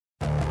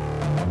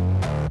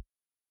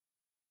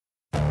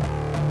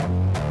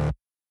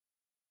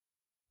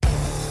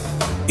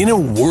In a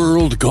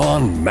world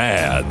gone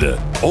mad,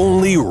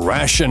 only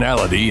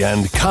rationality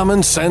and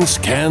common sense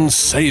can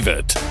save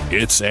it.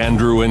 It's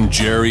Andrew and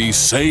Jerry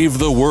Save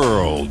the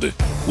World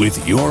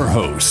with your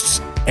hosts,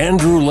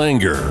 Andrew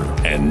Langer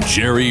and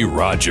Jerry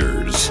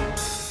Rogers.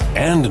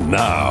 And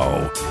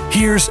now,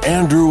 here's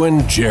Andrew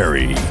and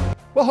Jerry.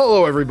 Well,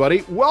 hello,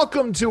 everybody.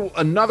 Welcome to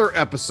another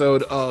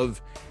episode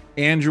of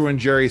Andrew and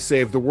Jerry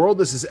Save the World.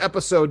 This is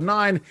episode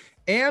 9,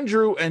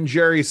 Andrew and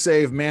Jerry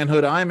Save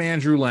Manhood. I'm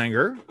Andrew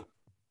Langer.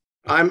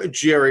 I'm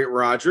Jerry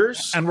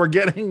Rogers. And we're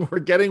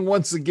getting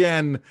once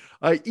again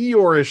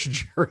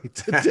Eeyore-ish Jerry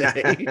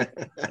today.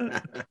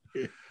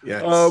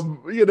 Yes.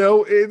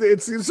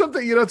 It's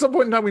something, at some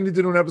point in time we need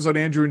to do an episode,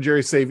 Andrew and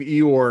Jerry Save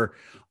Eeyore.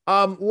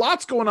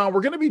 Lots going on. We're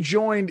going to be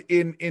joined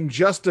in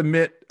just a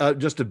bit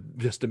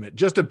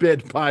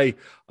by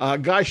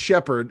Guy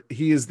Shepard.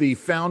 He is the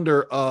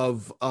founder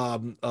of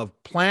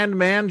Planned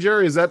Man.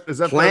 Jerry, is that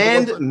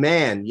Planned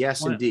Man?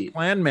 Yes, indeed.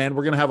 Planned Man.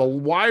 We're going to have a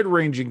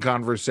wide-ranging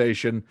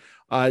conversation.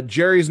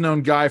 Jerry's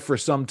known Guy for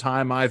some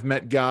time. I've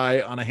met Guy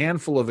on a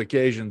handful of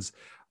occasions.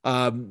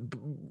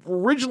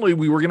 Originally,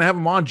 we were going to have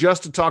him on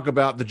just to talk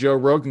about the Joe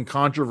Rogan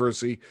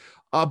controversy.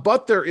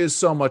 But there is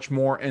so much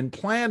more. And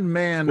Planned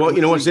Man. Well,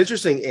 what's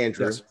interesting,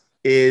 Andrew,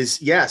 is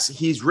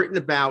he's written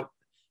about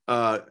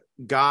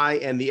Guy,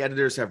 and the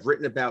editors have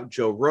written about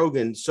Joe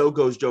Rogan. So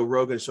goes Joe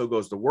Rogan, so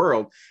goes the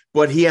world.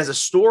 But he has a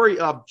story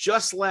up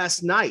just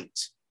last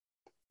night.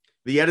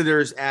 The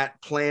editors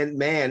at Planned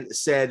Man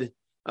said,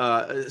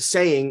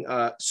 saying,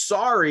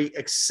 sorry,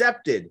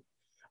 accepted.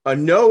 A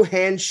no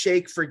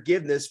handshake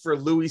forgiveness for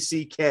Louis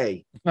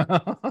C.K.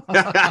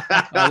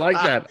 I like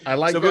that.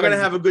 So we're going to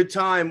have a good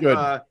time.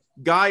 Good.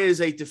 Guy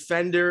is a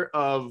defender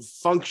of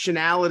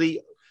functionality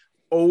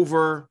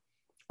over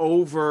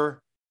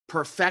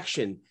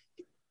perfection.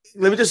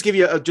 Let me just give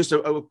you a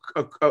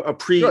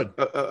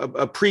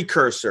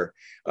precursor.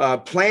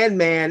 Planned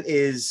Man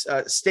is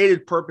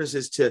stated purpose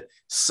is to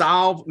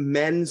solve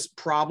men's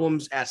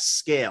problems at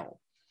scale,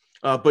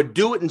 but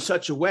do it in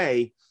such a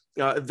way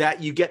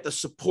that you get the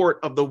support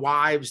of the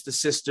wives, the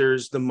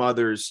sisters, the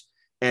mothers,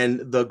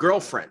 and the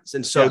girlfriends.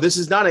 And so This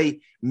is not a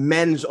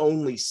men's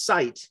only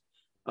site.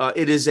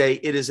 It is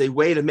a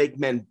way to make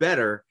men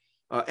better,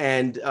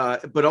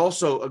 but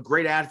also a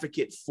great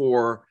advocate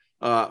for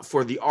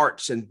the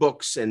arts and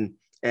books and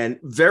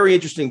very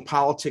interesting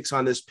politics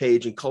on this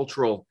page and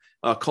cultural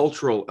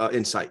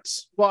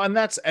insights. Well, and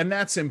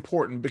that's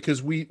important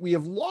because we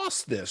have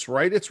lost this,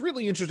 right? It's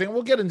really interesting.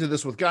 We'll get into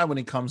this with Guy when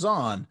he comes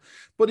on.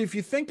 But if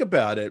you think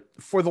about it,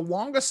 for the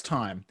longest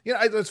time,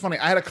 it's funny.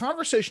 I had a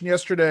conversation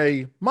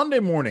yesterday, Monday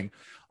morning,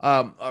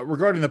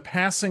 regarding the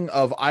passing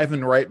of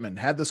Ivan Reitman.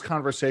 Had this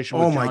conversation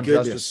with John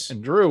Justice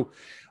and Drew,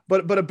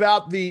 but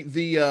about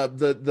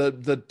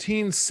the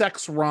teen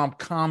sex romp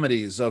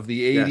comedies of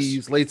the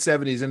 80s, late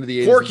 70s into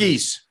the 80s,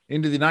 Porky's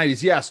into the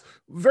 90s. Yes,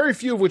 very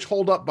few of which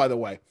hold up, by the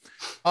way.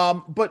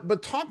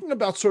 But talking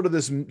about sort of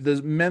this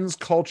men's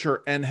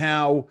culture and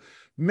how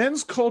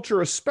men's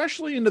culture,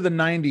 especially into the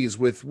 90s,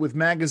 with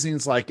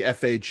magazines like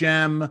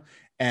FHM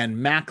and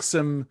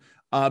Maxim,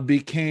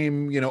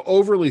 became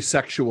overly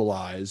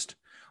sexualized.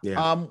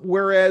 Yeah.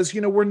 Whereas,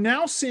 we're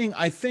now seeing,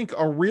 I think,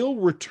 a real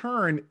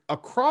return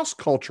across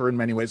culture in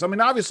many ways. I mean,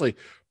 obviously,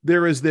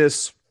 there is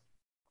this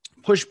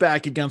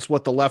pushback against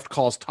what the left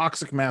calls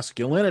toxic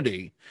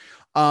masculinity.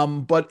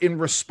 But in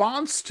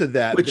response to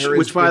that,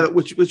 which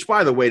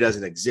by the way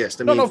doesn't exist.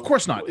 I mean, no, of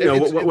course not.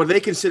 What they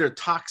consider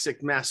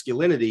toxic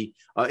masculinity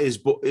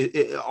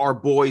are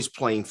boys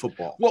playing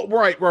football. Well,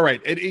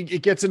 right.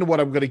 It gets into what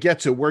I'm going to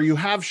get to, where you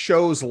have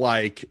shows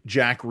like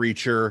Jack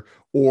Reacher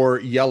or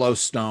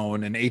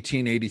Yellowstone and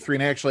 1883.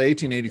 And actually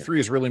 1883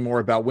 is really more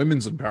about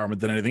women's empowerment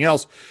than anything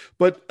else.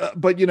 But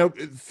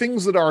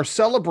things that are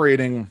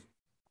celebrating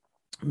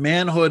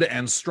manhood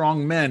and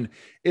strong men.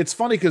 It's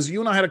funny because you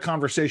and I had a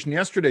conversation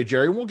yesterday,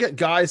 Jerry, and we'll get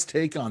Guy's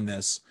take on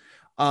this.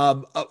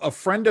 A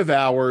friend of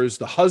ours,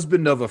 the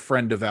husband of a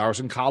friend of ours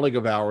and colleague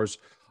of ours,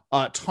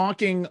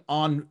 talking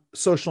on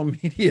social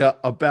media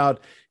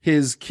about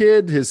his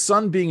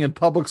son being in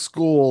public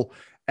school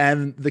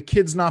and the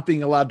kids not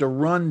being allowed to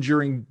run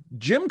during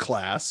gym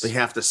class. They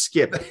have to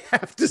skip.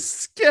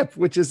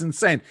 Which is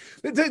insane.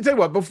 Tell you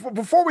what,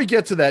 before we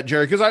get to that,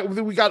 Jerry, because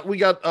we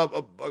got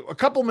a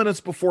couple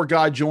minutes before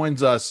Guy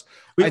joins us.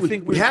 I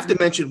think we have to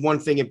mention one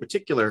thing in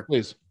particular.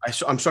 Please.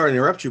 I'm sorry to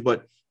interrupt you,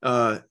 but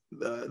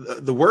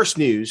the worst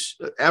news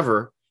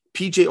ever,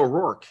 PJ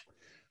O'Rourke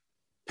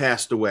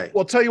passed away.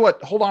 Well, tell you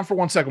what, hold on for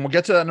 1 second. We'll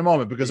get to that in a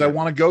moment because I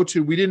want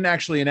to we didn't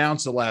actually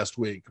announce it last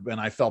week and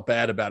I felt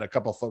bad about it. A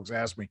couple of folks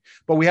asked me,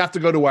 but we have to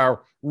go to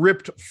our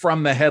ripped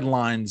from the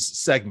headlines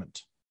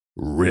segment.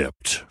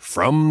 Ripped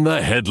from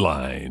the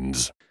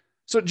headlines.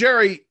 So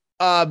Jerry,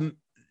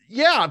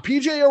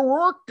 PJ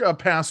O'Rourke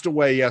passed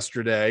away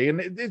yesterday. And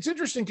it's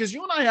interesting because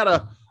you and I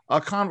had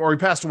he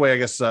passed away, I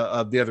guess,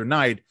 the other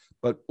night,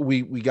 but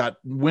we got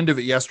wind of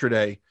it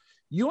yesterday.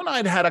 You and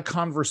I had a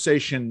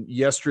conversation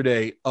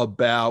yesterday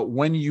about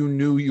when you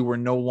knew you were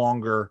no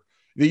longer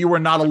that you were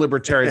not a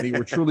libertarian, that you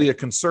were truly a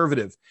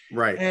conservative.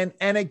 Right.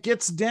 And it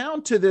gets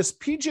down to this.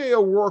 PJ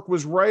O'Rourke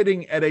was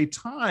writing at a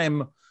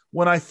time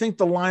when I think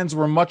the lines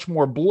were much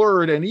more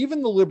blurred, and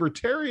even the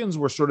libertarians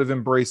were sort of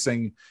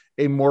embracing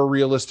a more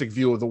realistic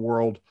view of the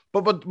world.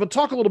 But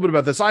talk a little bit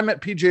about this. I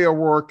met PJ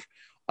O'Rourke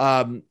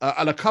on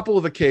a couple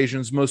of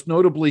occasions. Most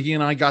notably, he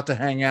and I got to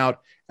hang out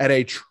at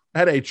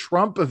a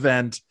Trump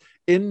event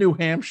in New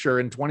Hampshire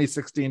in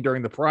 2016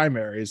 during the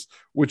primaries,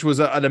 which was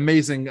an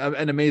amazing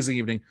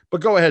evening.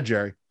 But go ahead,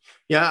 Jerry.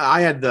 Yeah,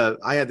 I had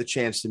the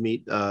chance to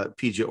meet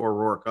PJ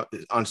O'Rourke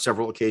on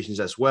several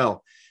occasions as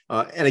well.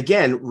 And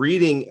again,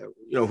 reading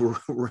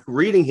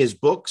his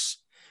books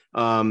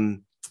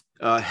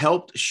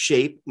helped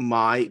shape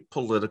my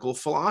political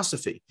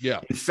philosophy.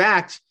 Yeah. In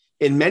fact,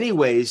 in many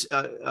ways,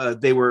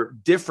 they were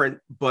different,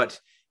 but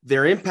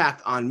their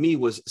impact on me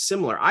was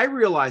similar. I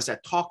realized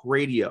that talk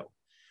radio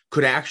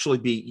could actually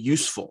be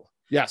useful.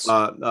 Yes.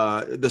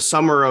 The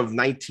summer of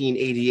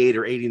 1988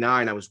 or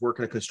 89, I was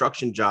working a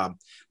construction job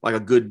like a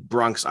good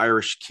Bronx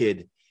Irish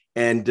kid.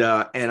 And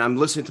I'm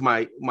listening to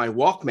my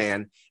Walkman,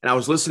 and I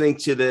was listening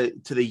to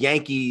the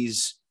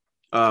Yankees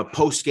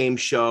post-game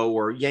show,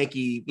 or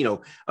Yankee,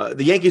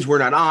 the Yankees were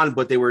not on,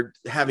 but they were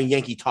having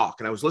Yankee talk,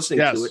 and I was listening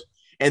to it.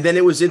 And then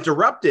it was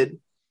interrupted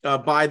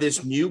by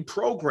this new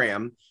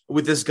program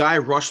with this guy,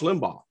 Rush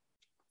Limbaugh.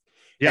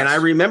 Yes. And I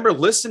remember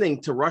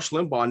listening to Rush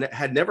Limbaugh and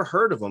had never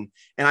heard of him.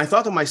 And I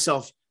thought to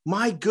myself,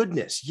 my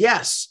goodness,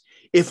 yes,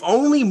 if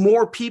only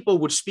more people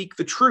would speak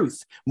the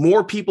truth,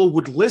 more people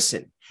would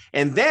listen.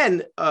 And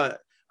then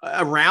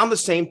around the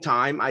same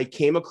time, I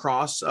came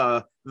across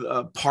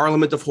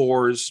Parliament of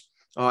Whores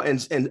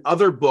and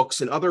other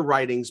books and other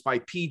writings by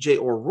PJ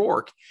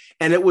O'Rourke.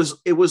 And it was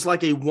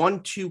like a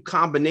 1-2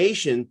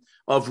 combination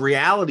of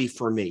reality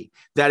for me,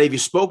 that if you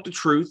spoke the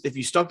truth, if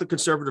you stuck to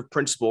conservative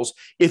principles,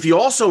 if you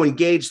also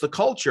engaged the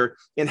culture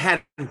and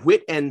had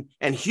wit and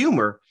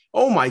humor,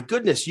 oh my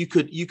goodness, you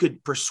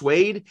could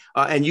persuade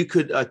and you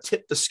could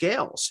tip the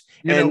scales.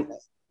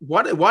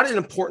 What an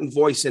important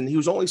voice. And he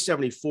was only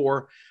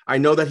 74. I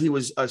know that he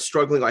was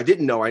struggling. I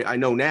didn't know. I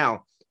know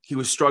now he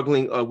was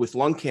struggling with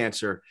lung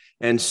cancer.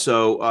 And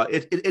so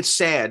it's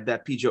sad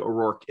that PJ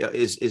O'Rourke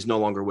is no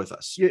longer with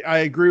us. Yeah, I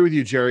agree with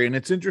you, Jerry. And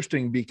it's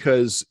interesting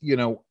because,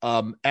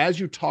 as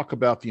you talk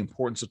about the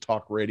importance of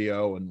talk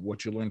radio and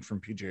what you learned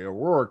from PJ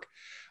O'Rourke,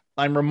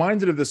 I'm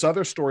reminded of this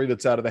other story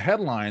that's out of the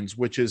headlines,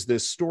 which is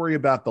this story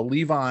about the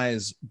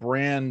Levi's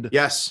brand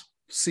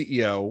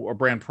CEO or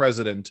brand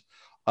president,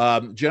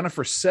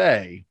 Jennifer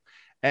Say.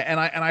 And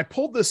I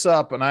pulled this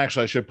up, and I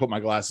should put my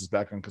glasses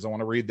back on because I want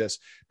to read this,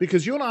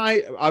 because you and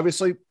I,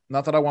 obviously,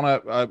 not that I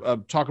want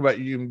to talk about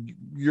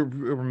you're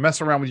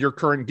messing around with your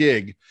current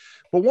gig,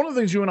 but one of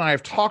the things you and I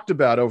have talked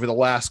about over the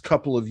last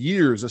couple of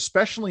years,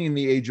 especially in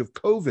the age of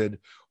COVID,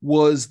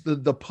 was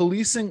the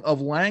policing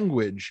of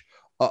language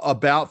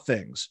about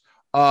things.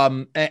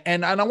 And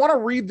I want to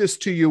read this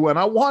to you, and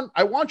I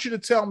want you to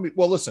tell me,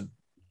 well, listen,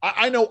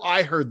 I know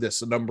I heard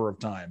this a number of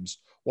times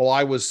while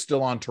I was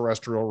still on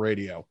terrestrial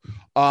radio.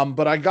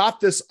 But I got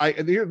this.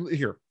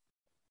 Here.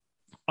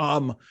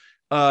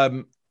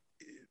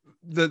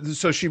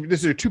 These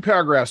are 2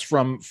 paragraphs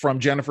from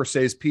Jennifer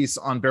Say's piece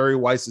on Barry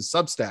Weiss's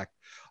Substack.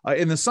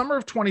 In the summer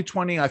of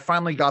 2020, I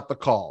finally got the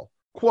call.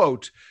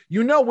 Quote,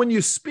 when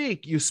you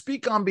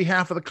speak on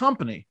behalf of the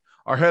company.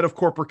 Our head of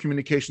corporate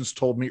communications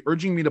told me,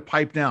 urging me to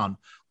pipe down.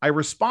 I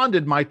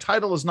responded, my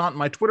title is not in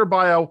my Twitter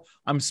bio.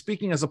 I'm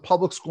speaking as a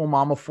public school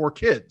mom of 4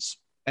 kids.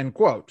 End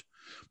quote.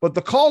 But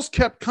the calls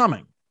kept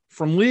coming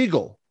from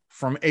legal,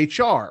 from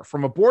HR,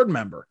 from a board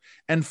member,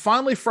 and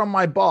finally from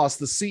my boss,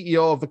 the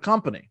CEO of the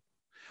company.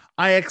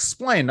 I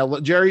explained. Now,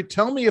 Jerry,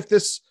 tell me if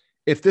this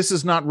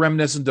is not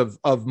reminiscent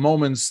of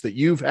moments that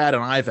you've had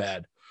and I've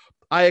had.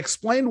 I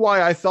explained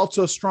why I felt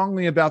so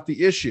strongly about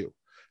the issue,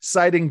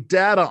 citing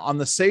data on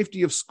the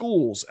safety of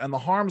schools and the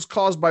harms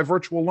caused by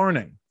virtual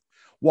learning.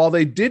 While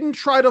they didn't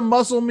try to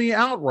muzzle me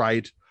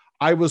outright,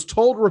 I was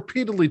told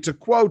repeatedly to,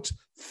 quote,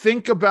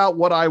 think about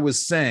what I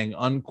was saying,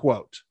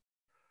 unquote.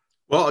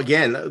 Well,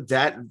 again,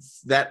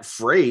 that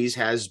phrase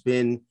has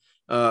been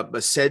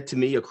said to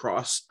me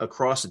across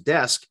the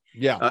desk.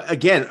 Yeah.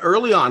 Again,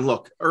 early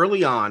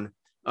on,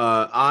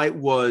 I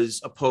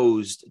was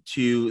opposed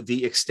to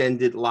the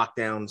extended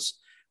lockdowns.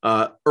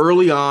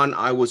 Early on,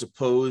 I was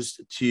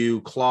opposed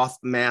to cloth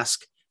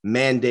mask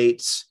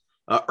mandates.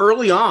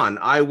 Early on,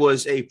 I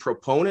was a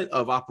proponent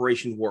of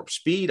Operation Warp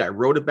Speed. I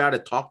wrote about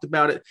it, talked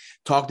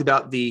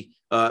about the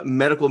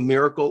medical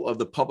miracle of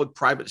the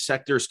public-private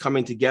sectors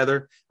coming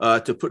together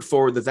to put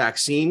forward the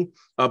vaccine.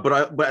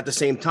 But at the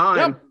same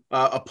time,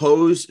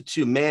 opposed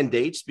to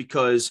mandates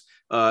because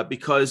of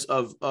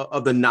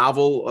the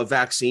novel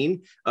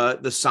vaccine.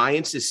 The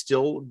science is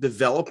still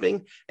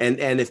developing.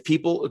 And if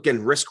people,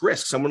 again, risk,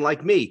 someone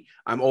like me,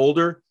 I'm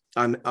older,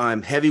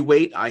 I'm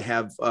heavyweight. I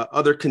have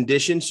other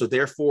conditions. So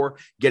therefore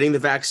getting the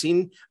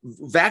vaccine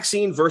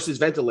versus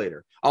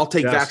ventilator. I'll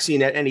take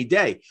vaccine at any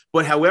day.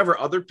 But however,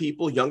 other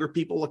people, younger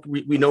people, like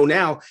we know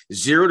now,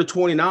 0 to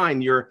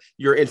 29, your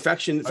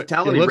infection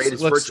fatality rate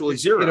is virtually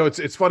zero. You know,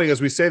 it's funny as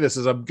we say this,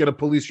 is I'm going to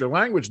police your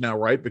language now,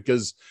 right?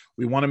 Because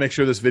we want to make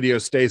sure this video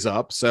stays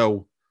up.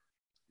 So,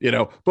 you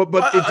know,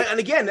 and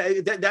again,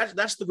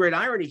 that's the great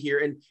irony here.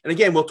 And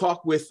again, we'll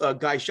talk with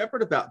Guy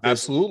Shepherd about this.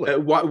 Absolutely.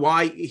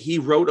 Why he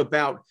wrote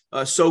about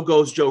so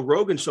goes Joe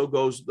Rogan, so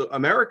goes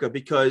America,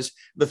 because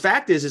the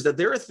fact is that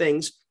there are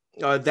things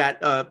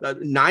that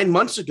 9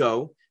 months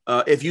ago,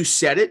 if you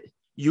said it,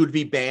 you would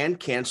be banned,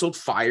 canceled,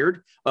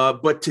 fired.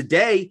 But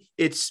today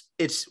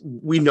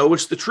we know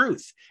it's the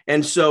truth.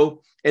 And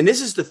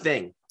this is the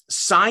thing.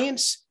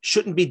 Science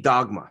shouldn't be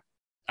dogma.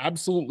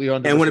 Absolutely.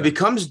 100%. And when it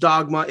becomes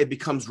dogma, it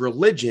becomes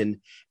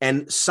religion,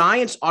 and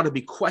science ought to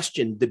be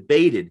questioned,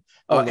 debated,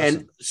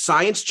 and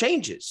science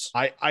changes.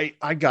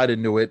 I got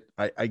into it.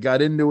 I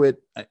got into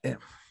it.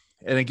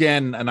 And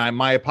again,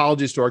 my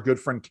apologies to our good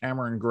friend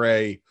Cameron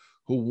Gray,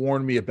 who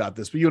warned me about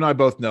this, but you and I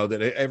both know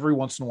that every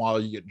once in a while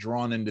you get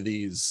drawn into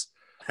these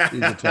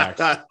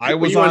attacks. I'm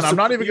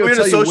not even going to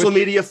tell you social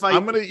media fight.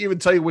 I'm going to even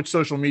tell you which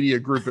social media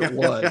group it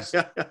was.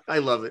 I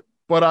love it.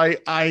 But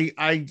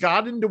I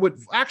got into it.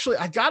 Actually,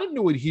 I got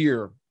into it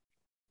here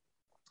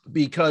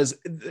because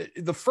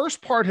the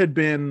first part had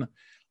been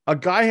a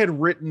guy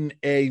had written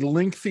a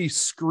lengthy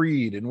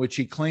screed in which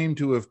he claimed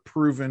to have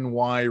proven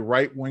why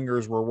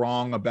right-wingers were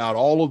wrong about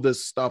all of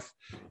this stuff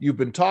you've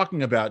been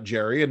talking about,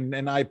 Jerry.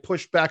 And I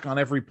pushed back on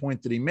every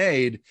point that he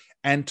made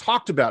and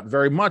talked about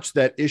very much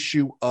that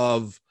issue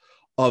of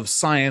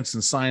science,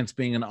 and science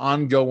being an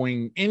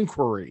ongoing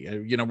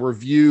inquiry,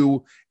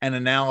 review and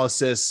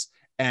analysis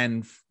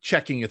and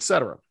checking,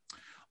 etc.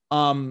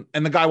 And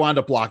the guy wound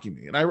up blocking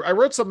me. And I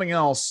wrote something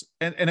else,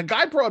 and a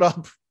guy brought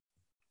up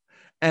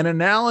an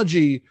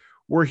analogy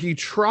where he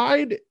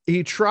tried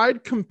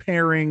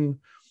comparing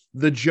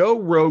the Joe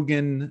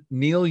Rogan,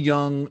 Neil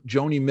Young,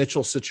 Joni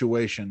Mitchell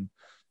situation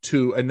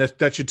to, and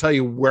that should tell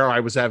you where I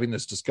was having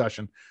this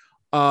discussion,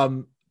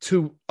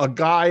 to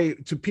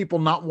people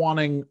not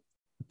wanting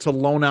to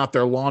loan out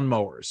their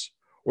lawnmowers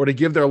or to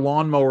give their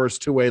lawnmowers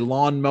to a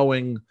lawn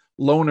mowing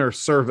loaner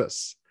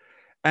service.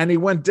 And he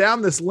went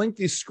down this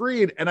lengthy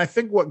screed. And I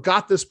think what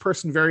got this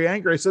person very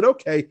angry, I said,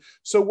 okay,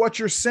 so what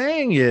you're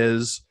saying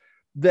is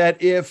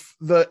that if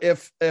the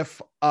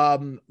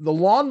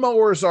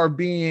lawnmowers are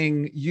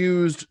being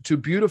used to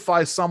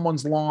beautify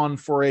someone's lawn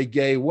for a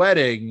gay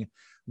wedding,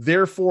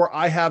 therefore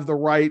I have the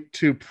right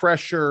to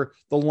pressure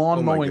the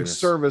lawn mowing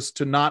service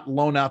to not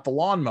loan out the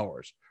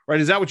lawnmowers. Right?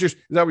 Is that what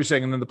you're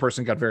saying? And then the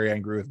person got very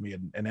angry with me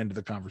and ended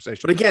the conversation.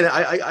 But again,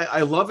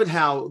 I love it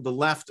how the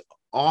left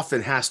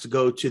often has to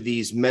go to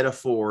these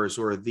metaphors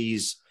or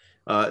these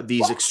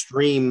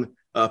extreme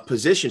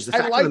positions. The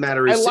fact of the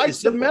matter is, I like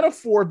the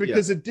metaphor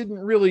because it didn't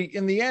really,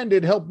 in the end,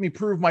 it helped me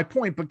prove my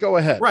point. But go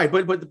ahead. Right,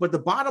 but the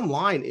bottom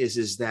line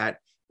is that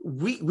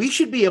we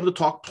should be able to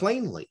talk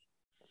plainly.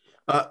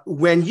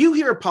 When you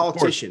hear a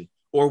politician,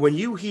 or when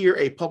you hear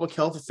a public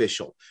health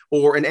official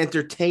or an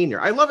entertainer,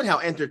 I love it how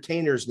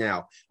entertainers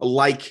now,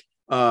 like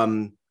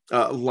Neil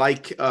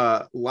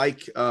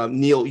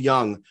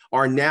Young,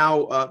 are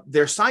now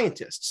they're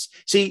scientists.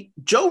 See,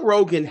 Joe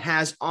Rogan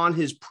has on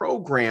his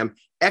program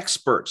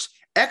experts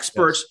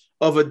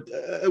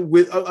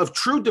of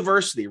true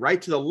diversity. Right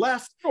to the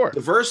left,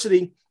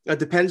 diversity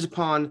depends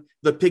upon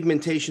the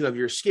pigmentation of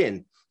your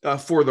skin.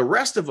 For the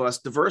rest of us,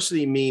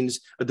 diversity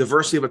means a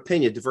diversity of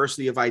opinion,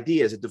 diversity of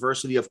ideas, a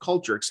diversity of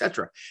culture,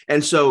 etc.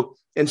 And so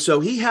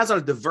he has a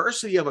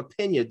diversity of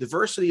opinion,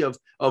 diversity of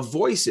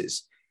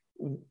voices.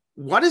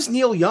 What is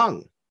Neil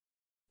Young?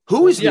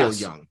 Who is Neil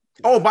Young?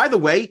 Oh, by the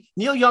way,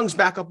 Neil Young's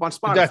back up on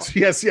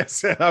Spotify.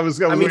 Yes. I was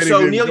going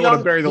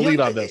to bury the lead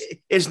on this.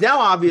 It's now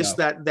obvious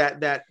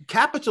that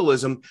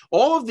capitalism,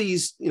 all of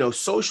these,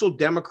 social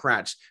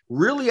democrats,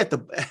 really at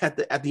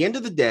the end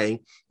of the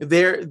day,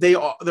 they're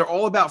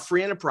all about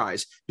free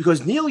enterprise,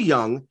 because Neil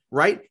Young,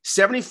 right,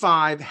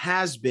 75,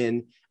 has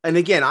been. And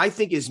again, I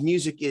think his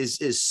music is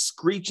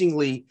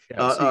screechingly,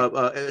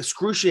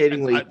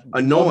 excruciatingly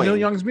annoying. Neil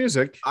Young's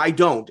music, I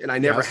don't, and I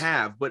never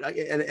have. But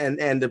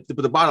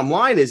the bottom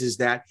line is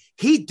that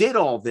he did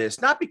all this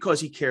not because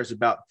he cares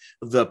about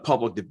the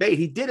public debate.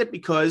 He did it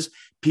because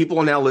people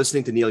are now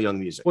listening to Neil Young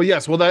music. Well,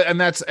 yes, I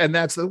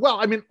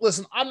mean,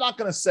 listen, I'm not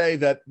going to say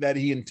that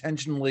he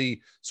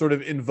intentionally sort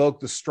of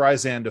invoked the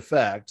Streisand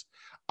effect.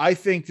 I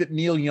think that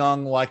Neil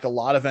Young, like a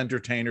lot of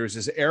entertainers,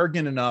 is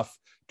arrogant enough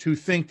to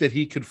think that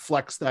he could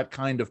flex that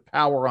kind of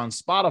power on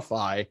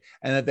Spotify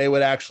and that they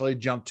would actually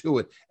jump to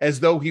it as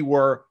though he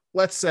were,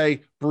 let's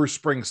say, Bruce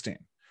Springsteen,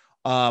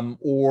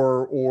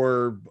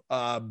 or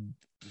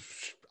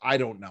I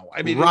don't know.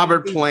 I mean,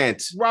 Robert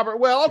Plant. Robert.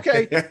 Well,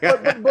 okay,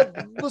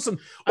 but listen,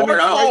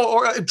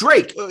 or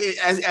Drake,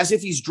 as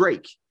if he's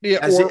Drake.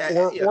 Yeah,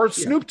 or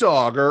Snoop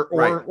Dogg, or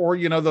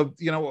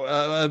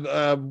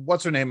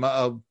what's her name?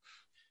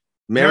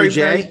 Mary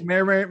J.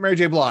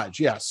 Blige.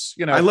 Yes,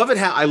 I love it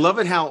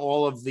how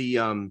all of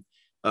the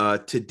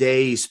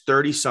today's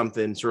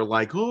 30-somethings are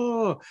like,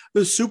 oh,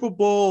 the Super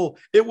Bowl,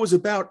 it was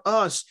about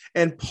us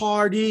and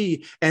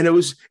party. And it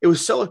was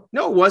so,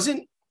 no, it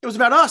wasn't. It was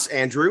about us,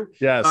 Andrew.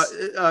 Yes.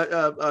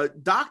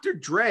 Dr.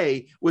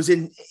 Dre was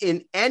in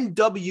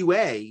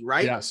NWA,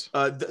 right? Yes.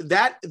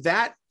 Their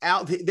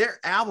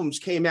albums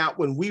came out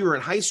when we were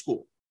in high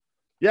school.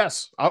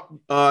 Yes.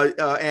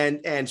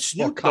 And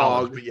Snoop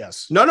Dogg.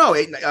 Yes. No.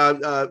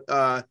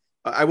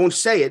 I won't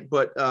say it,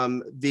 but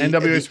the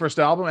NWA's first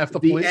album, F the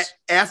Police.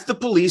 F the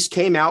Police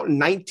came out in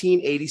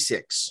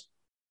 1986.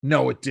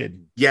 No, it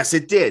didn't. Yes,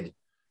 it did.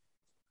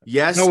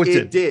 Yes, no,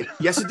 it did.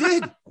 Yes, it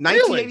did.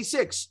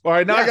 1986. All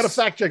right, now I got to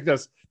fact check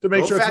this to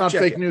make sure it's not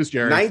fake news,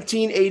 Jerry.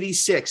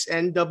 1986,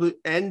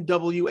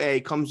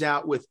 NWA comes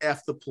out with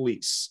F the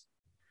Police.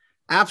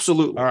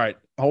 Absolutely. All right,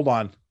 hold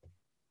on.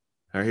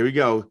 All right, here we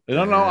go.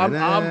 No, I'm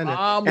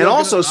and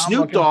also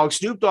Snoop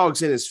Dogg's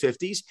in his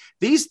 50s.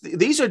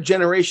 These are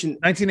generation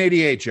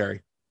 1988,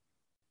 Jerry.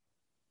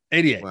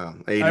 88. Wow,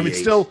 88. I mean,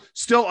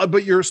 still,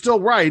 but you're still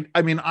right.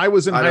 I mean, I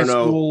was in high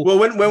school. Well,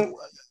 when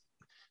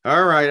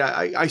all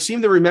right, I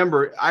seem to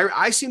remember.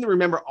 I seem to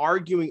remember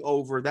arguing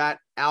over that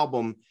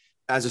album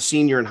as a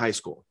senior in high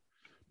school.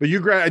 But you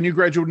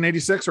graduated in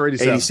 86 or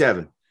 87?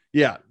 87.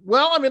 Yeah.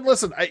 Well, I mean,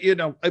 listen,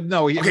 no.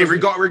 Okay,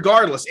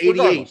 regardless, 88.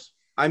 Regardless.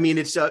 I mean,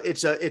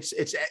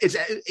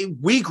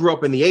 we grew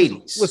up in the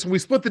 80s. Listen, we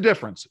split the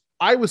difference.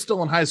 I was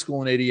still in high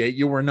school in 88.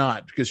 You were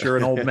not, because you're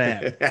an old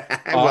man.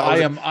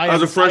 I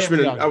was a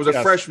freshman. I was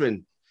a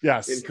freshman.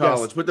 Yes. In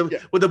college.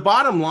 Yes. But the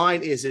bottom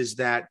line is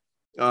that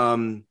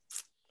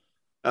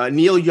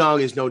Neil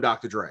Young is no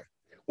Dr. Dre.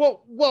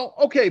 Well,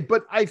 okay,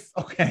 but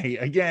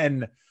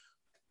again,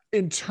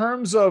 in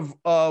terms of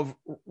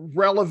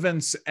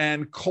relevance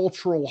and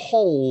cultural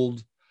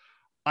hold,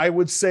 I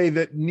would say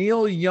that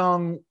Neil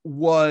Young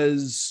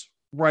was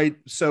right.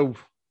 So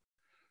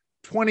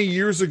 20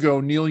 years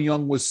ago, Neil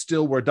Young was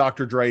still where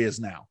Dr. Dre is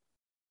now.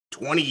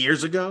 20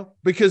 years ago?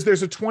 Because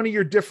there's a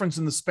 20-year difference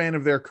in the span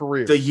of their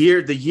career. So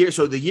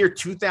the year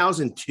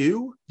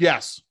 2002?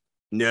 Yes.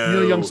 No.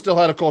 Neil Young still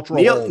had a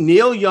cultural hold.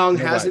 Neil Young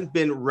hasn't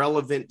been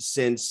relevant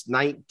since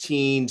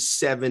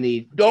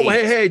 1970. Oh,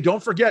 hey,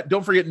 don't forget.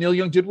 Neil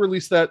Young did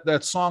release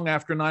that song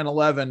after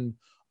 9/11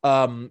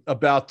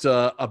 about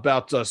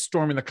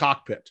storming the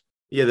cockpit.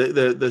 Yeah,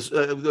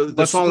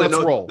 the song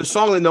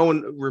that no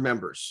one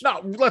remembers.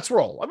 No, let's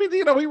roll. I mean,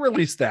 he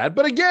released that,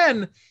 but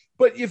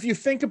if you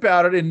think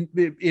about it, in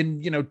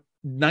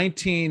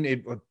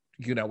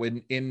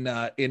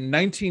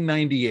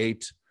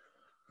 1998,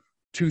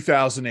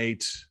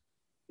 2008.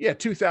 Yeah,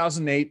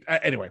 2008.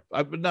 Anyway,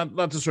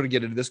 not to sort of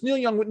get into this. Neil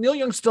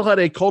Young still had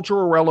a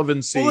cultural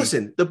relevancy. Well,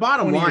 listen, the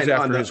bottom line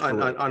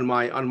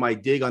on my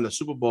dig on the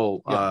Super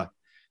Bowl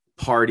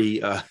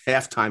party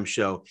halftime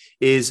show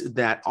is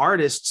that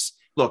artists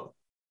look.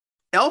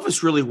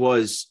 Elvis really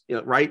was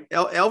right.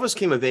 Elvis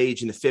came of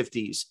age in the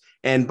 50s,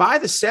 and by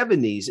the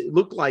 70s, it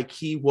looked like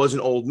he was an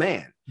old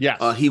man.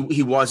 Yeah,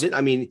 he wasn't.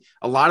 I mean,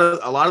 a lot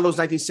of those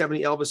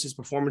 1970 Elvis's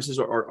performances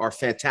are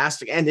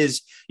fantastic, and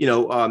his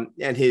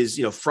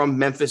From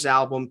Memphis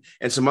album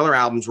and some other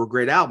albums were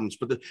great albums.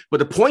 But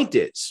the point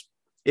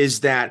is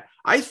that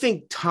I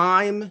think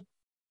time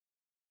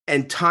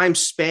and time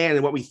span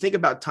and what we think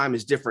about time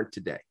is different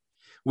today.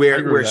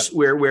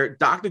 Where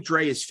Dr.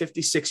 Dre is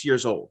 56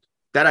 years old,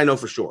 that I know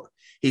for sure.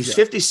 He's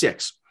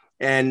 56,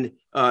 and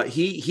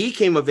he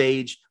came of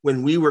age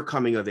when we were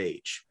coming of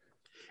age.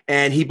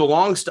 And he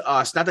belongs to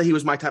us. Not that he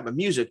was my type of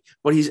music,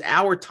 but he's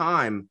our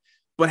time.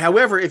 But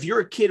however, if you're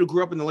a kid who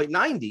grew up in the late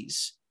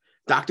 90s,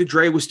 Dr.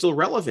 Dre was still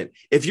relevant.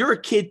 If you're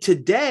a kid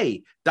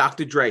today,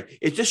 Dr. Dre,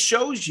 it just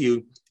shows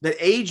you that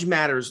age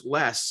matters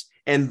less,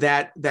 and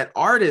that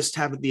artists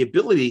have the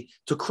ability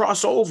to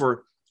cross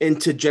over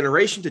into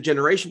generation to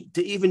generation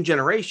to even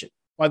generation.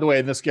 By the way,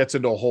 and this gets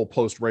into a whole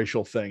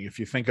post-racial thing. If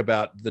you think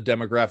about the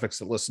demographics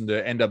that listen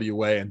to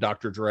NWA and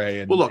Dr. Dre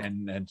and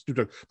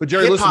but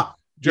Jerry, listen.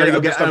 Jerry,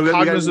 I'm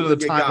cognizant of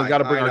the time. We got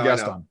to bring our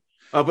guest on.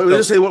 But let's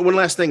just say one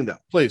last thing, though.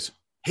 Please.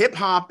 Hip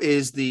hop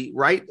is they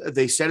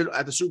said it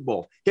at the Super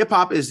Bowl. Hip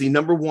hop is the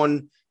number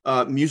one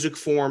music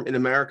form in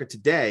America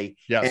today.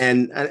 Yes.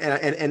 And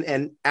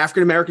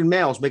African American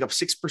males make up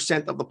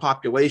 6% of the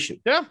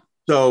population. Yeah.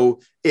 So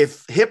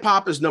if hip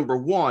hop is number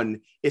one,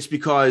 it's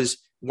because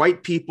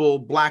white people,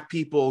 black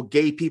people,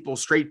 gay people,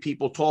 straight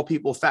people, tall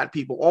people, fat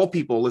people, all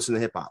people listen to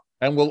hip hop.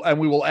 And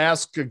we will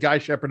ask Guy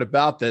Shepherd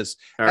about this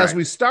as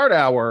we start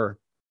our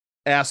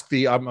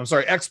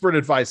expert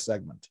advice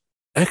segment.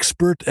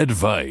 Expert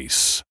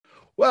advice.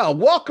 Well,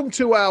 welcome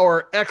to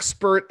our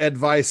expert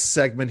advice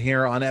segment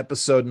here on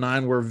episode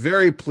 9. We're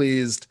very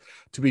pleased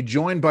to be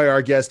joined by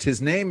our guest.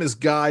 His name is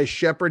Guy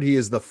Shepherd. He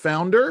is the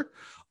founder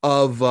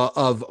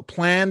of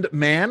Planned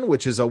Man,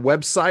 which is a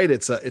website.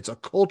 It's a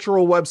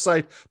cultural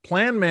website,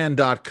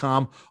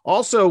 plannedman.com.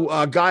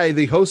 Also, Guy,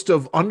 the host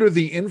of Under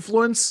the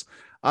Influence.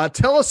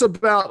 Tell us a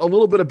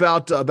little bit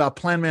about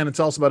Planned Man, and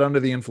tell us about Under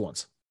the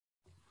Influence.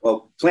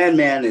 Well, Planned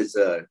Man is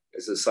a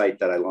site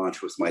that I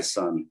launched with my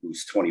son,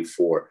 who's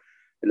 24.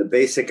 And the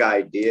basic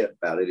idea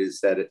about it is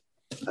that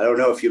I don't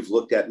know if you've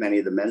looked at many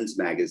of the men's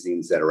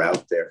magazines that are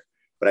out there,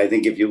 but I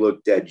think if you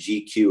looked at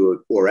GQ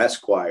or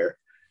Esquire,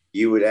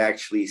 you would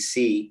actually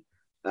see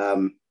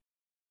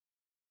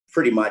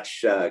pretty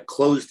much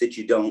clothes that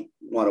you don't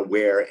want to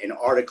wear and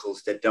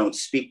articles that don't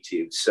speak to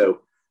you.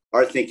 So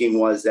our thinking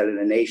was that in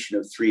a nation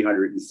of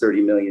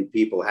 330 million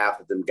people, half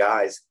of them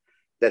guys,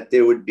 that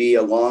there would be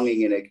a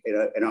longing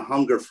and a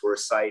hunger for a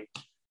site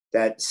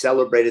that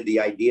celebrated the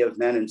idea of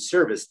men and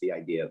serviced the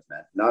idea of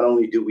men. Not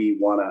only do we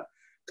want to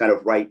kind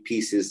of write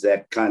pieces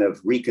that kind of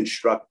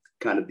reconstruct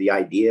kind of the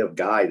idea of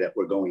guy that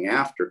we're going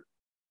after,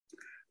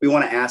 we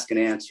want to ask and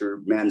answer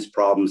men's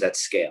problems at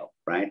scale,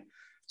 right?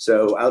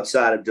 So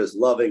outside of just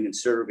loving and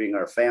serving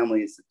our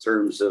families in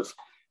terms of,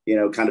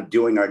 kind of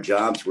doing our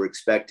jobs, we're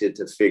expected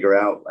to figure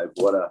out like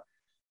what a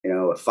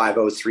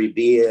 503B,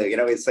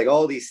 it's like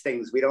all these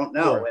things we don't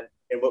know. Sure.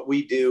 And what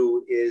we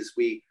do is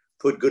we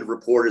put good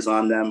reporters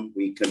on them.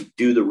 We can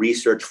do the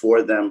research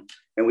for them,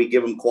 and we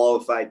give them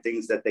qualified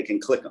things that they can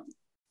click on.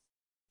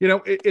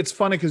 It's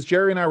funny because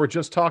Jerry and I were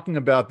just talking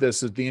about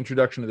this at the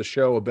introduction of the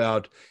show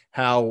about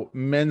how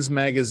men's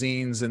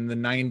magazines in the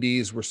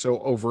 90s were so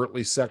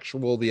overtly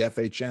sexual, the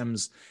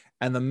FHMs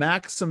and the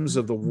Maxims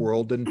of the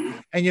world. And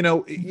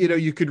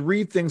you could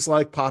read things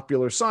like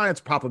Popular Science,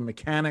 Popular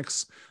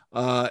Mechanics,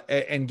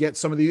 and get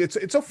some of the,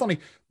 it's so funny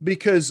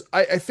because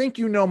I think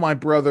my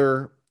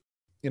brother,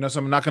 so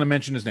I'm not going to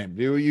mention his name.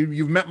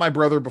 You've met my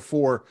brother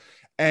before,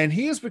 and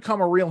he has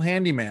become a real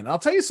handyman. I'll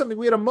tell you something.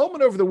 We had a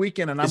moment over the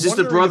weekend, and is this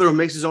the brother who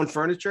makes his own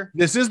furniture?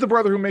 This is the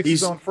brother who makes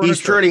his own furniture.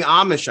 He's turning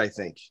Amish, I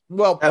think.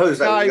 Well,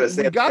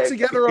 we got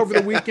together over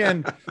the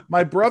weekend.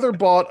 My brother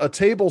bought a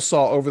table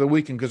saw over the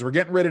weekend because we're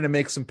getting ready to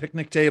make some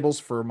picnic tables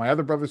for my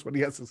other brothers. What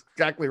he has is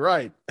exactly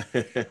right.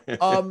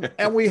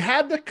 And we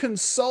had to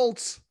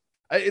consult.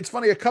 It's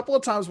funny. A couple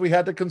of times we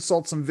had to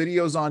consult some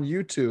videos on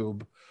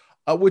YouTube,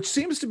 which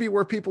seems to be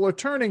where people are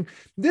turning.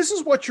 This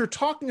is what you're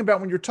talking about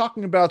when you're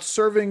talking about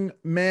serving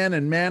man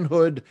and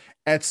manhood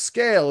at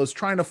scale, is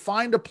trying to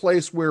find a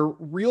place where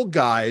real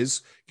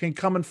guys can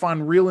come and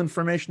find real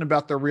information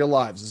about their real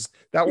lives. Is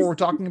that what we're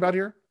talking about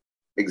here?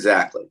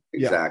 Exactly.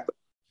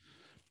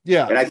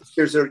 Yeah. And I think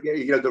there's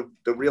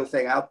the real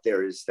thing out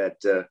there is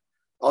that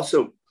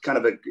also kind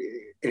of an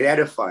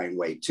edifying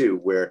way too,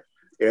 where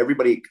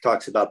everybody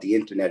talks about the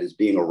internet as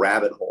being a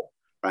rabbit hole.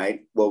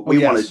 Right. What we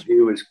want to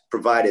do is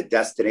provide a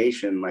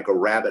destination, like a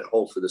rabbit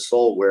hole for the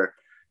soul, where,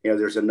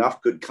 there's enough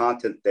good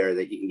content there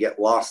that you can get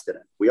lost in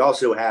it. We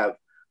also have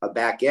a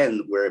back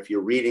end where if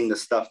you're reading the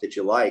stuff that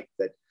you like,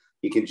 that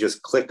you can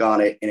just click on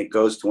it and it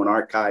goes to an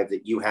archive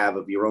that you have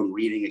of your own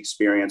reading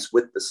experience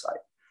with the site.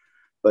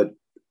 But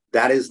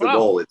that is the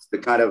goal. It's the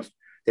kind of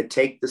to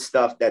take the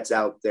stuff that's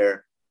out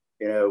there,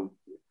 the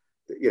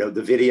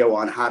video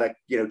on how to,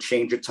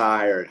 change a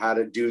tire, how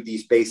to do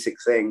these basic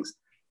things,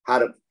 how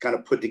to kind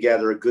of put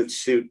together a good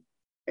suit,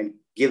 and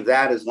give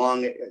that as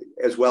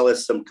well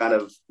as some kind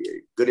of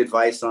good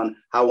advice on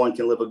how one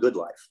can live a good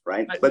life,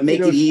 right? But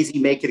make it easy,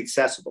 make it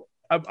accessible.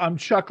 I'm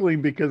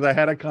chuckling because I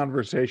had a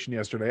conversation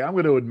yesterday. I'm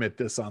going to admit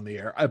this on the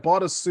air. I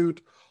bought a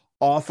suit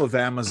off of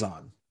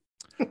Amazon.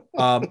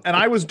 And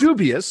I was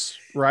dubious,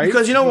 right?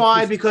 Because you know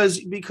why? Because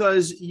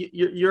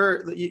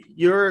you're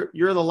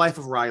the life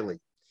of Riley.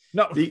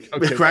 No,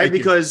 right?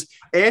 Because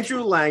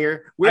Andrew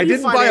Langer, I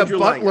didn't buy a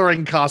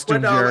butlering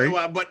costume, Jerry.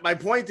 But my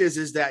point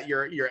is that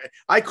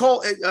I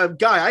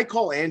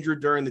call Andrew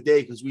during the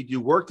day because we do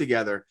work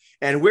together.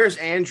 And where's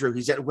Andrew?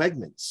 He's at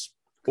Wegmans,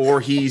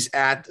 or he's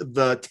at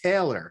the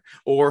tailor,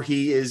 or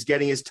he is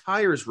getting his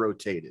tires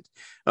rotated.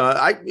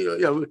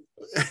 The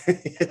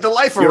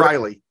life of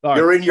Riley.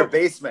 You're in your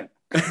basement.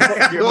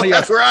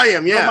 That's where I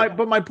am. Yeah.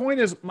 But my point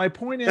is,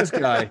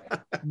 Guy,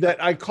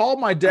 that I called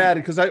my dad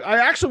because I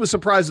actually was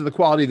surprised at the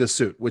quality of the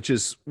suit, which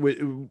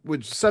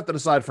set that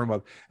aside for a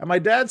moment. And my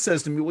dad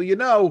says to me, well,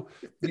 you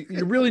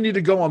really need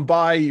to go and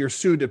buy your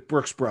suit at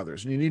Brooks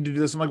Brothers, and you need to do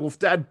this. I'm like, well,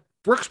 Dad,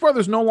 Brooks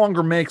Brothers no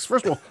longer makes,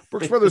 first of all,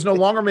 Brooks Brothers no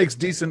longer makes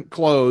decent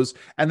clothes,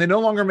 and they no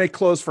longer make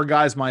clothes for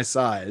guys my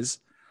size.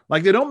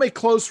 Like, they don't make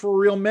clothes for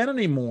real men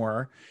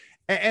anymore.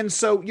 And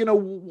so,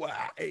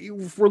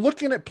 if we're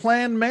looking at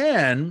Plan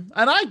Man,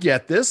 and I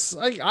get this,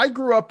 I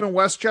grew up in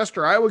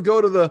Westchester. I would go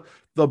to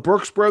the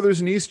Brooks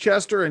Brothers in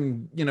Eastchester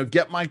and,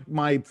 get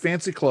my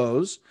fancy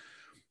clothes.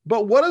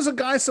 But what is a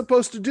guy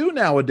supposed to do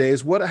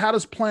nowadays? How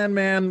does Plan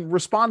Man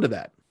respond to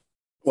that?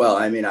 Well,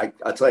 I mean,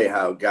 I'll tell you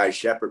how Guy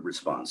Shepherd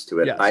responds to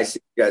it. Yes. I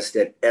suggest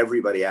that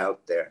everybody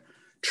out there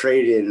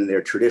trade in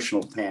their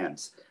traditional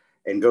pants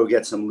and go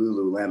get some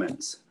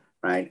Lululemons.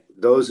 Right.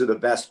 Those are the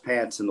best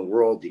pants in the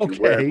world. You can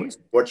wear them with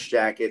sports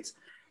jackets.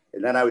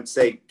 And then I would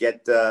say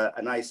get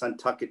a nice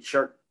untucked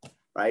shirt.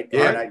 Right.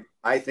 Yeah. And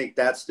I think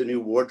that's the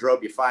new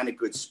wardrobe. You find a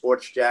good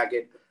sports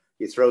jacket,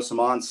 you throw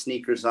some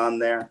sneakers on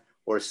there,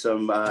 or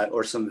some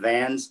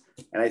Vans.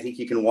 And I think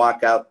you can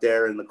walk out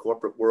there in the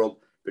corporate world,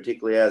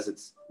 particularly as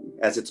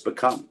it's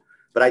become.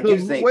 But I do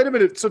think. Wait a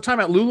minute. So time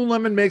out.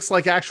 Lululemon makes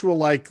actual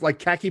like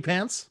khaki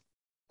pants.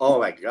 Oh,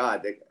 my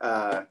God.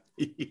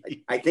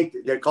 I think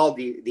they're called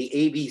the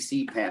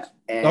ABC pant.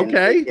 And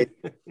okay.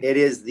 It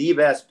is the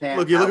best pant.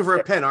 Look, you're looking for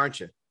a pen, aren't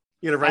you?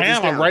 You know, write I this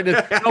am. down. I'm writing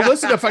it. No,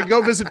 listen, if I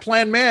go visit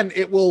Plan Man,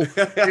 it will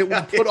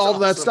put all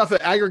that stuff,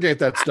 aggregate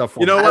that stuff for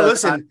You know me. what?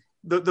 Listen,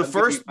 the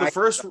first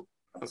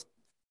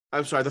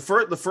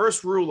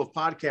rule of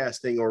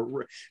podcasting,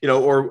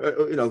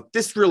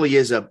 this really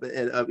is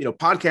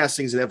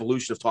podcasting is an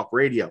evolution of talk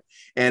radio.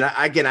 And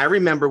I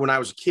remember when I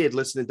was a kid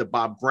listening to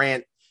Bob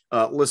Grant,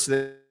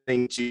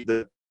 listening to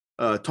the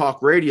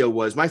talk radio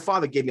was my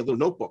father gave me a little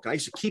notebook and I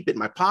used to keep it in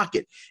my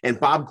pocket, and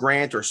Bob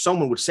Grant or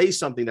someone would say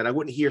something that I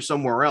wouldn't hear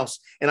somewhere else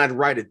and I'd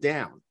write it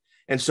down.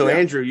 And so,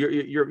 Andrew,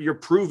 you're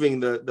proving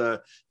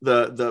the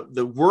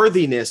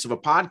worthiness of a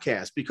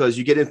podcast because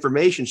you get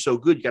information so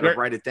good you got to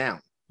write it down.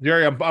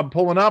 Jerry, I'm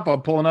pulling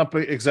up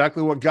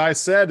exactly what Guy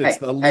said. It's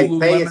the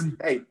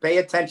Lululemon. Pay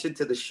attention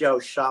to the show.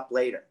 Shop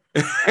later.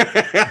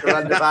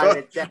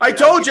 I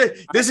told you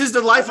this is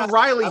the life of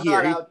Riley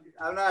here.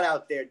 I'm not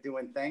out there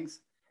doing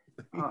things.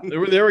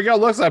 There we go.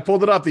 Look, I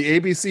pulled it up. The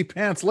ABC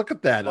pants. Look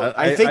at that.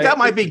 I think that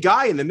might be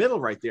Guy in the middle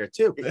right there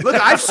too. Look,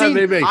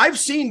 I've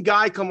seen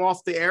Guy come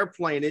off the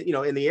airplane,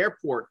 in the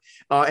airport,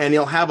 and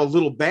he'll have a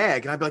little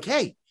bag, and I'd be like,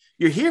 "Hey,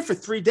 you're here for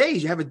 3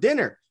 days. You have a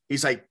dinner."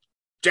 He's like,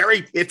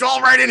 "Jerry, it's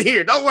all right in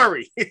here. Don't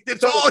worry,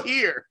 it's all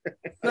here."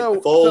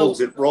 It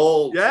folds, it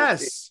rolls.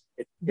 Yes,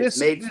 it's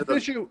made for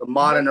the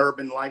modern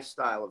urban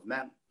lifestyle of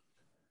men.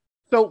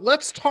 So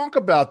let's talk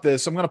about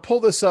this. I'm going to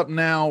pull this up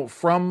now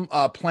from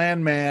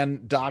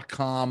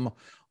planman.com.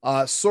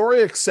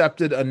 Sorry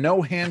accepted a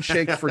no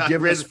handshake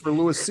forgiveness for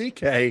Louis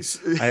C.K.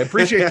 I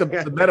appreciate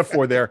the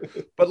metaphor there,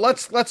 but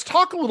let's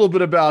talk a little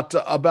bit about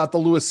the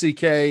Louis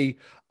C.K.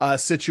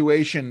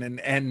 Situation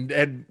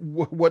and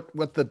what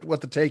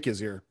the take is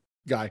here,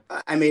 Guy.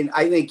 I mean,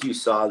 I think you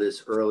saw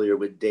this earlier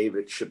with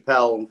David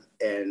Chapelle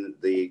and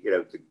the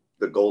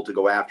goal to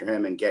go after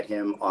him and get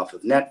him off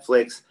of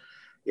Netflix.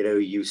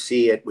 You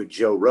see it with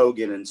Joe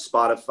Rogan and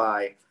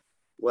Spotify.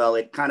 Well,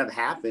 it kind of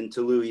happened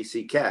to Louis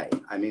C.K.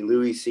 I mean,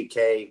 Louis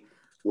C.K.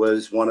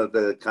 was one of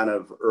the kind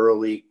of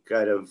early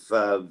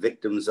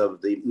victims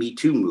of the Me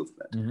Too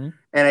movement. Mm-hmm.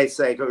 And I'd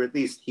say, or at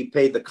least he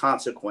paid the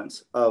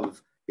consequence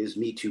of his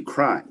Me Too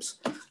crimes.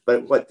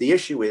 But what the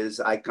issue is,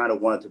 I kind of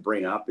wanted to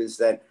bring up is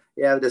that,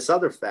 this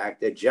other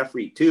fact that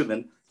Jeffrey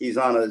Toobin, he's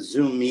on a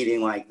Zoom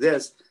meeting like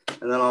this,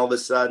 and then all of a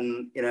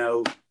sudden,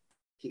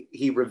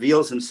 he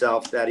reveals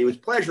himself that he was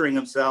pleasuring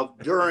himself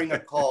during a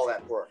call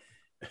at work.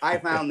 I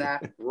found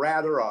that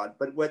rather odd.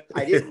 But what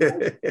I didn't know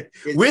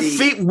is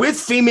with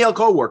female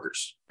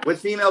coworkers.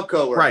 With female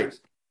coworkers. Right.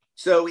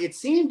 So it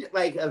seemed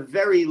like a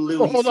very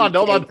Louis. Hold on.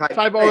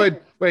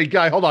 Wait,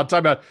 Guy, hold on.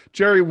 Time out.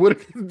 Jerry, would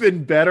it have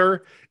been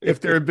better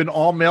if there had been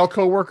all male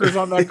coworkers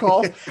on that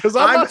call? Because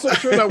I'm not so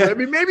sure that way. I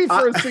mean, maybe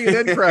for a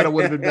CNN crowd it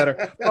would have been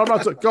better. But I'm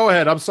not so. Go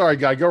ahead. I'm sorry,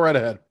 Guy. Go right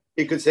ahead.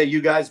 He could say,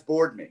 "You guys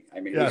bored me." I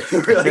mean, yes.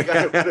 Really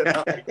got to put it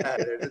out like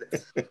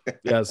that.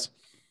 Yes.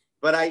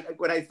 But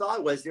what I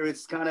thought was there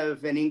was kind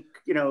of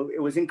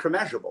it was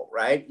incommensurable,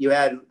 right? You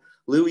had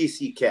Louis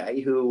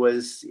C.K., who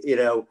was,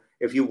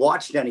 if you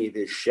watched any of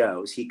his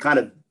shows, he kind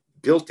of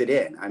built it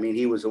in. I mean,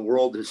 he was a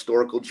world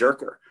historical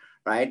jerker,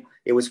 right?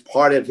 It was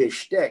part of his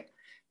shtick.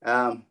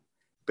 But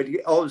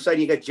all of a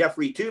sudden you got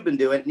Jeffrey Toobin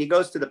do it, and he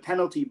goes to the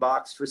penalty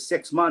box for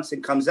 6 months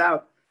and comes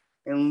out,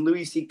 and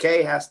Louis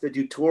C.K. has to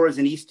do tours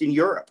in Eastern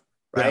Europe,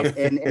 right?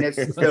 Yeah. And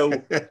it's so,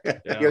 so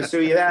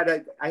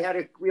I had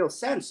a real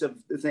sense of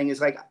the thing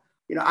is like,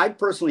 I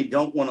personally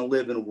don't want to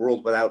live in a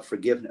world without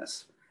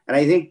forgiveness. And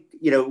I think,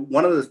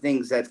 one of the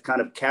things that's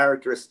kind of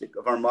characteristic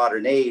of our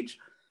modern age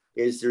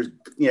is there's,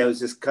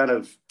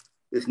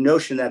 this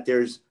notion that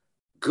there's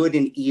good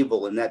and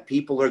evil, and that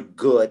people are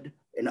good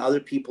and other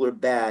people are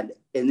bad,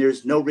 and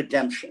there's no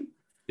redemption.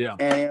 Yeah.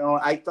 And,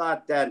 I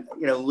thought that,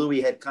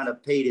 Louis had kind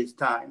of paid his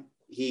time.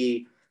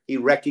 He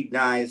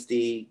recognized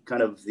that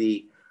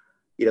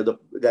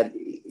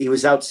he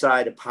was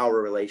outside a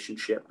power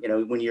relationship.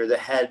 When you're the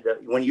head,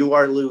 when you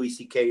are Louis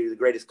C.K., you're the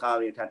greatest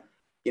comedy of time,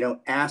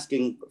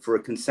 asking for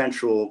a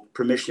consensual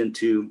permission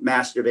to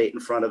masturbate in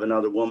front of a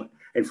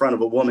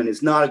woman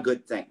is not a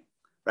good thing,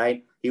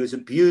 right? He was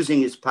abusing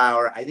his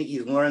power. I think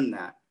he's learned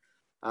that.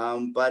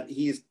 But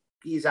he's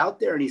out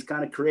there and he's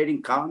kind of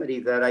creating comedy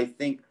that I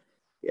think,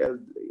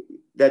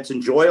 that's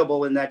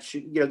enjoyable, and that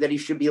that he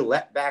should be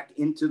let back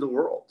into the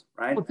world,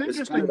 right? Well,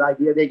 this kind of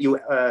idea that you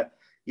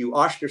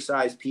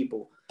ostracize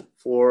people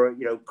for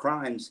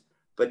crimes,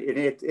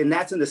 and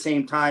that's in the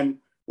same time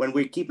when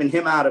we're keeping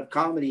him out of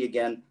comedy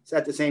again. It's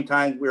at the same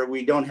time where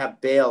we don't have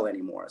bail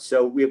anymore.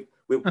 So we've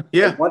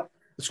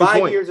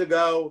 5 years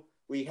ago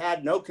we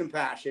had no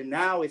compassion.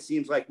 Now it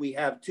seems like we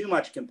have too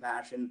much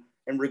compassion.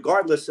 And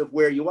regardless of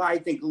where you are, I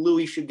think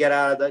Louis should get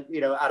out of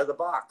the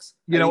box.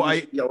 He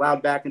should be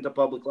allowed back into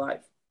public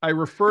life. I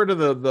refer to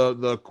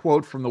the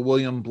quote from the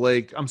William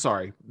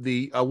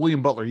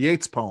Butler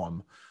Yeats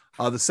poem,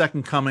 The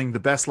Second Coming,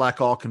 the best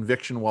lack all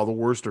conviction while the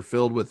worst are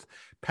filled with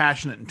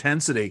passionate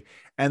intensity.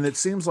 And it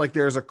seems like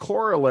there's a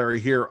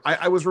corollary here.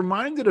 I was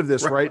reminded of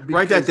this, right?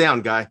 Write that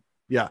down, Guy.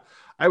 Yeah.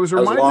 I was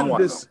reminded of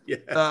this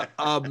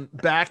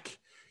back,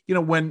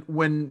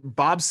 when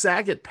Bob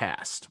Saget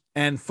passed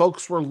and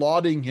folks were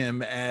lauding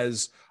him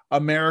as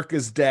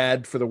America's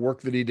Dad for the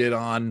work that he did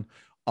on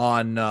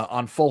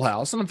Full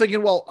House. And I'm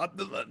thinking, well,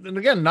 and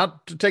again,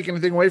 not to take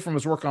anything away from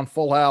his work on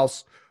Full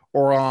House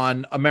or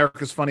on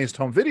America's Funniest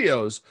Home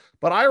Videos,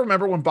 but I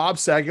remember when Bob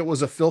Saget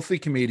was a filthy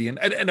comedian,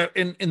 and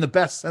in the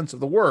best sense of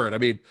the word. I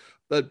mean,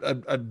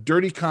 a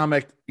dirty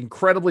comic,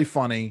 incredibly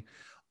funny,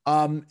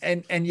 and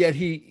yet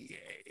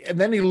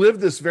then he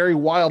lived this very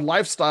wild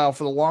lifestyle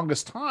for the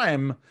longest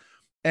time.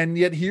 And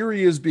yet here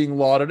he is being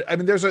lauded. I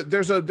mean, there's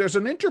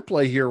an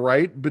interplay here,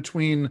 right,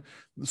 between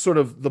sort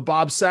of the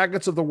Bob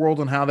Sagets of the world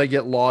and how they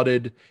get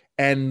lauded,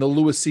 and the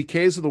Louis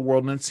C.K.'s of the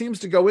world. And it seems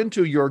to go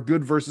into your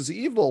good versus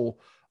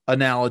evil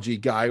analogy,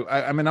 Guy.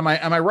 I mean, am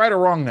I right or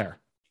wrong there?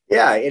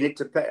 Yeah,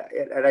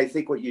 and I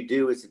think what you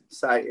do is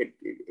decide.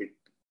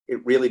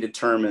 It really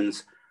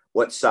determines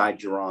what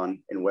side you're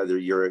on and whether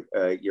you're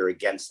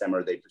against them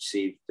or they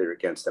perceive they're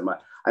against them.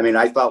 I mean,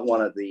 I thought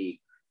at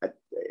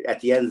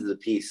the end of the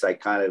piece, I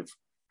kind of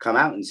come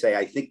out and say,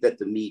 I think that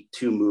the Me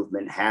Too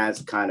movement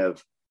has kind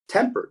of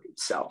tempered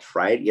itself,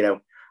 right? You know,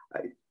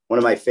 one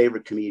of my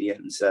favorite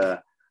comedians,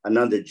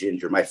 Ananda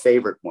Ginger, my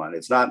favorite one.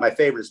 My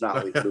favorite is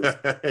not Louis.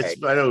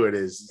 I know who it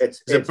is.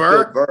 It's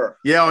Burr? Bill Burr.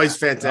 Yeah, he's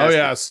fantastic. Oh,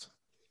 yes.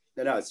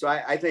 No, so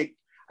I think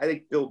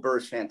Bill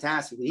Burr's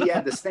fantastic. He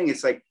had this thing.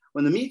 It's like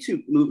when the Me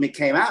Too movement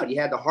came out,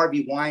 you had the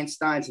Harvey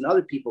Weinsteins and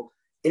other people,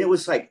 and it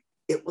was like,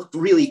 it looked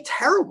really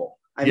terrible.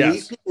 I mean,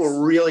 these people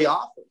were really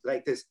awful.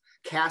 Like this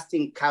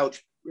casting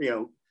couch,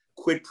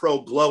 quid pro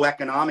blow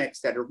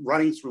economics that are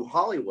running through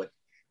Hollywood.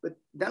 But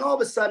then all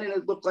of a sudden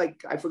it looked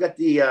like, I forgot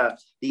the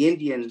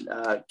Indian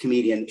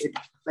comedian.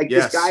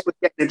 This guy was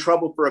getting in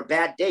trouble for a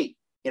bad date,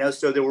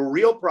 so there were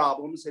real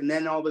problems. And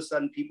then all of a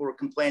sudden people were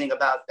complaining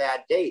about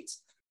bad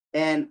dates.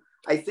 And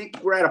I think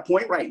we're at a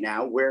point right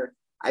now where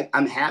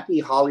I'm happy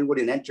Hollywood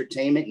and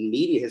entertainment and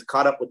media has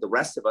caught up with the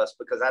rest of us,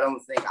 because I don't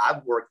think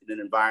I've worked in an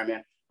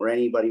environment where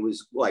anybody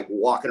was like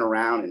walking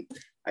around and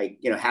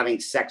having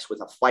sex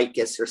with a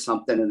ficus or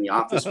something in the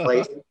office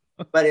place.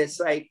 But it's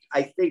like,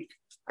 I think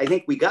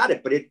we got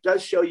it, but it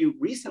does show you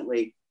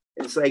recently,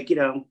 it's like,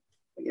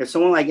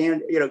 someone like,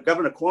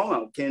 Governor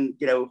Cuomo can,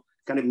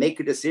 kind of make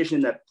a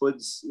decision that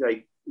puts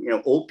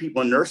old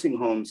people in nursing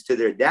homes to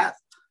their death.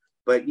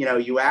 But,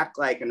 you act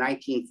like a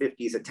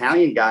 1950s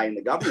Italian guy in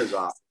the governor's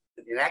office,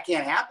 and that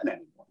can't happen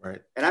anymore.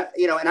 Right. And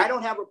I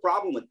don't have a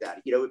problem with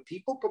that. If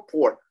people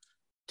purport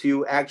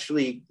to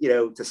actually,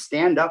 to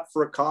stand up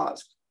for a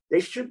cause,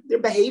 their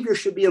behavior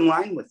should be in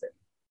line with it.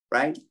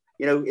 Right.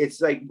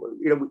 It's like,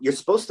 you're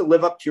supposed to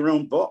live up to your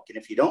own book. And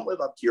if you don't live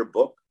up to your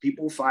book,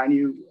 people find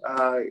you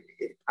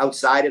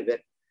outside of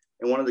it.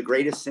 And one of the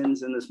greatest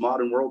sins in this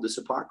modern world is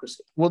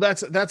hypocrisy. Well,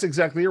 that's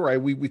exactly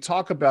right. We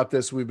talk about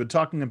this. We've been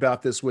talking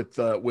about this with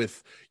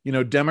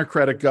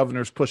Democratic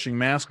governors pushing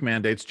mask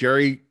mandates.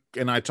 Jerry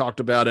and I talked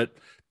about it.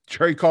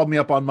 Jerry called me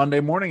up on Monday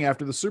morning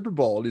after the Super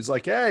Bowl, and he's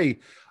like, "Hey,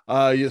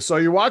 so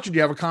you're watching? Do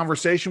you have a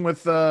conversation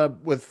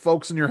with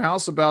folks in your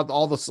house about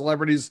all the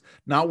celebrities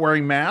not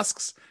wearing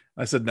masks?"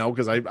 I said no,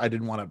 because I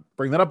didn't want to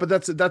bring that up, but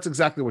that's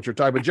exactly what you're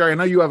talking about. Jerry, I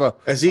know you have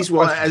Aziz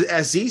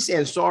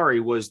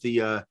Ansari was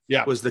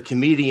the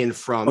comedian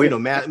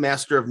from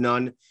Master of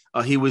None.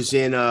 He was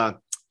in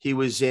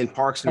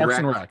Parks and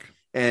Rec.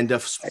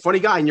 And funny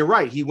guy, and you're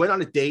right. He went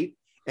on a date,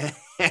 and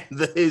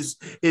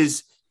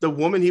the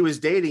woman he was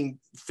dating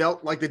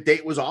felt like the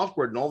date was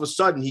awkward, and all of a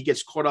sudden he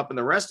gets caught up in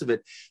the rest of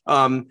it.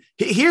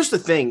 Here's the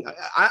thing.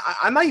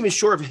 I'm not even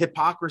sure if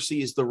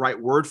hypocrisy is the right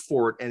word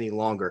for it any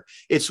longer.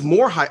 It's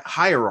more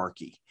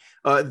hierarchy.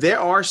 There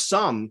are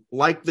some,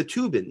 like the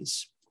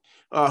Tubins,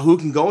 who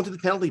can go into the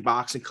penalty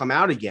box and come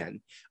out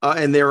again.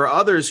 And there are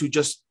others who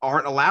just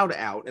aren't allowed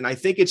out. And I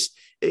think it's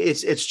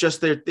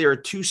just that there are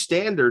two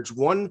standards,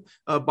 one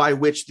by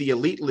which the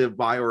elite live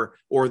by,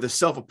 or the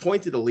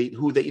self-appointed elite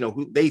who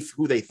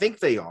they think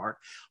they are.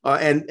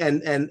 And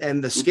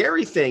the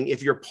scary thing,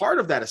 if you're part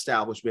of that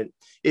establishment,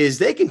 is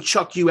they can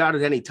chuck you out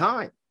at any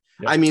time.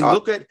 Yeah. I mean,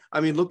 look at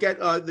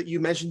you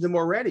mentioned him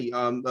already.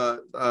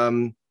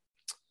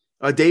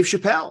 Dave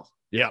Chapelle.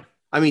 Yeah.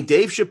 I mean,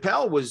 Dave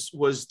Chapelle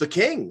was the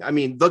king. I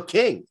mean, the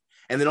king.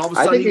 And then all of a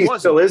sudden he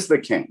still is the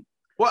king.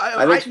 Well,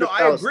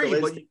 I agree.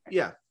 But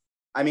yeah.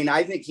 I mean,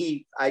 I think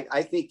he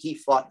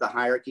fought the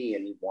hierarchy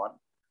and he won.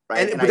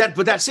 Right.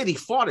 But that's it. He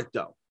fought it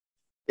though.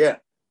 Yeah.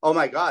 Oh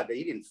my God.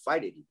 He didn't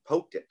fight it. He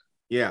poked it.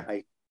 Yeah.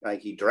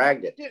 Like he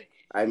dragged it.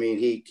 I mean,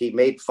 he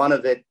made fun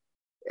of it.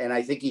 And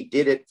I think he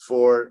did it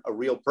for a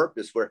real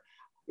purpose, where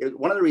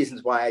one of the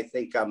reasons why I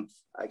think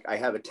I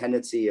have a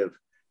tendency of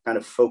kind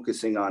of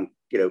focusing on,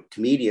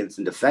 comedians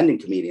and defending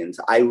comedians.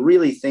 I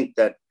really think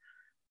that,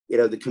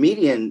 the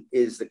comedian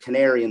is the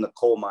canary in the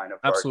coal mine of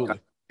our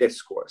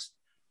discourse,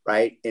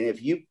 right? And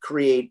if you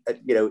create,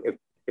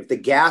 if the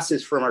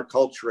gases from our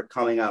culture are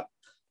coming up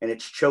and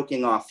it's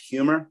choking off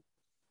humor,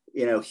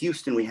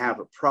 Houston, we have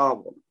a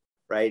problem,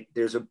 right?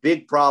 There's a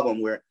big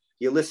problem where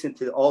you listen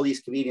to all these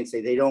comedians say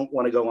they don't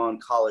want to go on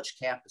college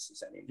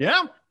campuses anymore.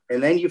 Yeah.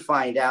 And then you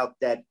find out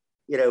that,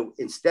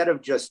 instead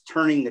of just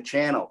turning the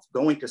channel,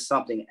 going to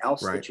something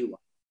else that you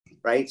like,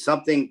 right?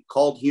 Something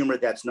called humor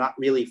that's not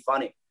really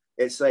funny.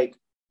 It's like,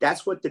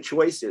 that's what the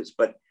choice is.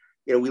 But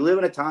we live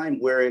in a time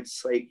where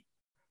it's like,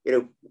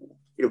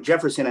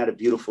 Jefferson had a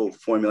beautiful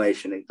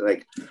formulation.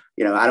 Like,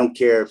 I don't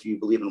care if you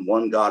believe in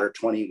one God or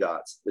 20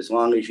 gods, as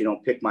long as you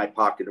don't pick my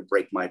pocket or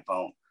break my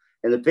bone.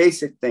 And the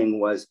basic thing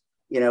was,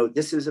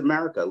 this is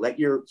America. Let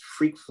your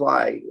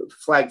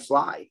flag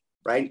fly,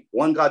 right?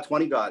 One God,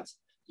 20 gods.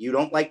 You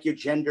don't like your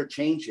gender,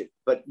 change it,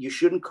 but you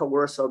shouldn't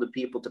coerce other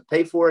people to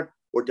pay for it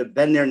or to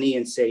bend their knee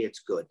and say it's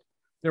good.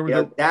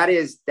 That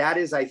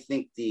is, I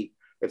think,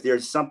 if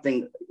there's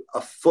something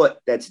afoot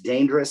that's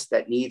dangerous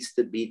that needs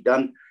to be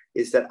done,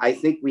 is that I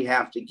think we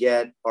have to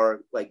get our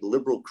like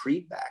liberal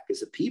creed back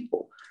as a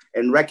people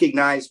and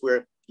recognize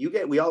where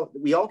we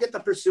all get to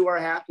pursue our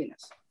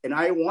happiness. And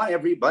I want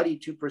everybody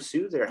to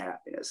pursue their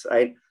happiness,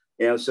 right?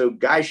 So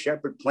Guy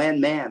Shepherd,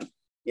 Plan Man,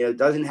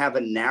 doesn't have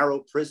a narrow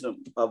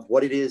prism of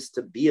what it is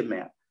to be a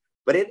man,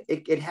 but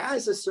it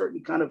has a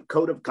certain kind of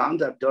code of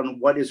conduct on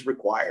what is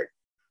required,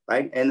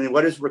 right? And then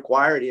what is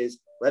required is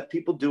let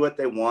people do what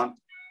they want.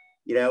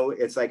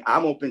 It's like,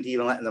 I'm open to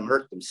even letting them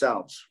hurt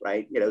themselves,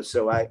 right?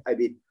 So I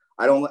mean,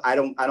 I don't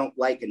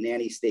like a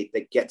nanny state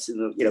that gets in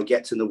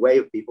the way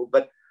of people,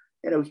 but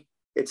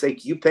it's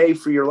like you pay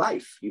for your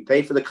life, you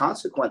pay for the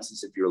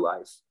consequences of your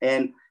life,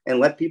 and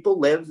let people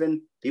live,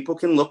 and people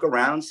can look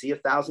around, see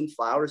 1,000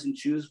 flowers, and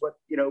choose what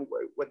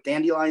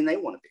dandelion they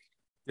want to be.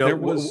 There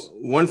was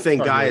one thing,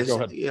 Guy, is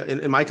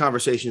in my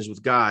conversations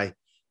with Guy,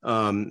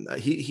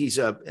 he's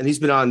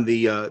been on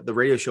the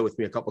radio show with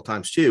me a couple of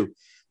times too.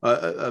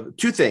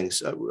 Two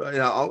things. I'm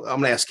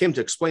going to ask him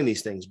to explain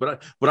these things,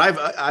 but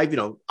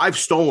I've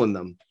stolen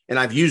them and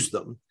I've used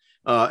them.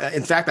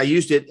 In fact, I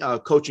used it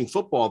coaching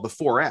football, the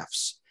 4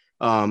 Fs.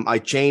 I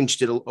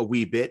changed it a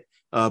wee bit,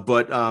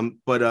 but the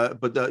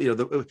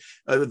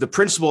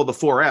principle of the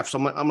 4 Fs.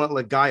 I'm going to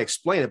let Guy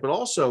explain it, but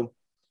also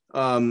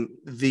I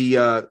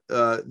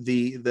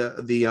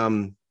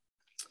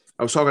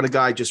was talking to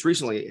Guy just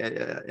recently,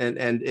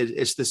 and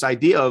it's this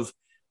idea of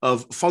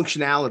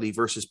functionality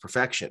versus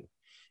perfection.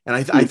 And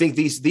I think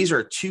these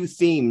are two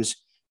themes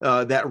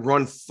that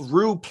run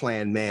through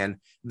Plan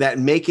Man that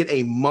make it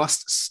a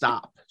must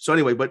stop. So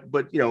anyway, but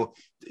Guy,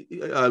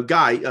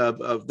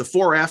 the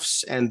 4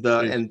 Fs and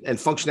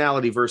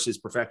functionality versus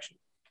perfection.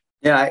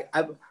 Yeah,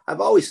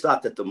 I've always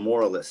thought that the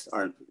moralists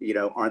aren't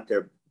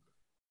their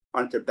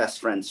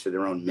best friends for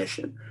their own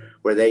mission,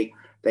 where they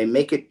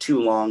make it too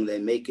long, they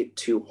make it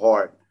too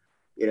hard.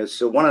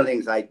 So one of the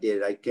things I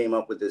did, I came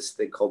up with this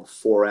thing called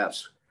 4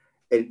 Fs.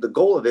 And the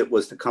goal of it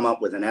was to come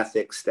up with an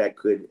ethics that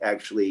could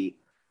actually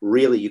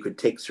really, you could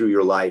take through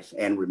your life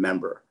and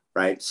remember,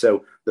 right?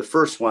 So the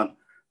first one,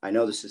 I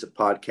know this is a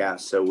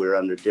podcast, so we're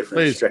under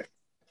different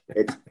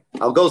restrictions.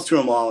 I'll go through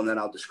them all and then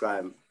I'll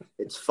describe them.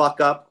 It's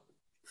fuck up,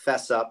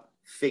 fess up,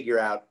 figure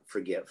out,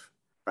 forgive,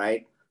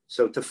 right?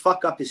 So to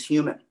fuck up is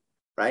human,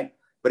 right?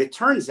 But it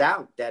turns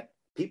out that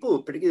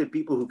people, particularly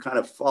people who kind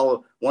of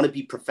want to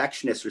be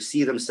perfectionists or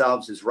see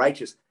themselves as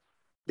righteous,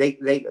 they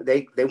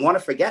want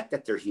to forget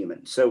that they're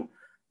human. So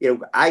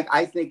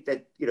I think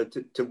that,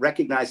 to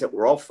recognize that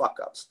we're all fuck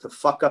ups. To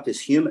fuck up is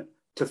human.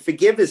 To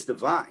forgive is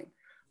divine,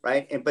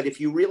 right? But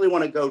if you really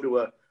want to go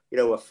to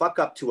a fuck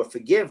up to a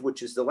forgive,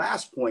 which is the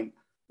last point,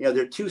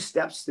 there are 2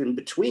 steps in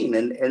between,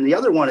 and the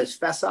other one is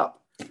fess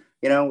up.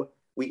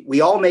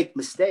 We all make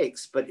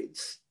mistakes, but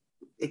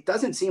it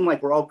doesn't seem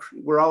like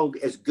we're all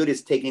as good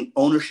as taking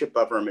ownership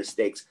of our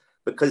mistakes,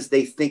 because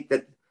they think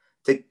that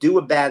to do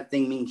a bad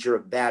thing means you're a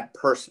bad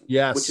person.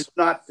 Yes, which is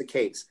not the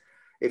case.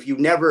 If you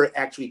never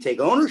actually take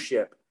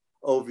ownership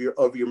over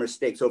your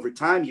mistakes, over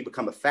time, you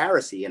become a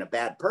Pharisee and a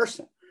bad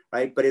person,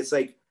 right? But it's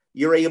like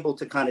you're able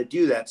to kind of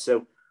do that.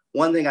 So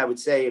one thing I would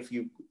say, if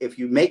you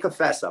make a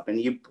fess up, and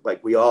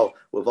we've all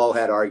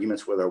had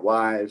arguments with our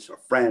wives, our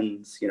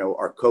friends,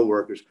 our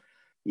coworkers,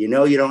 you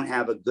don't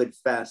have a good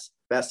fess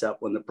up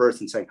when the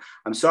person's saying,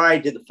 "I'm sorry I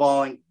did the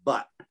following,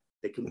 but."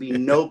 There can be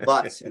no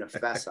buts in a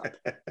fess up.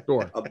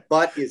 Sure. A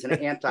butt is an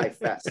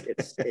anti-fess.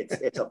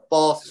 It's a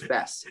false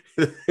fess.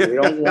 We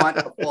don't want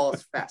a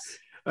false fess.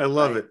 I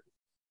love it.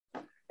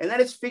 And then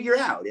it's figure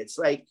out. It's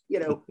like,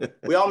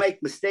 we all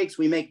make mistakes,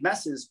 we make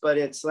messes, but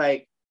it's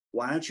like,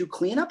 why don't you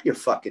clean up your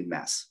fucking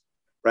mess?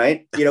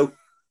 Right? So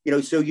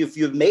if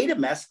you've made a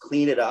mess,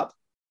 clean it up.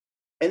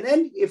 And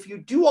then if you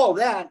do all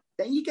that,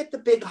 then you get the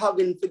big hug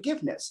and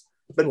forgiveness.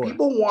 But Sure.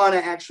 People want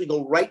to actually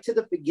go right to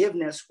the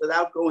forgiveness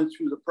without going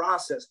through the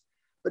process.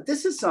 But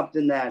this is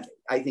something that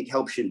I think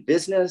helps you in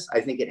business.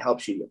 I think it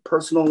helps you in your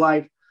personal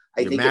life.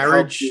 I think it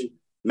helps you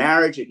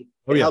marriage. It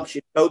helps you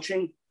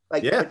coaching.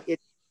 But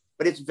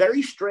it's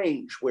very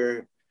strange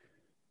where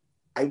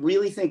I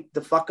really think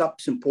the fuck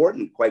up's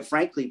important, quite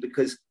frankly,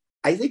 because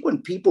I think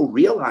when people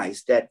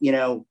realize that,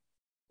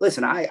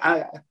 listen,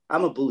 I'm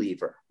a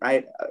believer,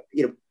 right?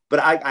 But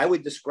I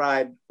would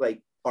describe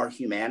like our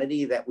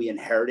humanity that we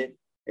inherited.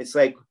 It's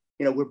like,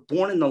 we're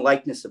born in the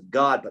likeness of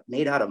God, but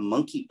made out of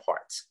monkey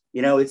parts.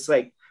 It's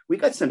like we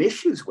got some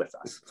issues with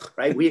us,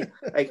 right? We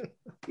like,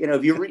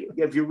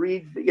 if you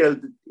read,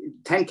 the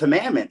 10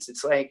 Commandments,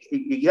 it's like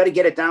you got to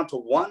get it down to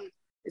one.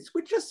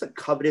 We're just a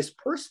covetous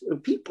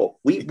people.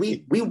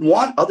 We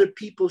want other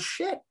people's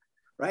shit,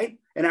 right?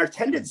 And our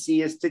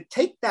tendency is to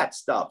take that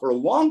stuff or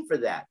long for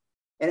that.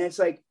 And it's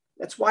like,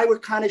 that's why we're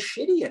kind of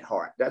shitty at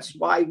heart. That's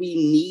why we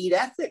need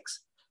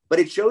ethics. But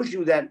it shows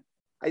you that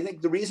I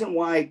think the reason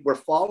why we're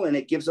fallen,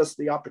 it gives us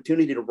the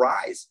opportunity to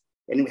rise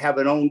and have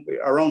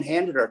our own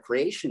hand in our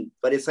creation.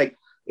 But it's like,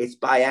 it's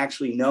by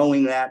actually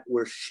knowing that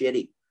we're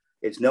shitty.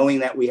 It's knowing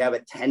that we have a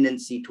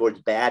tendency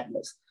towards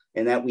badness,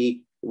 and that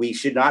we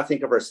should not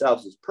think of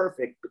ourselves as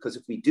perfect, because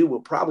if we do, we'll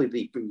probably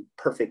be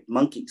perfect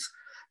monkeys,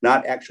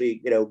 not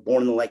actually,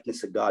 born in the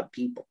likeness of God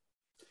people.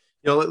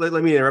 Let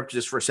me interrupt you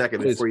just for a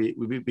second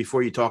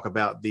before you talk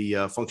about the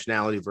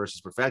functionality versus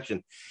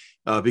perfection,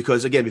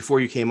 because again, before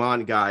you came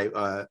on,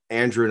 Guy,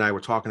 Andrew and I were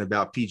talking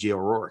about P.J.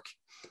 O'Rourke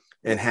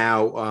and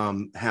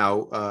how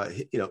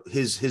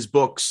his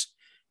books,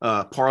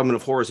 Parliament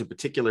of Horrors in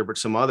particular, but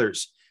some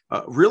others,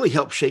 really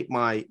helped shape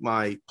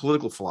my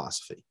political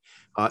philosophy.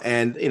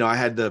 And I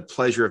had the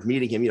pleasure of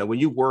meeting him. When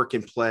you work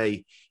and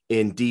play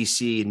in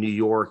DC and New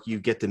York, you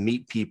get to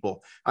meet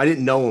people. I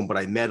didn't know him, but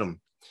I met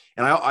him.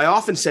 And I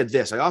often said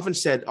this. I often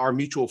said our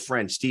mutual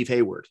friend, Steve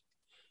Hayward.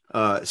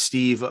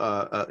 Steve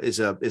is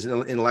an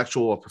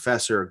intellectual, a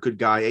professor, a good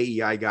guy,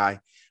 AEI guy.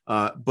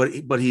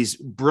 But he's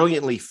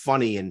brilliantly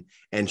funny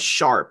and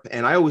sharp.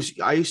 And I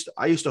used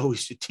to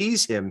always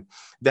tease him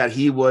that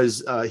he was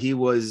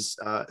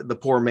the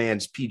poor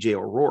man's PJ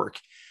O'Rourke.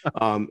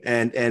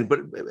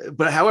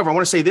 But however, I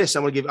want to say this.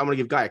 I'm going to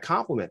give Guy a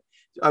compliment.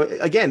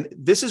 Again,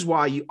 this is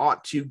why you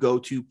ought to go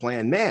to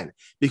Plan Man,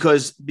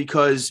 because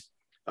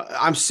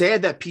I'm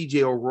sad that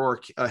PJ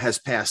O'Rourke has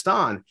passed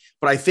on,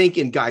 but I think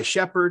in Guy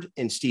Shepherd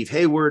and Steve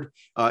Hayward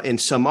and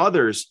some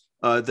others,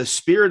 the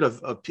spirit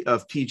of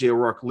PJ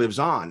O'Rourke lives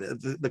on.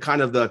 The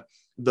kind of the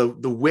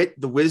wit,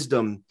 the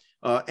wisdom,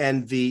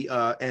 and the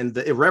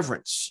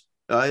irreverence.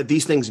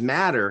 These things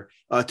matter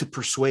to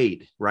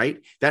persuade,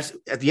 right? That's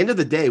at the end of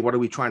the day. What are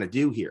we trying to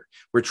do here?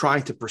 We're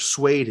trying to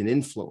persuade and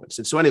influence.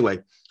 And so anyway,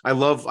 I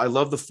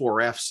love the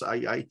 4 Fs.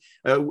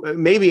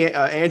 Maybe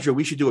Andrew,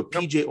 we should do a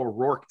PJ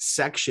O'Rourke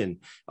section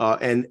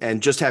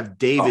and just have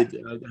David,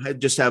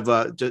 just have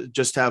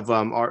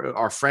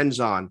our friends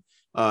on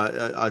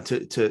to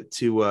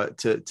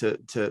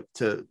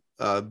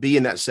be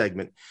in that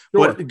segment.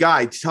 Sure. But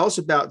Guy, tell us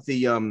about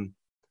the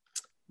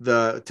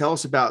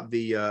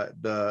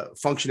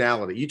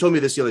functionality. You told me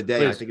this the other day.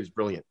 Please. I think it's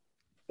brilliant.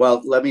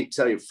 Well, let me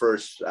tell you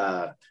first,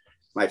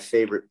 my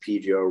favorite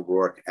PJ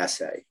O'Rourke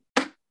essay,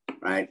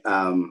 right?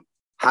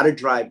 How to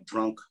drive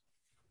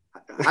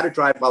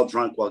while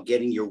drunk while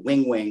getting your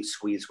wing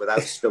squeezed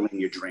without spilling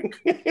your drink.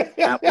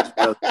 That was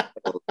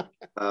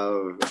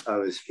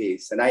of his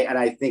piece. And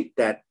I think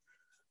that,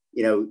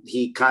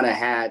 he kind of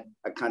had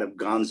a kind of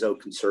gonzo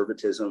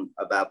conservatism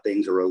about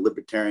things, or a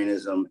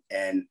libertarianism.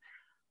 And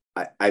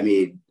I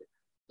mean,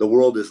 the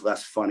world is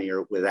less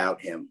funnier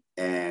without him.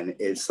 And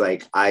it's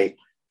like, I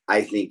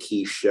think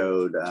he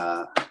showed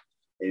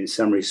in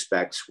some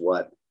respects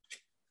what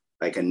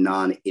like a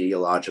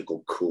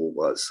non-ideological cool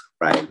was,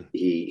 right?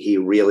 He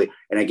really,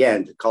 and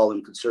again, to call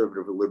him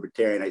conservative or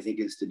libertarian, I think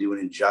is to do an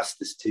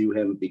injustice to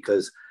him,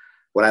 because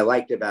what I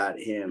liked about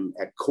him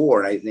at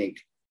core, and I think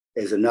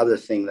is another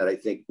thing that I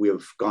think we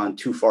have gone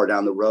too far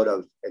down the road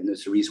of, and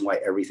there's a reason why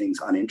everything's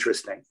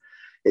uninteresting,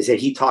 is that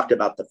he talked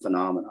about the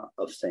phenomena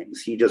of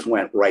things. He just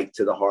went right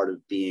to the heart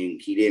of being.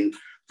 He didn't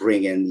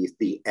bring in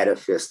the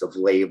edifice of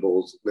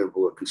labels,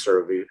 liberal or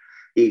conservative.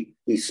 He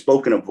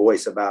spoke in a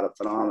voice about a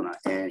phenomena,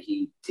 and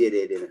he did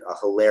it in a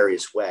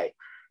hilarious way.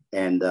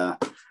 And,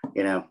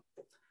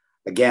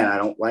 again, I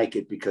don't like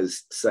it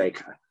because it's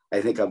like,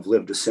 I think I've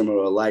lived a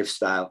similar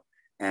lifestyle,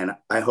 and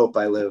I hope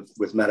I live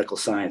with medical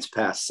science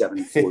past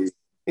 74.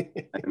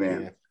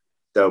 Man. Yeah.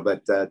 So,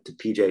 but to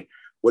PJ,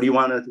 what do you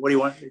want?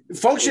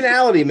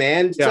 Functionality,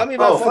 man. Yeah. Tell me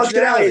about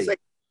functionality.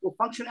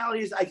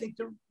 Functionality is, I think,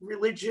 the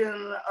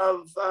religion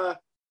of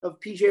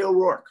PJ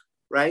O'Rourke,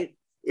 right?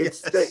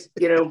 It's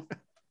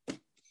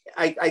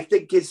I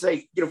think it's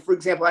like, for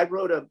example, I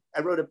wrote a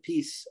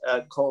piece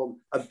called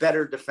 "A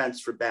Better Defense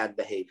for Bad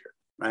Behavior,"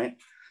 right?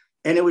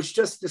 And it was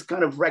just this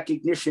kind of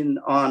recognition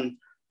on,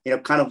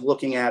 kind of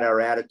looking at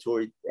our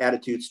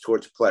attitudes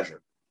towards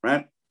pleasure,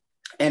 right?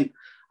 And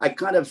I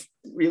kind of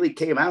really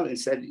came out and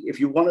said, if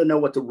you want to know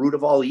what the root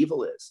of all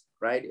evil is,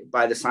 right,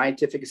 by the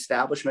scientific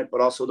establishment,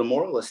 but also the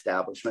moral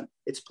establishment,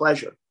 it's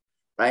pleasure,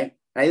 right?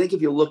 And I think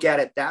if you look at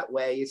it that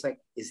way, it's like,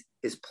 is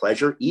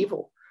pleasure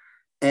evil?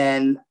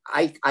 And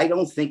I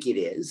don't think it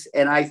is.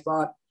 And I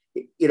thought,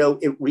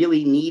 it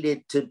really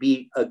needed to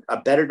be a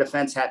better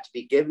defense had to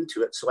be given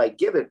to it. So I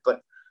give it.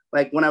 But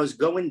like when I was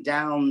going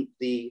down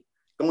the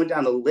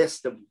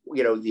list of,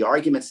 the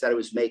arguments that I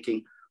was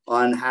making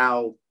on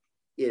how,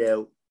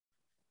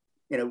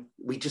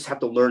 we just have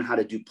to learn how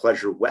to do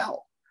pleasure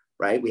well,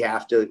 right? We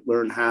have to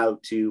learn how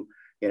to,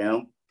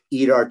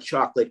 eat our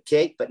chocolate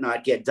cake, but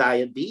not get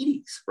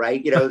diabetes,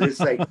 right? It's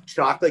like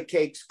chocolate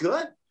cake's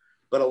good,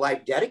 but a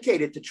life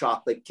dedicated to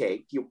chocolate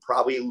cake, you'll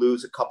probably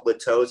lose a couple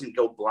of toes and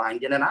go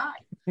blind in an eye,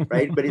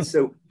 right? But it's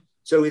so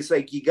it's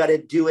like, you got to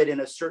do it in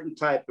a certain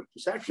type of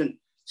perception.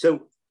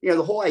 So,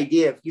 the whole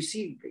idea, if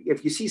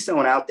you see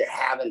someone out there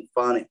having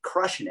fun and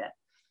crushing it,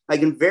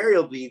 like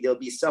invariably there'll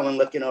be someone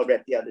looking over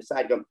at the other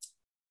side going,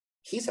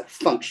 he's a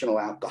functional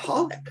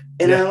alcoholic.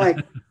 And I'm like,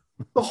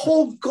 the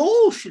whole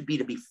goal should be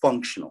to be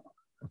functional,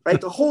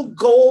 right? The whole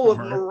goal of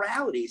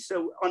morality.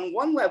 So on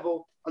one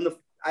level, the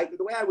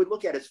way I would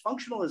look at it is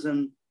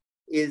functionalism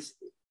is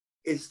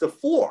the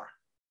floor,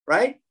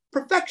 right?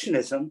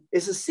 Perfectionism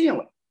is the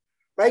ceiling,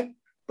 right?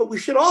 But we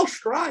should all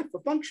strive for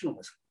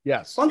functionalism.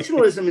 Yes.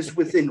 Functionalism is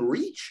within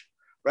reach,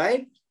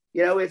 right?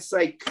 It's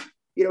like,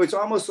 it's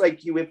almost like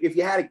if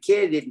you had a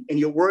kid and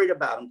you're worried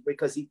about him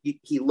because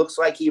he looks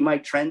like he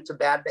might trend to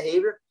bad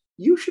behavior,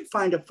 you should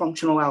find a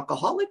functional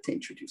alcoholic to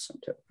introduce him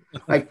to.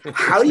 Like,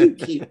 how do you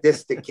keep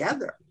this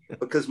together?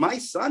 Because my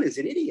son is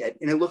an idiot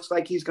and it looks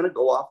like he's going to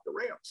go off the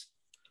rails.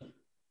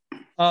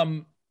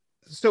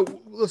 So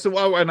listen,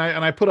 and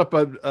I put up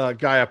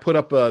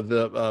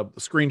the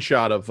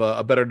screenshot of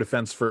a better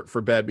defense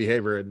for bad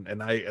behavior,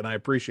 and I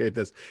appreciate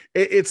this.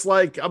 It's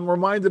like I'm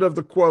reminded of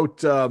the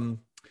quote,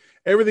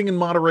 everything in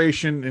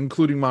moderation,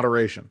 including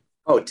moderation.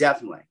 Oh,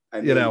 definitely.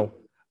 I mean,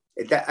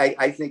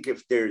 I think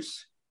if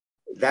there's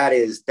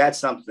that's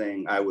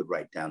something I would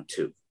write down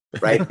too,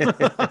 right?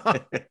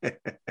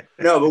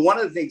 No, but one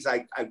of the things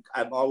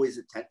I'm always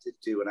attentive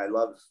to, and I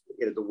love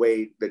the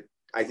way that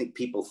I think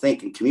people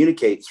think and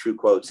communicate through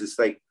quotes, is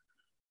like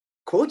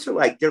quotes are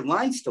like they're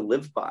lines to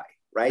live by,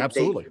 right?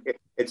 Absolutely.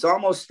 It's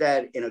almost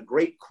that in a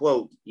great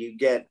quote, you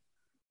get,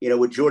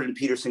 what Jordan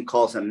Peterson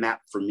calls a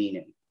map for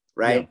meaning,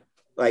 right? Yeah.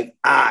 Like,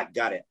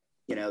 got it.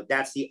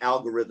 That's the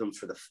algorithm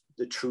for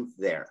the truth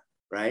there,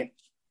 right?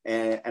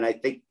 And I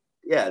think,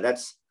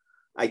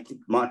 I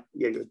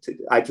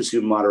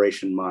pursue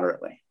moderation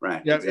moderately,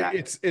 right? Yeah,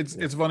 exactly.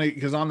 It's funny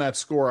because on that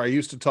score, I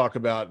used to talk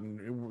about,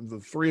 and the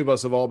three of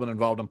us have all been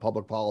involved in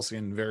public policy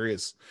in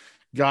various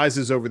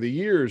guises over the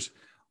years.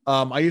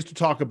 I used to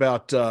talk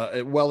about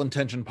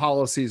well-intentioned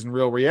policies and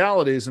real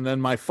realities, and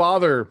then my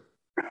father,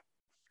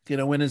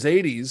 in his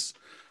 80s,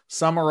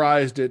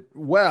 summarized it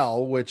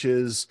well, which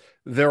is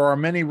there are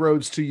many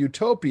roads to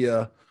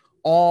utopia,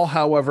 all,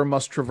 however,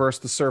 must traverse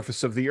the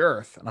surface of the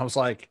earth. And I was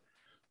like,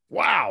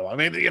 wow. I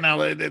mean, you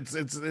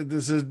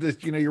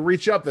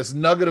reach up this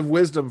nugget of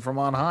wisdom from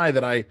on high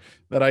that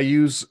I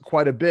use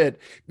quite a bit.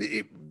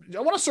 I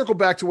want to circle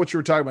back to what you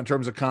were talking about in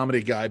terms of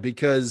comedy, Guy,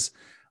 because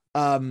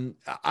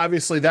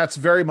obviously that's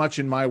very much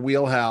in my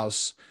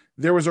wheelhouse.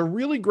 There was a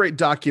really great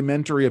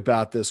documentary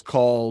about this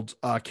called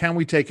Can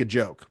We Take a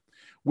Joke?,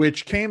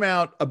 which came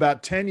out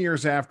about 10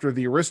 years after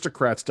the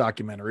Aristocrats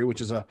documentary,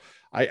 which is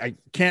I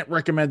can't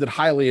recommend it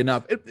highly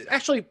enough.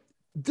 Actually,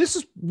 this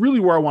is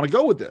really where I want to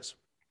go with this.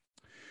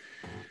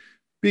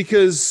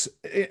 Because,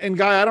 and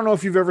Guy, I don't know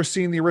if you've ever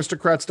seen the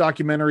Aristocrats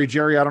documentary.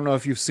 Jerry, I don't know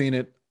if you've seen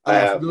it. I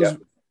have,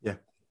 yeah.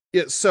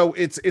 So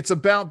it's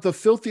about the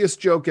filthiest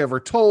joke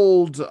ever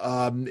told.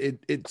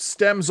 It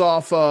stems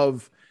off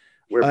of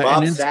where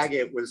Bob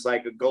Saget was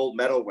like a gold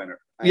medal winner.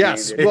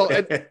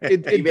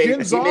 It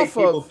gins off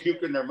of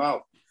puke in their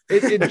mouth.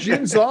 It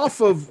gins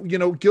off of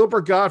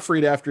Gilbert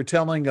Gottfried after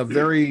telling a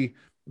very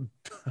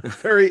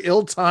very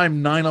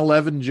ill-timed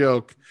 9/11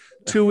 joke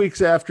 2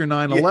 weeks after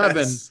 9/11.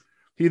 Yes.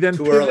 He then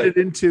pivoted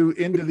into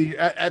the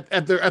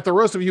at the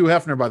roast of Hugh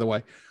Hefner, by the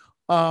way,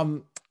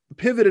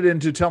 pivoted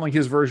into telling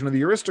his version of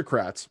the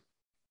Aristocrats.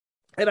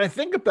 And I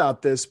think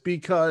about this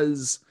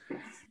because,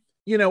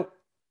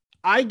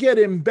 I get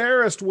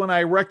embarrassed when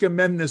I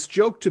recommend this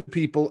joke to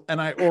people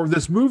or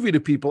this movie to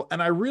people,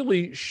 and I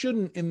really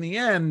shouldn't in the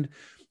end,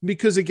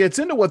 because it gets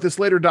into what this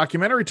later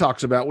documentary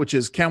talks about, which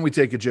is Can We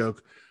Take a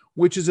Joke?,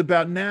 which is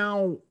about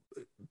now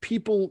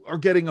people are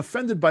getting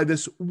offended by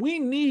this. We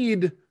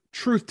need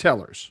truth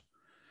tellers.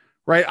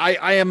 Right.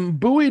 I am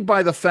buoyed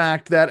by the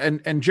fact that,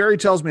 and Jerry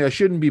tells me I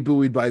shouldn't be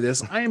buied by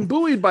this. I am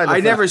buoyed by the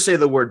fact. Never say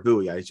the word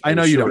buoy. I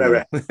know you don't.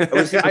 I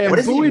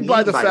am buoyed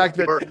by the fact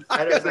that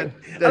I don't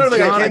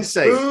think I can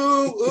say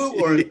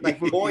ooh or like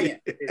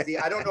buoyant.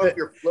 I don't know if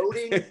you're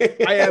floating.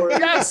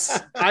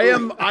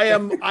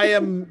 I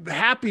am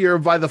happier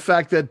by the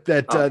fact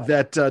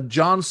that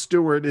Jon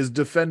Stewart is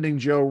defending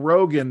Joe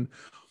Rogan.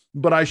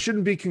 But I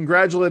shouldn't be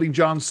congratulating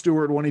Jon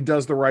Stewart when he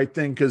does the right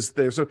thing, because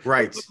there's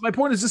right. My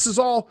point is, this is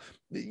all,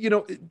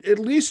 at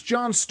least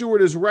Jon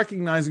Stewart is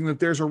recognizing that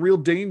there's a real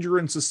danger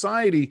in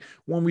society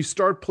when we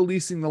start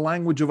policing the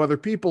language of other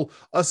people,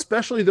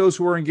 especially those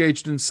who are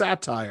engaged in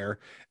satire.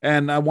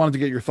 And I wanted to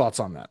get your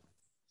thoughts on that.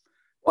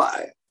 Well,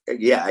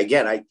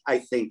 again, I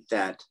think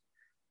that,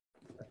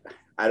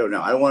 I don't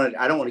know. I don't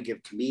want to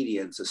give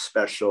comedians a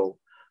special,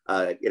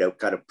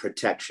 kind of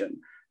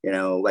protection,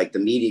 like the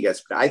media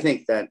gets. But I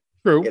think that,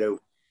 true.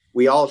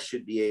 We all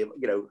should be able,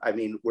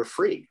 we're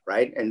free,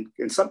 right? And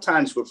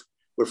sometimes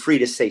we're free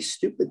to say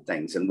stupid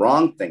things and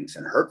wrong things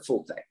and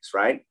hurtful things,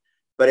 right?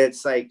 But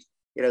it's like,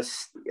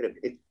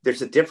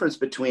 there's a difference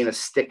between a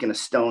stick and a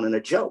stone and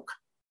a joke,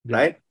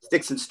 right?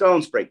 Sticks and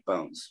stones break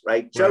bones,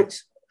 right?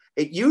 Jokes,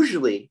 it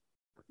usually,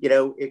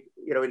 and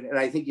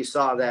I think you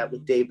saw that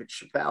with David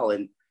Chapelle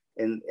and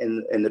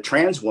the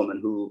trans woman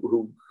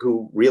who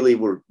really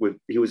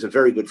he was a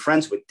very good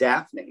friends with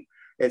Daphne.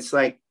 It's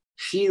like,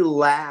 she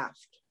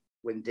laughed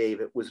when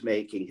David was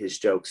making his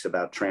jokes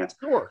about trans.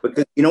 Sure.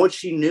 Because you know what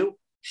she knew?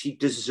 She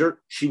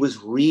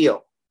was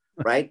real,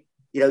 right?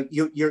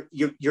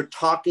 You're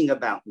talking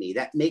about me.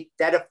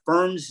 That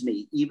affirms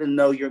me, even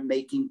though you're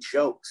making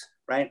jokes,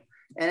 right?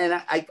 And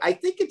I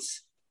think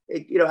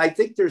I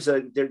think there's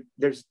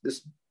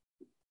this.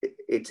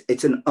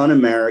 It's an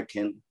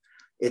un-American,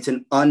 it's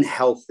an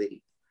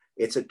unhealthy,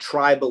 it's a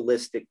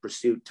tribalistic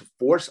pursuit to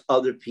force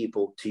other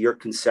people to your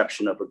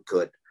conception of a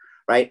good,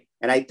 right?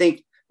 And I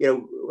think,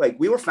 like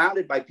we were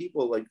founded by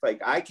people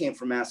like I came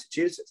from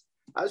Massachusetts.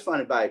 I was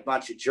founded by a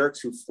bunch of jerks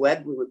who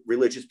fled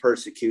religious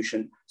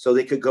persecution so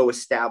they could go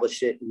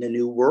establish it in the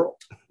new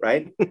world,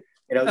 right?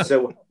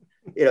 So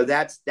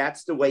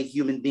that's the way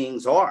human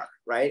beings are,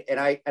 right? And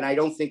I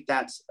don't think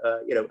that's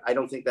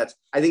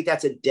I think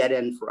that's a dead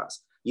end for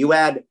us. You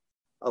add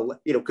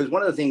because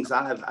one of the things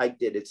I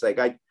did, it's like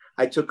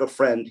I took a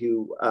friend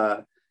who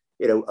I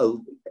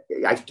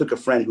took a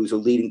friend who's a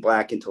leading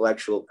Black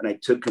intellectual, and I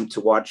took him to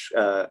watch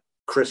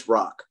Chris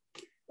Rock.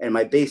 And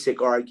my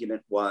basic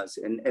argument was,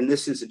 and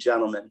this is a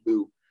gentleman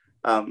who,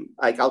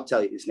 I'll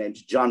tell you, his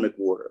name's John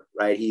McWhorter,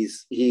 right?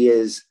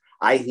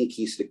 I think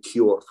he's the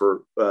cure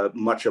for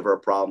much of our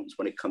problems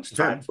when it comes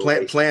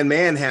to Plan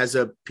Man has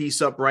a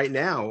piece up right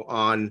now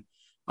on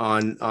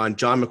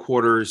John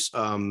McWhorter's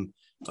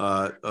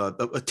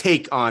a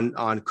take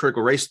on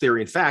critical race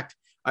theory. In fact,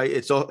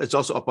 it's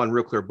also up on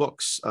Real Clear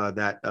Books,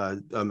 that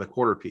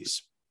McWhorter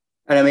piece.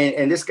 And I mean,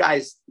 and this guy,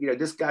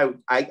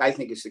 I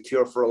think is the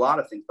cure for a lot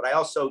of things, but I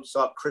also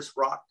saw Chris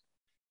Rock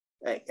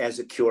as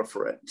a cure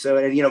for it. So,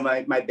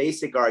 and my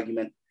basic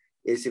argument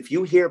is, if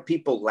you hear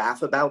people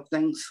laugh about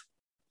things,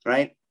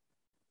 right,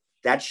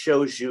 that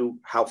shows you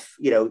how,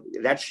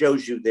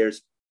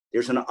 there's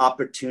an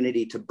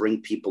opportunity to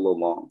bring people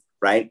along,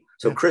 right?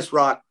 So yeah. Chris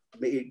Rock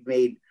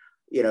made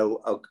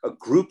a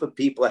group of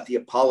people at the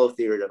Apollo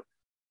Theater,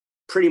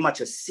 pretty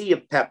much a sea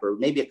of pepper,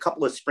 maybe a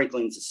couple of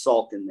sprinklings of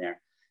salt in there.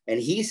 And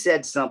he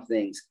said some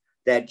things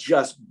that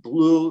just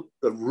blew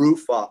the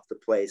roof off the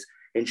place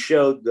and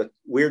showed that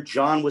where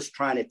John was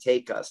trying to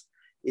take us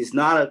is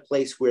not a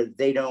place where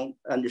they don't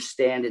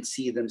understand and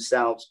see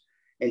themselves.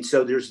 And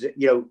so there's,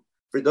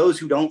 for those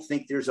who don't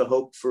think there's a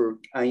hope for,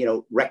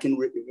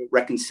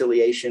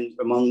 reconciliation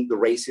among the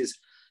races,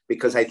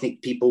 because I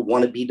think people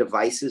want to be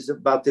divisive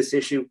about this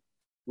issue,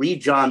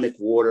 read John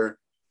McWhorter,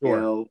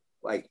 sure.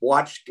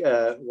 Watch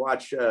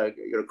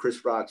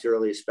Chris Rock's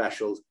earlier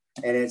specials.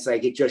 And it's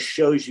like, it just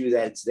shows you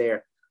that it's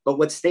there. But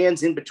what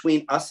stands in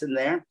between us and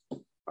there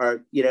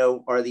are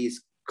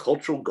these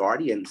cultural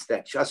guardians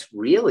that just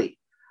really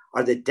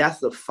are the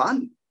death of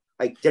fun.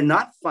 Like, they're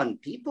not fun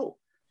people.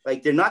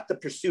 Like, they're not the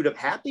pursuit of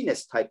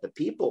happiness type of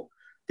people.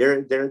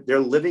 They're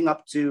living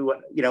up to,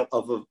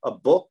 of a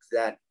book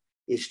that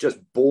is just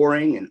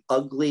boring and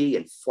ugly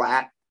and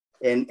flat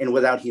and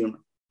without humor.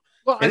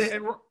 Well,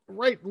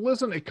 right.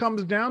 Listen, it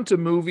comes down to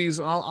movies.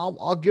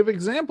 I'll give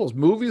examples.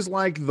 Movies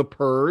like The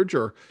Purge,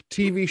 or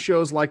TV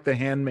shows like The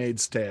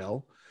Handmaid's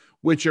Tale,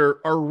 which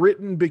are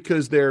written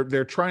because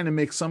they're trying to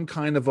make some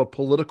kind of a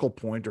political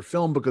point, or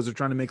film because they're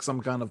trying to make some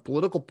kind of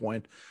political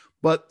point.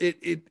 But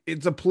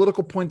it's a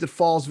political point that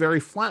falls very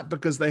flat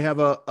because they have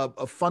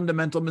a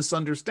fundamental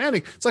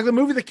misunderstanding. It's like the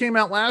movie that came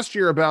out last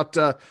year about,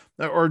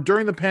 or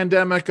during the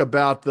pandemic,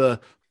 about the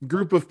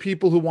group of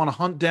people who want to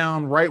hunt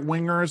down right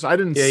wingers. I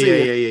didn't see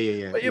it.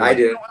 Yeah. But, I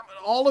did.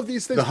 All of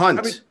these things. The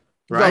Hunt.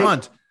 Right? The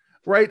Hunt.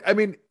 Right. I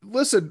mean,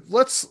 listen,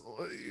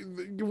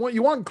 you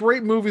want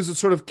great movies that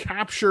sort of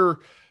capture,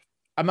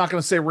 I'm not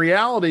going to say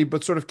reality,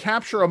 but sort of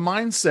capture a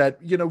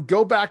mindset,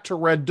 go back to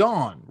Red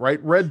Dawn,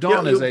 right? Red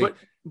Dawn is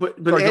But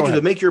Andrew,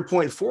 to make your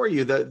point for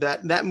you,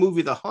 that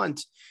movie, The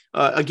Hunt,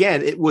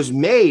 again, it was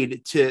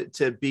made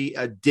to be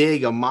a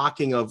dig, a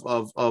mocking of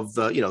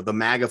the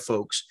MAGA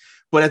folks.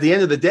 But at the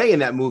end of the day, in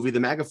that movie, the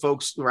MAGA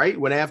folks, right,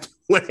 went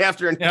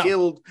after and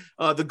killed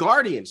the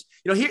Guardians.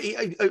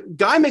 Here a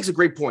guy makes a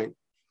great point,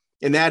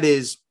 and that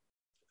is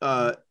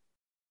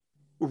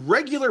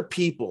regular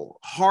people,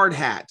 hard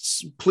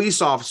hats,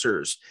 police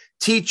officers,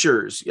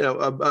 teachers,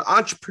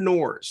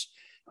 entrepreneurs,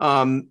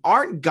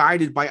 aren't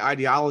guided by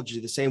ideology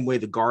the same way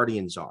the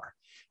Guardians are.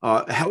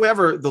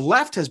 However, the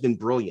left has been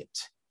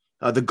brilliant.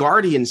 The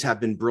Guardians have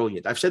been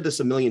brilliant. I've said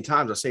this a million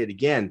times. I'll say it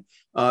again.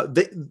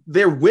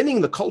 They're winning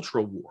the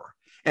cultural war.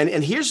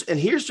 And here's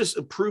just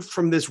a proof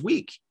from this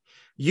week.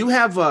 You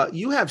have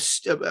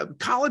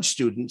college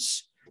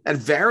students at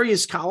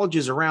various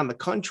colleges around the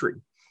country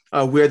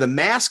where the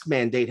mask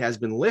mandate has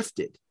been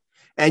lifted,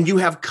 and you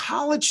have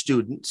college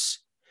students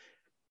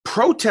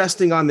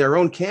protesting on their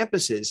own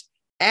campuses,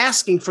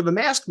 asking for the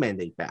mask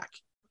mandate back.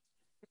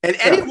 And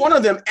any one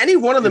of them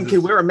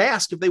can wear a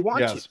mask if they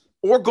want to,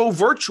 or go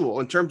virtual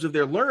in terms of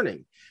their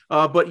learning.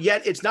 But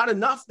yet it's not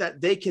enough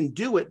that they can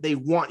do it. They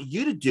want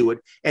you to do it.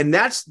 And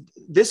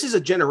this is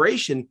a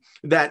generation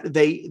that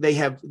they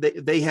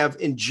have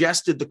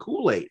ingested the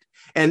Kool-Aid.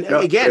 And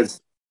again,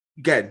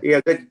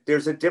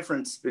 there's a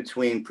difference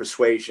between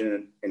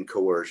persuasion and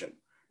coercion.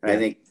 And I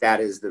think that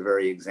is the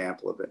very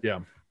example of it. Yeah.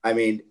 I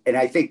mean, and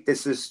I think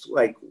this is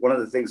like one of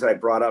the things that I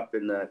brought up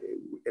in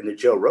the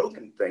Joe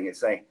Rogan thing.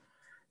 It's saying,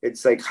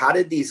 it's like, how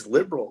did these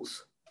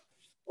liberals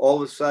all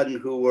of a sudden,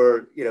 who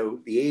were, you know,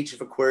 the age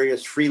of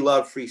Aquarius, free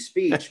love, free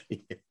speech,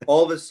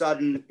 all of a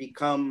sudden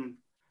become,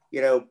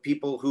 you know,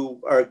 people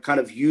who are kind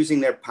of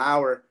using their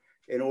power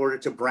in order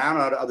to brown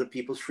out other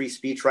people's free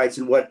speech rights,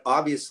 and what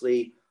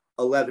obviously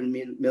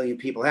 11 million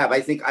people have.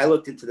 I think I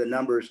looked into the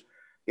numbers.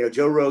 You know,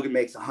 Joe Rogan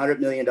makes $100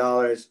 million.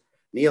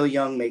 Neil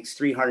Young makes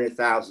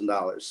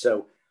 $300,000.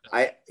 So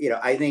I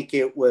think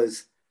it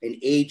was an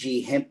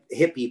AG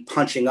hippie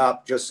punching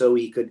up just so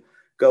he could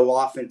go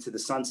off into the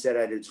sunset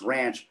at his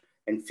ranch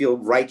and feel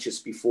righteous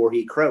before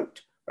he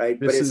croaked, right?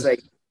 But it's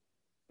like,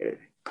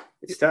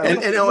 it's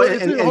terrible.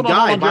 And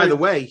Guy, by the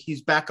way,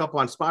 he's back up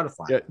on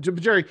Spotify. Yeah,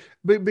 Jerry,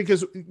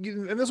 because,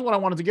 and this is what I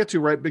wanted to get to,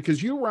 right?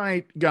 Because you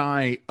write,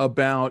 Guy,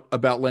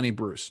 about Lenny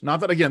Bruce. Not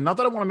that I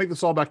want to make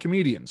this all about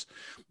comedians,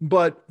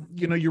 but,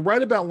 you know, you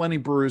write about Lenny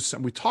Bruce,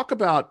 and we talk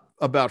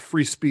about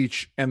free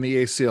speech and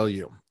the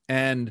ACLU.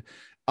 And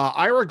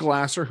Ira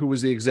Glasser, who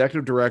was the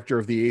executive director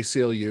of the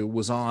ACLU,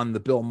 was on the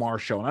Bill Maher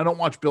show. And I don't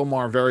watch Bill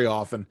Maher very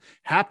often.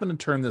 Happened to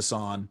turn this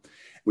on.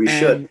 We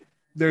should.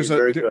 There's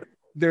a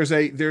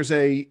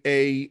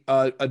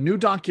new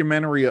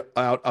documentary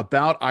out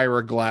about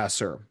Ira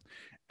Glasser.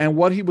 And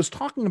what he was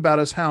talking about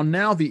is how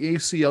now the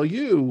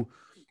ACLU,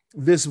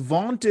 this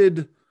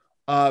vaunted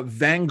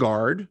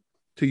vanguard,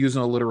 to use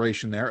an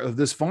alliteration there, of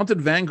this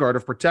vaunted vanguard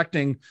of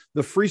protecting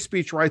the free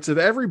speech rights of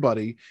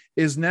everybody,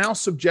 is now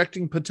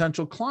subjecting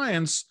potential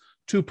clients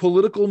to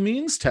political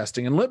means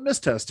testing and litmus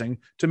testing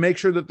to make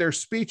sure that their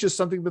speech is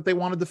something that they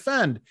want to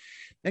defend.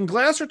 And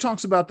Glasser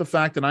talks about the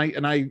fact, and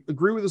I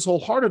agree with this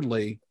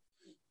wholeheartedly,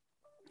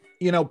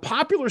 you know,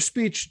 popular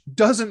speech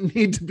doesn't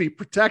need to be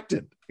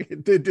protected.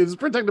 It is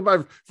protected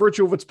by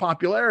virtue of its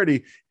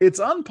popularity. It's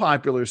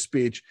unpopular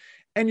speech.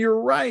 And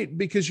you're right,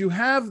 because you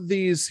have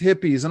these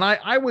hippies, and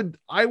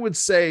I would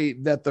say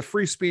that the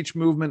free speech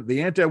movement,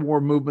 the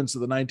anti-war movements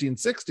of the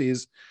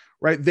 1960s,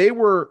 right? They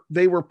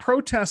were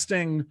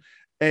protesting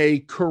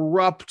a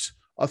corrupt,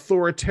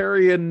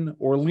 authoritarian,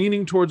 or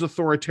leaning towards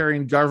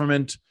authoritarian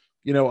government,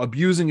 you know,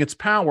 abusing its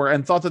power,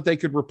 and thought that they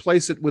could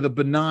replace it with a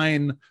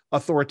benign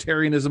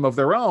authoritarianism of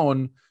their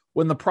own,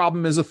 when the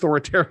problem is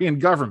authoritarian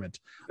government.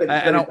 But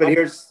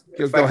here's,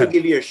 if I could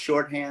give you a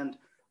shorthand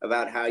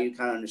about how you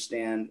kind of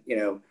understand, you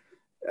know,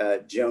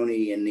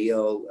 Joni and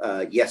Neil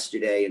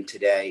yesterday and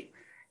today,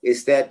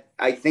 is that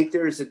I think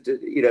there's a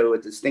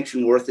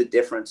distinction worth a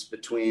difference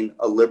between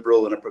a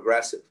liberal and a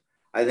progressive.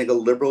 I think a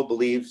liberal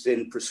believes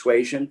in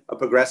persuasion, a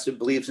progressive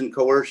believes in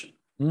coercion,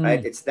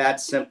 right? It's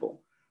that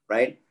simple,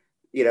 right?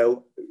 You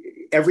know,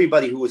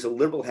 everybody who was a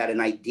liberal had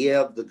an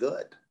idea of the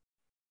good,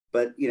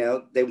 but, you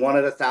know, they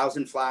wanted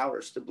 1,000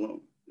 flowers to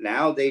bloom.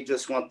 Now they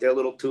just want their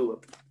little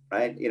tulip,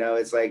 right? You know,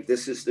 it's like,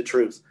 this is the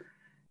truth.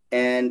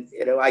 And,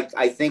 you know,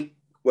 I think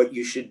what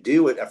you should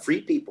do, what a free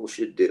people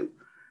should do,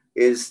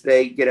 is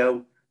they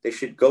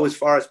should go as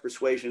far as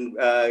persuasion,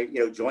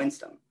 joins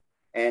them,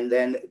 and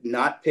then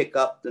not pick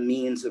up the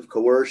means of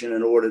coercion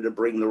in order to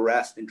bring the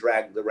rest and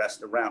drag the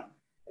rest around.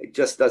 It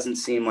just doesn't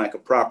seem like a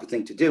proper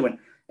thing to do.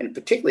 And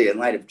particularly in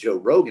light of Joe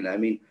Rogan, I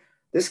mean,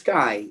 this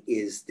guy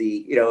is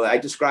I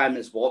describe him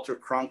as Walter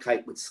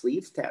Cronkite with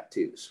sleeve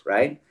tattoos,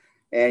 right?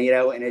 And, you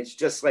know, and it's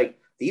just like,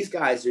 these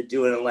guys are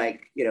doing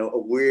like, you know, a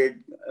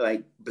weird,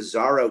 like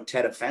bizarro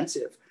TED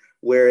offensive,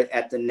 where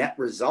at the net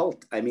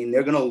result, I mean,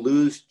 they're going to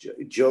lose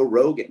Joe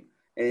Rogan.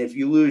 And if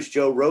you lose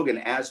Joe Rogan,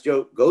 as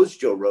goes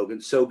Joe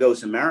Rogan, so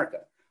goes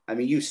America. I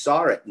mean, you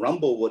saw it.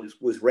 Rumble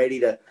was ready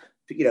to,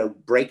 you know,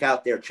 break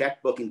out their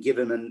checkbook and give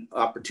him an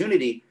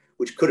opportunity,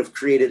 which could have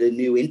created a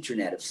new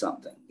internet of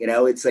something. You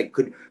know, it's like,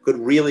 could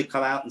really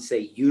come out and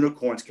say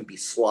unicorns can be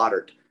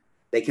slaughtered.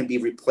 They can be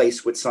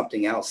replaced with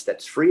something else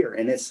that's freer.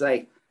 And it's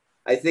like,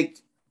 I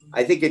think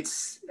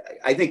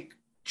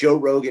Joe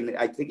Rogan,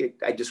 I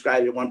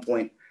described it at one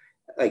point,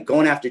 like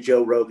going after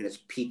Joe Rogan is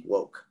peak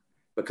woke,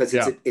 because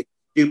it's a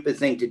stupid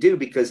thing to do,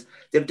 because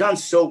they've done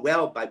so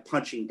well by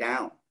punching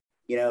down,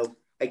 you know,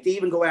 like they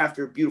even go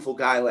after a beautiful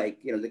guy, like,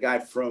 you know, the guy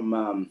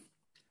from,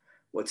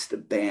 what's the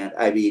band?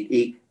 I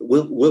mean,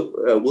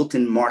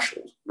 Wilton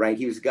Marshall, right?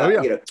 He was a guy,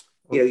 you know,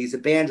 he's a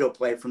banjo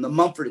player from the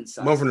Mumford &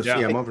 Sons. Mumford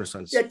 &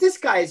 Sons. Yeah, this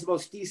guy is the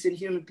most decent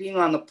human being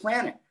on the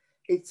planet.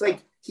 It's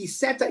like, he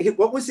sent out,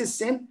 what was his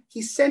sin?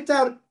 He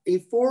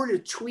forwarded a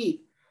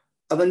tweet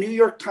of a New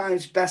York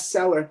Times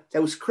bestseller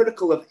that was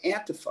critical of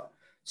Antifa.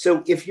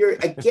 So if you're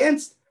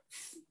against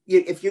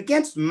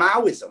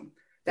Maoism,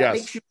 that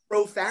makes you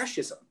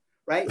pro-fascism,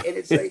 right? And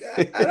it's like,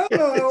 I don't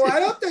know, I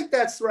don't think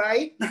that's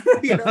right.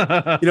 You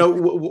know,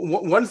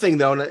 one thing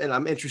though, and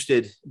I'm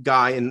interested,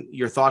 Guy, in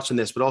your thoughts on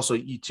this, but also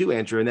you too,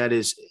 Andrew, and that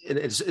is,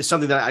 it's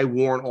something that I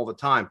warn all the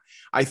time.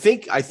 I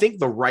think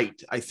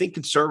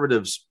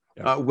conservatives,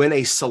 when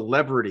a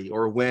celebrity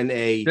or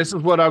this is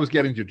what I was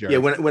getting to, Jerry. Yeah,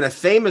 when a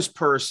famous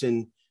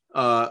person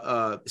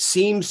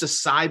seems to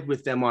side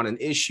with them on an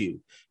issue,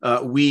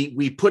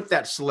 we put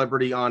that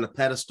celebrity on a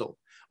pedestal,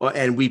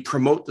 and we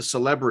promote the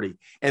celebrity,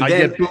 and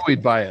then get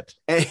buoyed by it.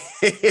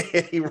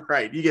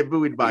 Right, you get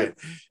buoyed by it,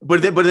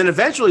 but then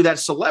eventually that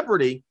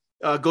celebrity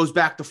goes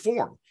back to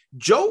form.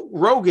 Joe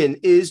Rogan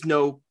is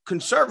no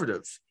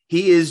conservative.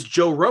 He is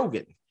Joe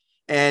Rogan,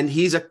 and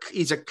he's a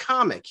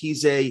comic.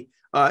 He's a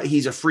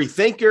free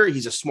thinker.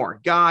 He's a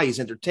smart guy. He's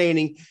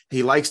entertaining.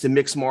 He likes to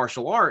mix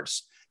martial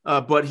arts,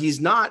 but he's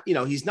not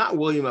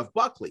William F.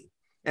 Buckley.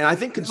 And I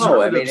think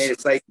conservatives. No, I mean,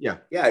 it's like,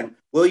 yeah.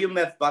 William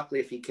F. Buckley,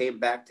 if he came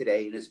back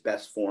today in his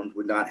best form,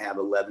 would not have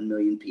 11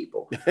 million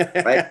people,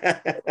 right?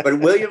 But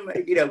William,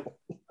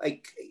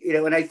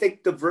 and I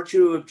think the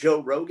virtue of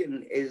Joe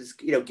Rogan is,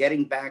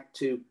 getting back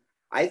to,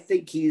 I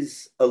think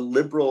he's a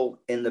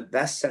liberal in the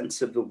best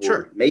sense of the word,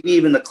 sure. Maybe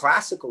even the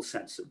classical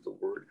sense of the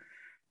word.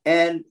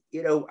 And,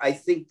 I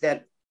think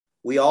that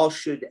we all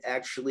should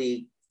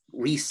actually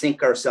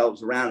resync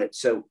ourselves around it.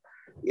 So,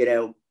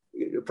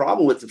 the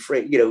problem with the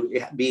phrase,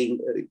 being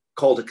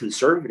called a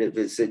conservative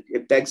is that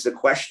it begs the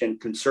question,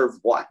 conserve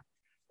what,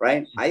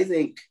 right? I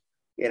think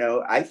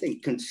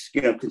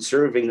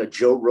conserving a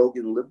Joe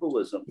Rogan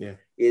liberalism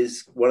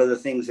is one of the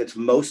things that's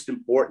most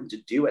important to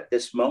do at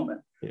this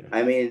moment. Yeah.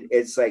 I mean,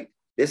 it's like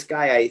this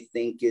guy, I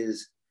think,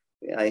 is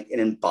like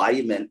an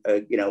embodiment,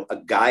 a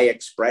guy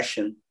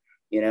expression,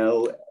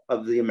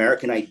 of the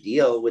American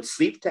ideal with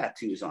sleep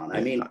tattoos on.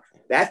 I mean,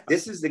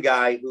 this is the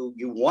guy who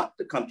you want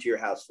to come to your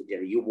house for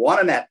dinner. You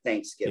want him at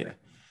Thanksgiving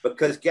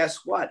because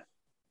guess what?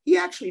 He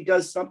actually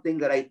does something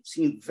that I've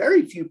seen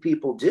very few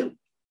people do.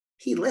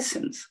 He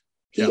listens.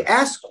 He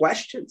asks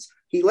questions.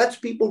 He lets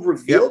people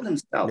reveal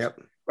themselves,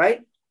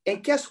 right?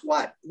 And guess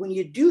what? When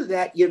you do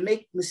that, you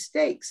make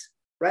mistakes,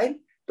 right?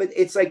 But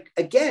it's like,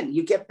 again,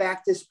 you get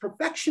back this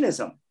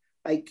perfectionism.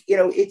 Like,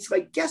 it's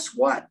like, guess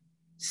what?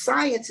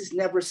 Science is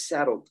never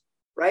settled,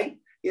 right?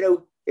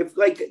 If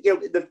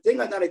the thing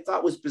that I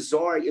thought was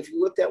bizarre, if you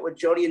looked at what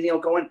Jody and Neil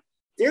going,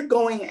 they're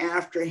going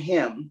after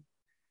him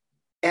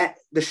at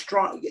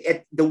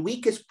the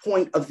weakest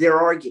point of their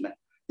argument.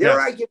 Their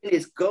argument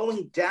is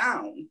going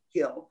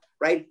downhill,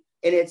 right?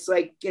 And it's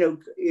like,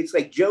 it's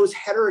like Joe's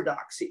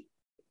heterodoxy,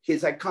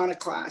 his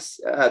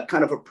iconoclast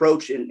kind of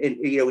approach in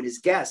his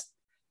guest.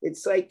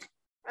 It's like,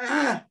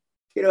 I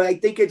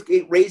think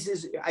it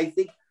raises, I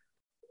think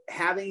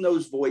having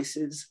those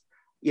voices,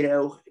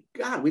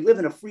 God, we live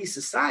in a free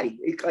society.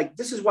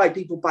 This is why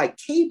people buy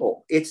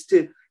cable. It's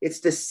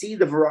to see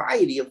the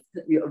variety of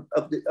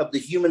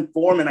the human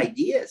form and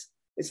ideas.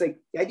 It's like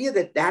the idea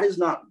that is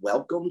not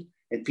welcomed,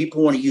 and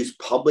people want to use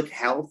public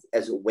health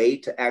as a way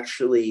to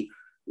actually,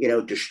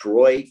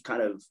 destroy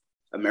kind of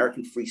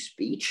American free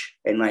speech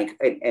and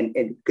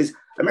because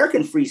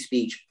American free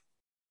speech,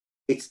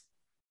 it's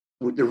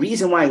the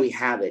reason why we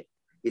have it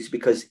is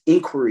because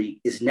inquiry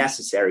is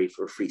necessary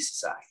for a free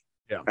society.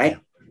 Yeah. Right.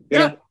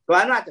 So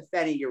I'm not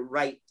defending your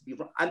right to be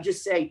wrong. I'm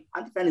just saying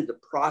I'm defending the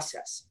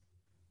process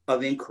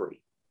of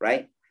inquiry.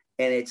 Right.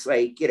 And it's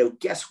like,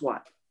 guess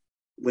what?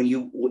 When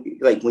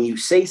you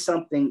say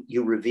something,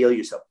 you reveal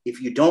yourself.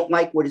 If you don't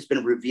like what has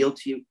been revealed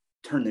to you,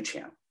 turn the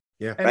channel.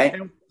 Yeah. Right.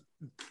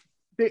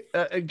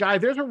 Guy,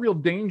 there's a real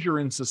danger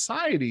in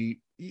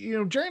society.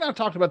 Jerry and I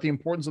talked about the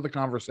importance of the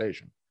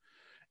conversation.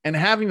 And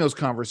having those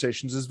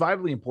conversations is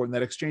vitally important,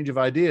 that exchange of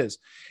ideas.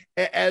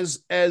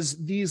 As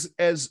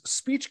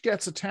speech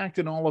gets attacked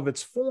in all of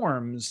its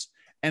forms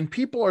and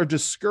people are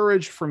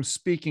discouraged from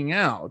speaking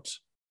out,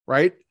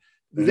 right?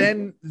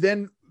 Mm-hmm.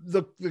 Then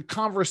the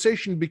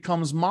conversation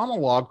becomes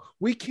monologue.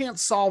 We can't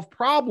solve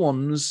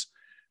problems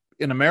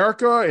in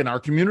America, in our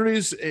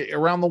communities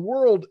around the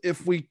world,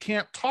 if we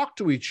can't talk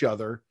to each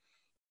other.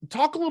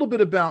 Talk a little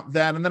bit about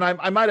that. And then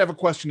I might have a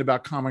question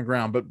about common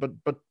ground,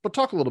 but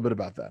talk a little bit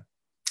about that.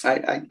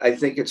 I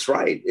think it's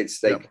right.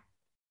 It's like,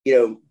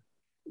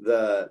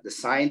 the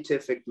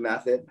scientific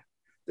method,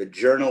 the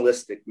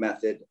journalistic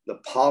method, the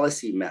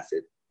policy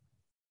method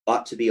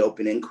ought to be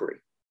open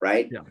inquiry,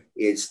 right? Yeah.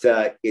 It's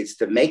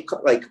to make,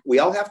 we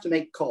all have to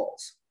make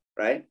calls,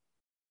 right?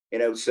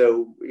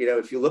 So,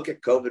 if you look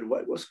at COVID,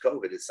 what was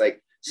COVID? It's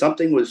like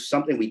something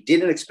we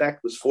didn't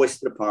expect was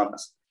foisted upon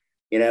us.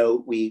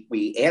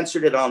 We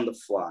answered it on the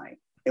fly.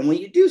 And when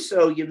you do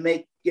so, you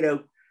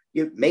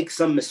make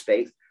some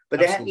mistakes. But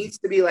that needs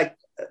to be like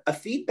a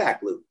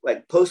feedback loop,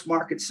 like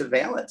post-market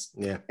surveillance.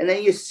 Yeah. And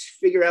then you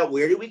figure out,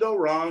 where did we go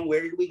wrong?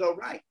 Where did we go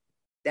right?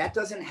 That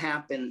doesn't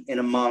happen in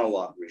a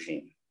monologue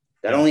regime.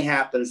 That only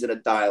happens in a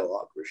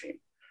dialogue regime,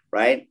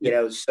 right?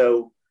 Yeah.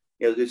 So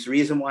there's a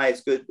reason why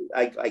it's good.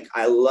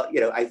 I love,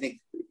 I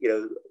think,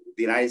 the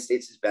United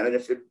States has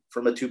benefited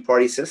from a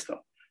two-party system,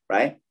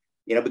 right?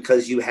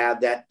 Because you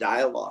have that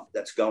dialogue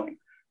that's going.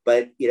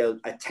 But,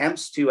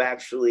 attempts to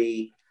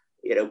actually,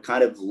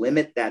 kind of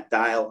limit that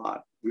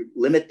dialogue,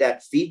 limit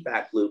that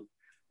feedback loop,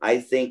 I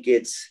think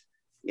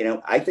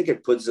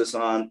it puts us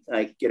on,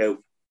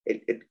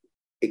 it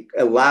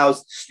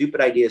allows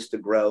stupid ideas to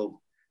grow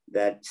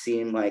that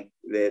seem like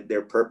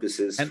their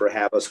purposes for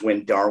have us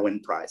win Darwin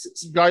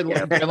prizes. Guy,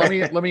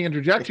 let me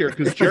interject here,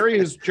 because Jerry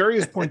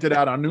has pointed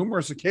out on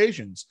numerous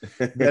occasions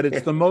that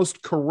it's the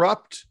most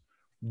corrupt,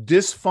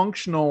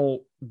 dysfunctional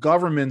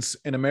governments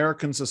in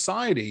American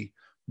society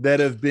that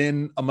have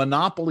been a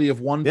monopoly of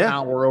one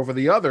power over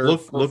the other.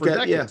 Look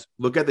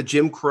at the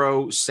Jim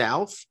Crow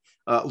South.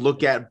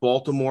 look at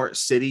Baltimore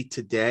City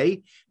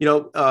today,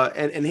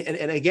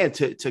 and again,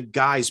 to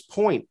Guy's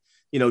point,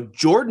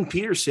 Jordan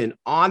Peterson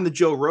on the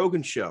Joe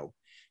Rogan show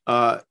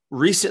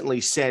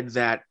recently said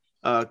that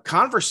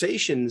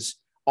conversations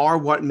are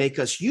what make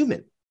us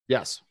human.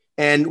 Yes.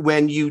 And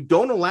when you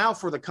don't allow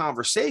for the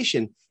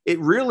conversation, it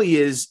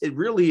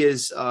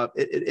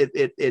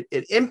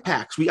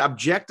impacts. We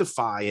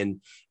objectify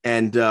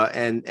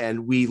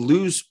and we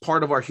lose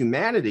part of our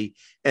humanity.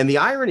 And the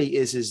irony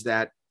is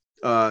that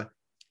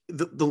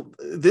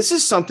this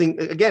is something,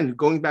 again,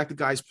 going back to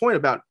Guy's point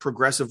about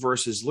progressive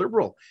versus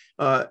liberal.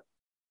 The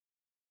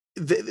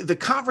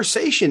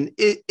conversation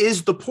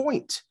is the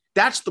point.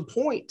 That's the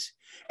point.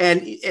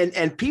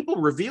 And people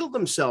reveal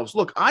themselves.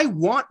 Look, I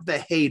want the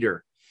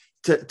hater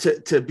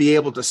to be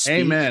able to speak.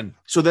 Amen.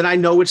 So that I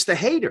know it's the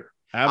hater.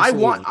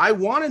 Absolutely. I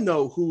want to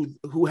know who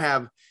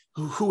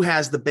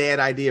has the bad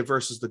idea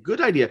versus the good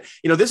idea.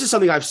 This is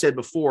something I've said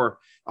before.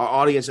 Our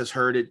audience has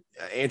heard it.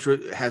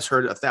 Andrew has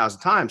heard it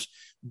 1,000 times.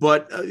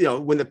 But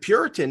when the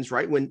Puritans,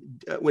 right,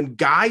 when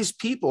Guy's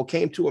people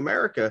came to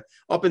America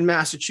up in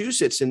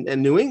Massachusetts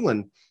and New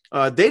England,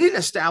 they didn't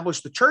establish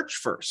the church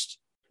first.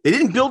 They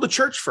didn't build a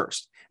church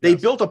first. They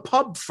built a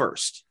pub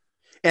first,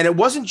 and it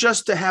wasn't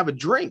just to have a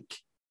drink.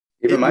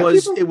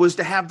 It was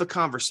to have the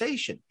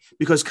conversation,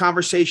 because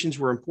conversations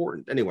were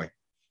important. Anyway,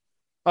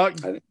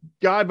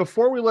 Guy,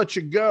 before we let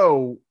you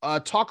go,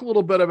 talk a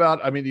little bit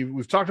about,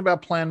 we've talked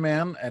about Plan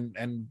Man and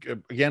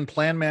again,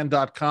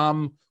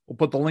 planman.com. We'll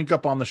put the link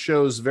up on the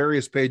show's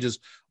various pages,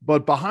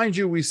 but behind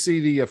you, we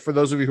see for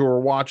those of you who are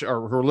watching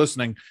or who are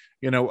listening,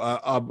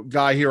 a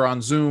guy here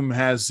on Zoom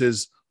has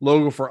his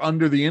logo for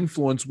Under the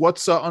Influence.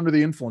 What's Under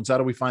the Influence? How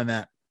do we find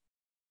that?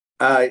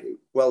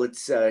 Well,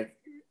 it's,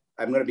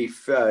 I'm going to be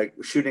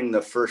shooting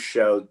the first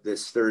show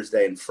this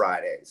Thursday and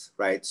Fridays,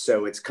 right?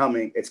 So it's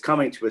coming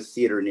to a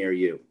theater near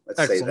you.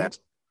 Let's say that.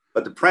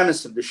 But the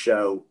premise of the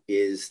show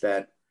is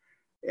that,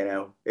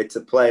 it's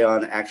a play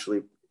on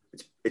actually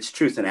it's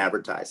truth in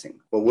advertising.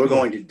 What we're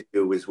going to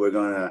do is we're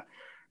going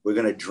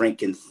to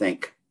drink and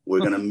think. We're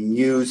going to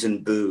muse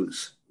and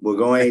booze. We're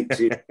going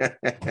to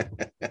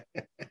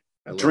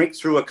drink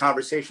through a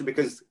conversation,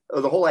 because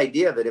of the whole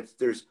idea that if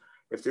there's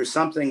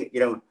something,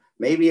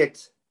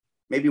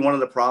 maybe one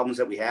of the problems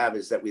that we have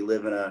is that we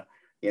live in a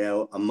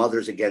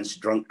mothers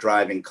against drunk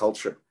driving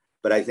culture.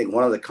 But I think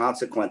one of the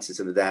consequences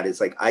of that is,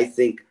 like, I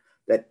think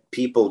that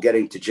people,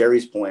 getting to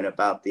Jerry's point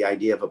about the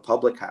idea of a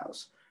public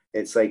house,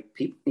 it's like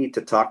people need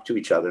to talk to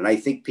each other. And I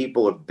think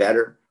people are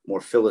better,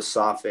 more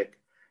philosophic,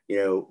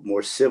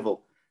 more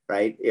civil,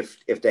 right?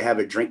 If they have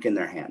a drink in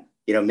their hand,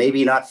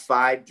 maybe not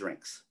 5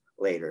 drinks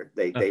later,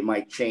 they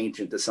might change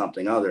into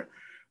something other.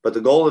 But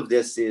the goal of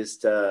this is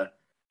to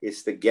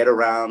get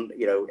around,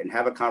 and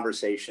have a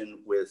conversation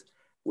with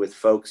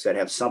folks that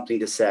have something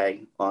to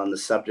say on the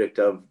subject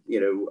of,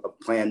 a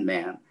planned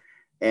man,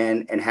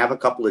 and have a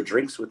couple of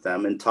drinks with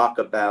them and talk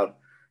about,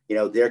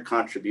 their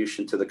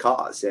contribution to the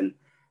cause. And,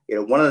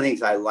 one of the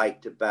things I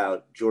liked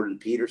about Jordan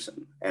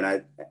Peterson,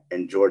 and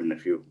Jordan,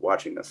 if you're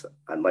watching this,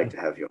 I'd like to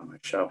have you on my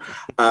show.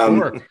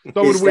 Sure.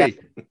 So would we.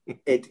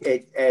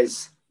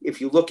 As if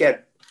you look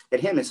at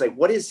him, it's like,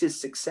 what is his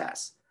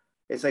success?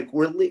 It's like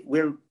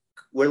we're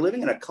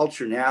living in a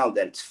culture now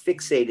that's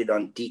fixated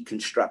on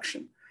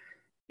deconstruction.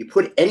 You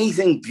put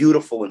anything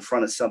beautiful in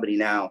front of somebody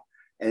now,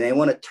 and they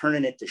want to turn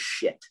it into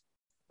shit,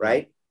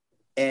 right?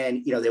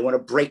 And, they want to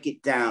break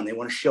it down. They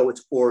want to show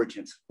its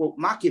origins. Well,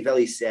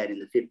 Machiavelli said in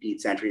the 15th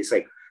century, it's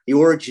like the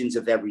origins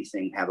of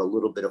everything have a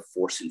little bit of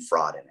force and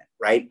fraud in it,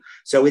 right?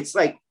 So it's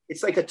like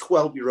a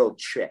 12-year-old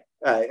trick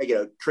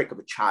of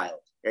a child,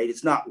 right?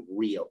 It's not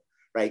real,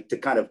 right? To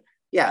kind of,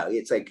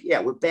 it's like,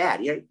 we're bad.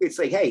 It's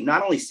like, hey,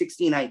 not only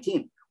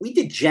 1619, we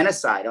did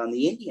genocide on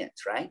the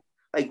Indians, right?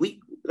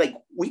 We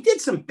did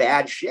some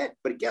bad shit,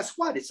 but guess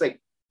what? It's like,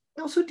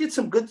 we also did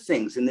some good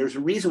things, and there's a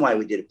reason why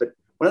we did it. But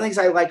one of the things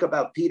I like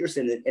about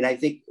Peterson, and I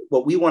think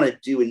what we want to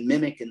do and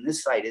mimic in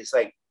this site, is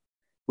like,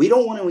 we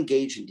don't want to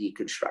engage in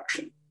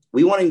deconstruction.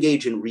 We want to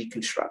engage in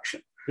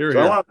reconstruction.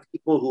 I want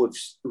people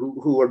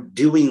who are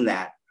doing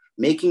that,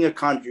 making a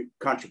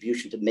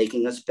contribution to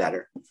making us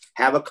better,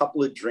 have a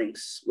couple of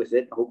drinks with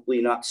it,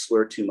 hopefully not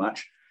slur too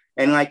much,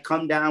 and like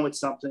come down with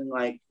something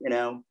like,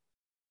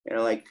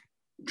 like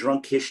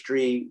drunk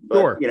history,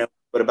 but,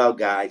 but about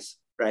guys,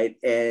 right?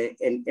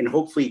 And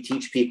hopefully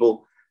teach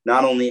people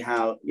not only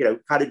how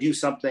to do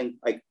something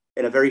like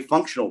in a very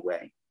functional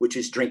way, which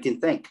is drink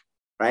and think,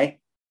 right?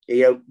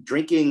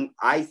 Drinking,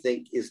 I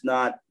think, is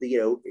not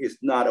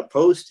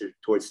opposed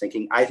towards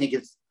thinking. I think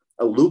it's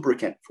a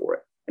lubricant for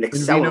it, an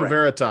accelerant. Vino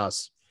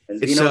Veritas.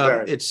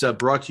 It's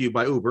brought to you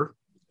by Uber.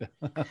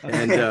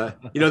 And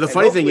the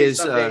funny thing is,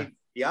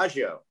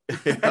 Diageo.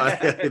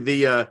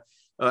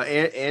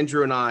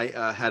 Andrew and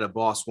I had a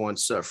boss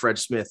once, Fred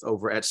Smith,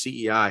 over at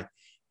CEI,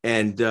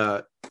 and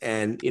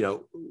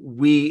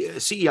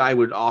CEI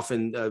would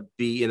often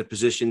be in a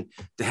position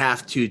to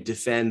have to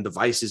defend the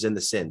vices and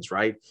the sins,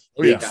 right?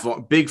 Big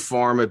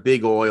pharma,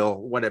 big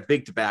oil,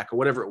 big tobacco,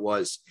 whatever it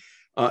was.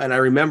 And I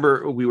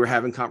remember we were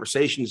having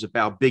conversations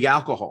about big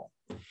alcohol.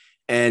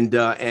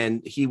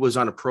 and he was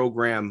on a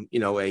program,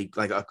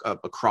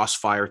 a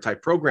crossfire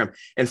type program.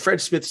 And Fred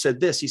Smith said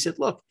this. He said,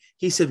 "Look,"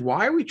 he said,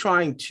 "why are we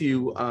trying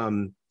to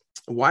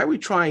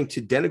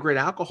denigrate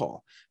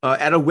alcohol?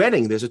 At a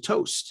wedding, there's a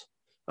toast.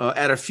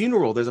 At a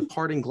funeral, there's a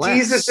parting glass.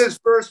 Jesus'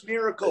 first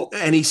miracle."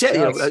 And he said,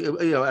 Yes.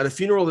 at a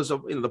funeral, there's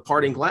the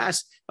parting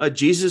glass.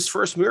 Jesus'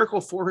 first miracle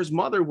for his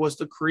mother was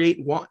to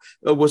create wine.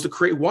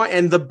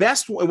 And the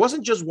best. It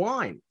wasn't just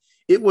wine;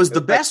 it was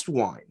the best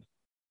wine.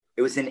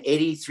 It was an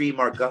 83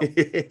 Margaux.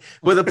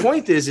 But the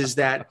point is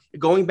that,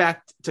 going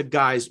back to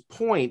Guy's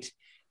point,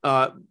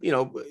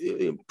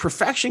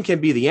 perfection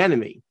can be the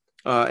enemy,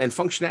 and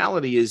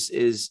functionality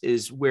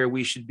is where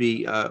we should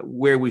be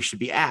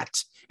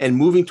at. And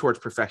moving towards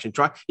perfection.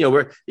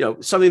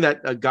 Something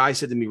that a guy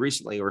said to me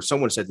recently, or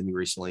someone said to me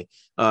recently,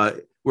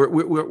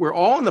 we're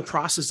all in the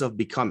process of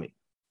becoming.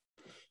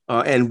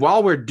 And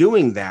while we're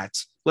doing that,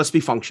 let's be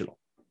functional.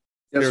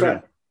 That's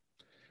right.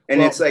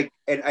 And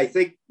and I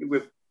think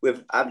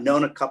I've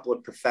known a couple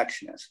of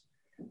perfectionists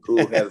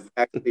who have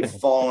actually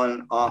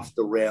fallen off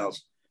the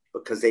rails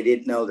because they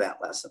didn't know that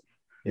lesson.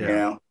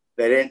 Yeah.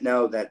 They didn't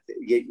know that,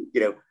 they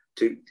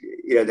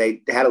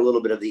had a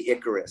little bit of the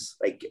Icarus,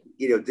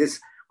 this.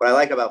 What I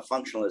like about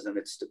functionalism,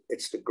 it's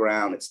the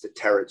ground, it's the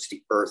terror, it's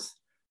the earth,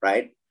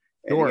 right?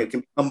 And Sure. it can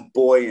become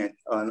buoyant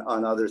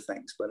on other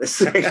things, but it's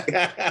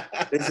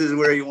this is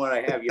where you want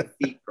to have your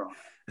feet from.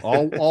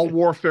 All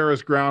warfare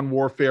is ground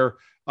warfare.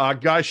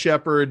 Guy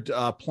Shepherd,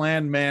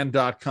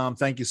 planman.com.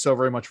 Thank you so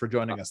very much for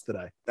joining us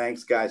today.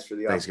 Thanks, guys, for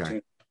the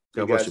opportunity.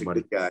 God bless you,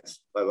 buddy. Guys.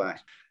 Bye-bye.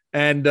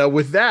 And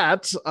with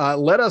that,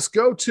 let us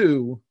go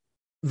to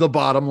the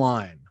bottom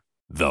line.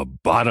 The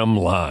bottom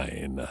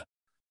line.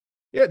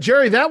 Yeah,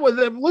 Jerry,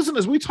 listen,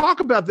 as we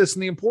talk about this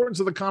and the importance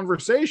of the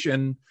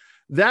conversation,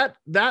 that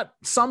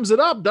sums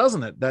it up,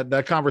 doesn't it?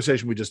 That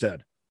conversation we just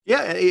had.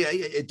 Yeah,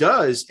 it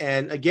does.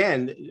 And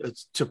again,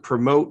 it's to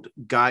promote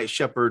Guy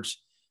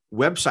Shepherd's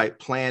website,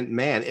 Planned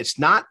Man. It's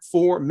not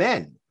for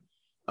men.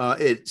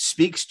 It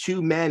speaks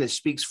to men. It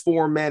speaks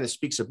for men. It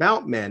speaks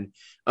about men.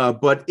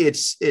 But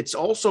it's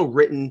also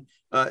written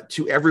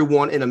to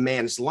everyone in a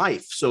man's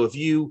life. So if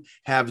you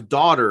have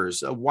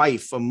daughters, a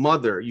wife, a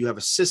mother, you have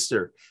a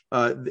sister,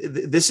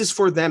 this is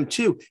for them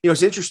too.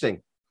 It's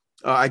interesting.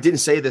 I didn't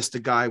say this to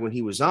Guy when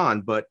he was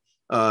on, but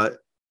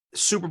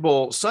Super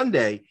Bowl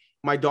Sunday,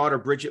 my daughter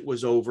Bridget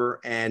was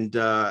over, and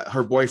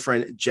her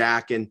boyfriend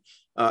Jack and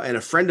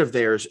a friend of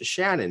theirs,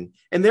 Shannon,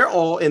 and they're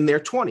all in their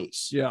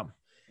 20s. Yeah.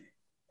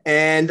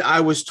 And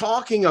I was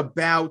talking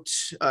about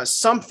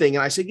something,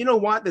 and I said, you know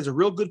what? There's a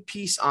real good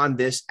piece on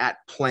this at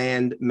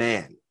Planned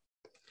Man.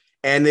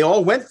 And they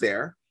all went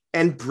there.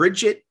 And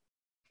Bridget,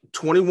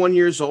 21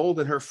 years old,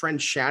 and her friend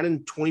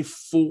Shannon,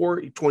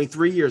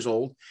 23 years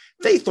old,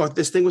 they thought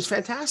this thing was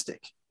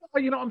fantastic.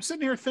 I'm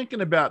sitting here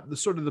thinking about the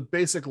sort of the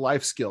basic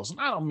life skills. And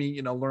I don't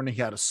mean, learning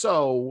how to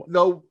sew,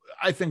 though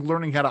I think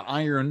learning how to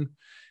iron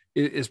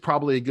is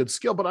probably a good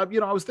skill. But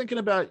I was thinking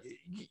about,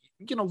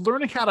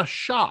 learning how to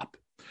shop.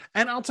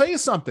 And I'll tell you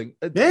something.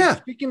 Yeah.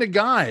 Speaking to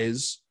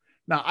guys,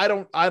 now I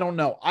don't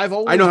know. I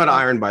know how to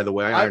iron, by the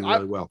way. I iron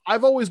really well.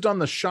 I've always done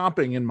the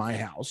shopping in my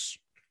house.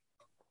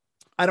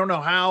 I don't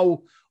know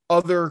how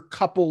other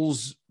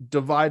couples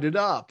divide it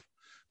up,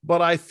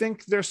 but I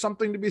think there's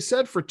something to be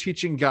said for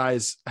teaching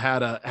guys how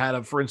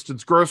to, for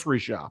instance, grocery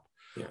shop.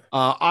 Yeah.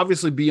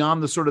 Obviously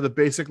beyond the sort of the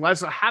basic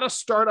lifestyle, how to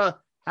start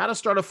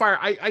a fire.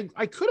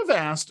 I could have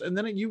asked, and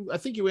then I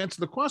think you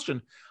answered the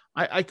question.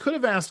 I could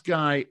have asked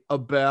Guy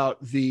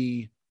about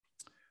the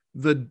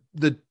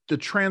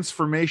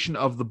transformation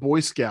of the Boy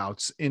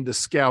Scouts into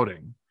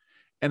scouting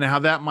and how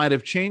that might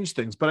have changed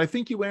things. But I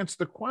think you answered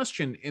the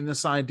question in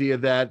this idea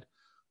that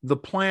the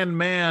Planned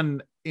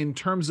Man, in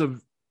terms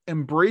of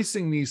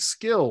embracing these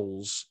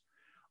skills,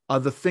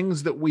 the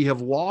things that we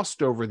have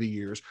lost over the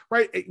years,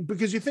 right?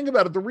 Because you think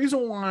about it, the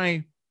reason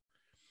why,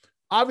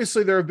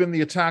 obviously there have been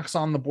the attacks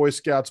on the Boy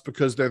Scouts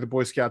because they're the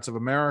Boy Scouts of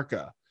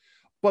America.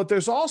 But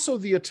there's also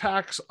the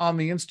attacks on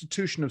the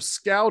institution of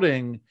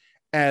scouting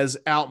as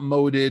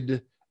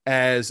outmoded,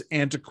 as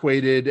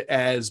antiquated,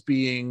 as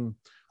being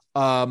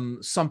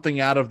something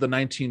out of the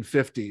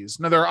 1950s.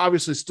 Now, there are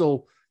obviously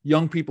still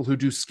young people who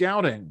do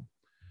scouting.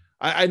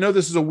 I know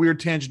this is a weird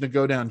tangent to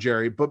go down,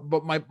 Jerry,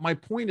 but my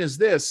point is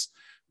this: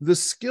 the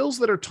skills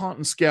that are taught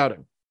in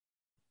scouting.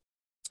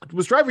 I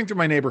was driving through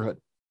my neighborhood.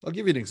 I'll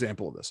give you an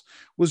example of this.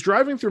 Was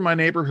driving through my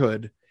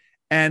neighborhood,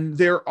 and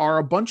there are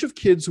a bunch of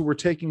kids who were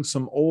taking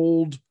some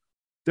old,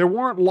 there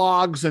weren't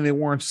logs and they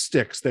weren't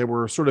sticks. They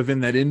were sort of in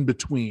that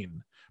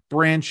in-between,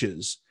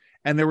 branches.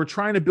 And they were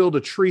trying to build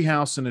a tree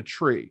house in a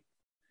tree.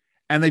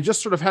 And they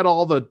just sort of had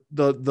all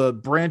the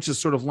branches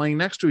sort of laying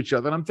next to each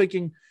other. And I'm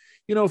thinking,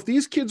 if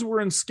these kids were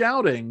in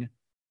scouting,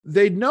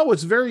 they'd know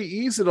it's very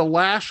easy to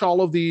lash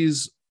all of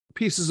these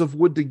pieces of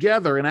wood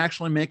together and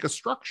actually make a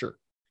structure.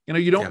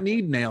 You don't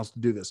need nails to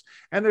do this.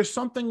 And there's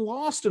something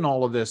lost in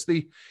all of this.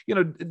 The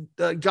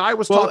Guy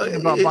was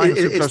talking about buying a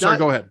soup. Sorry,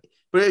 go ahead.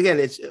 But again,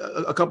 it's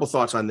a couple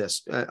thoughts on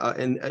this.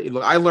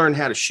 Look, I learned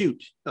how to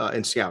shoot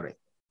in scouting.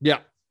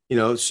 Yeah.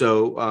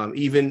 So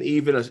even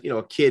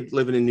a kid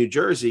living in New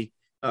Jersey,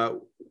 I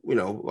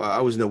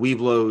was in the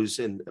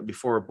Weeblos and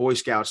before Boy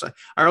Scouts. I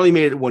only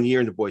made it 1 year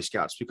into Boy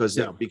Scouts because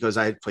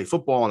I had played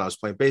football and I was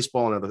playing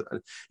baseball and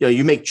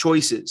you make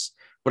choices.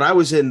 But I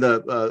was in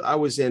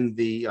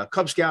the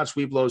Cub Scouts,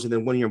 Weeblos, and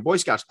then 1 year in Boy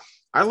Scouts.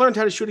 I learned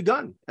how to shoot a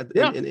gun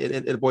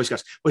in Boy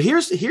Scouts. But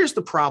here's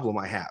the problem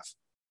I have.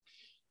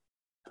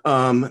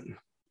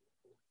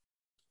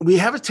 We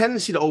have a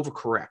tendency to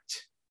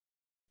overcorrect.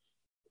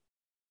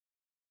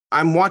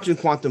 I'm watching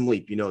Quantum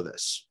Leap. You know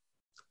this.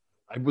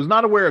 I was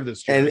not aware of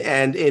this.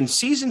 And in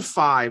season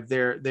 5,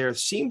 there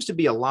seems to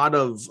be a lot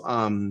of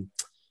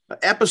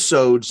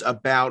episodes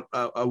about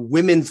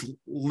women's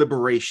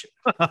liberation,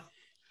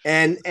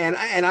 and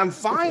I'm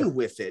fine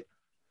with it.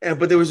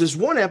 But there was this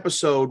one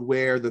episode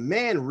where the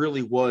man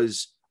really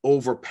was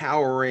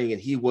overpowering,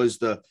 and he was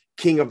the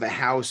king of the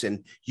house,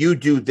 and you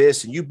do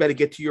this, and you better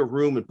get to your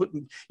room,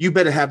 and you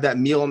better have that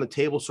meal on the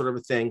table, sort of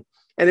a thing.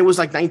 And it was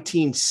like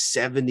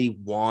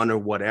 1971 or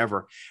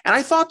whatever. And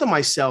I thought to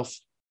myself,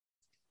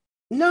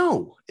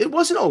 no, it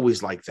wasn't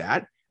always like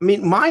that. I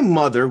mean, my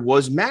mother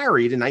was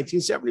married in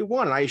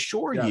 1971, and I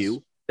assure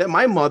you that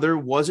my mother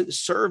wasn't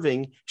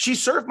serving. She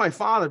served my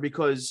father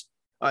because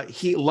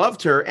he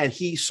loved her and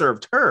he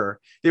served her.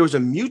 There was a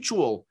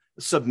mutual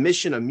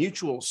submission, a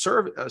mutual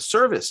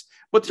service,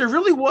 but there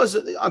really was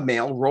a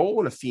male role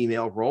and a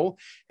female role.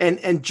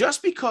 And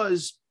just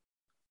because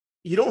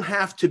you don't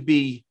have to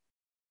be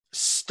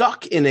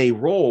stuck in a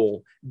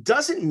role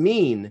doesn't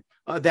mean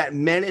that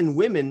men and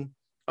women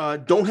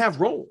don't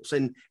have roles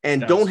and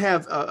don't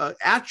have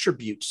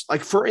attributes.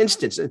 Like, for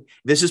instance, and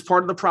this is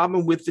part of the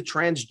problem with the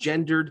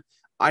transgendered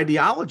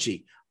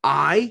ideology.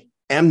 I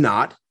am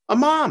not a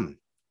mom.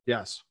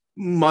 Yes.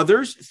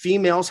 Mothers,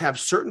 females have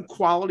certain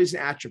qualities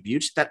and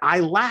attributes that I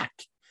lack.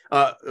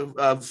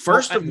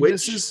 First of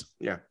which,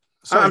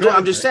 Sorry,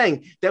 I'm just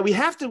saying that we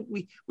have to.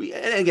 We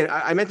and again,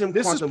 I meant them.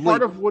 This is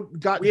part of what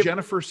got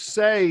Jennifer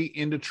Say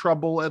into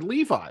trouble at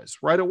Levi's,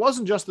 right? It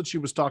wasn't just that she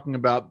was talking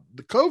about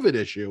the COVID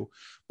issue,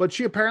 but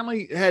she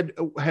apparently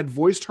had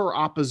voiced her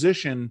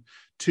opposition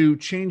to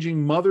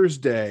changing Mother's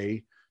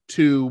Day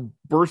to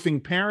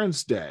Birthing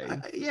Parents Day.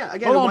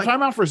 Again, hold on,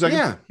 time out for a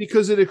second,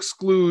 because it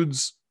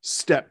excludes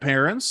step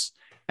parents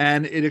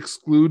and it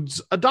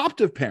excludes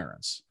adoptive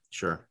parents.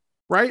 Sure,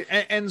 right,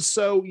 and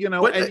so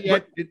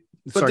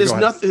But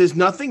there's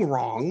nothing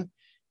wrong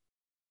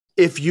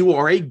if you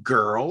are a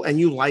girl and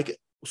you like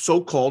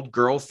so-called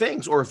girl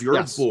things, or if you're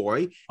a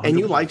boy and 100%.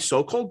 You like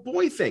so-called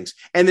boy things.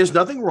 And there's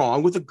nothing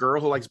wrong with a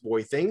girl who likes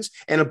boy things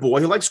and a boy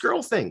who likes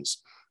girl things.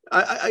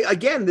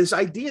 Again, this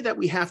idea that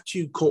we have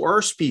to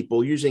coerce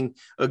people using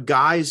a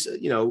guy's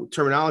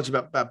terminology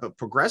about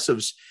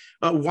progressives.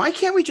 Why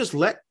can't we just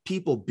let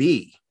people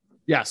be?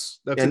 Yes,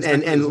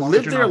 and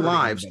live their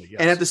lives.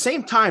 And at the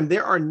same time,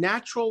 there are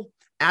natural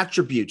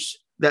attributes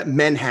that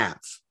men have.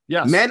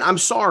 Yes. Men, I'm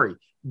sorry,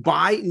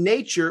 by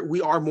nature,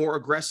 we are more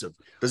aggressive.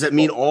 Does that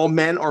mean all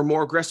men are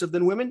more aggressive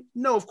than women?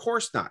 No, of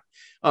course not.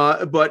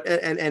 But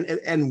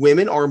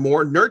women are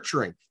more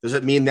nurturing. Does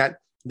it mean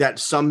that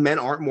some men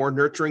aren't more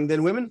nurturing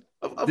than women?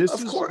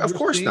 Of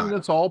course not.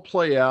 Let's all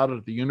play out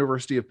at the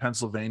University of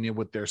Pennsylvania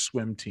with their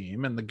swim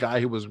team, and the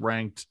guy who was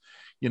ranked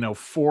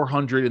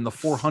 400 in the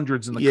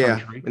 400s in the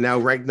country, and now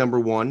ranked number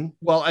 1.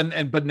 Well,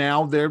 but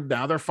now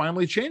they're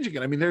finally changing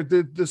it. I mean, they're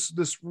this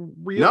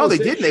no, they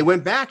didn't. They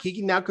went back. He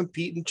can now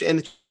compete in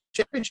the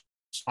championship.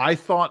 I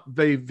thought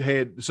they've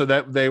had so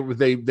that they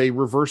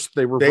reversed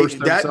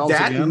themselves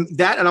again.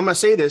 That, and I'm going to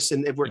say this,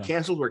 and if we're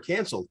canceled, we're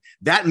canceled.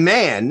 That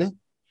man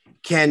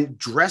can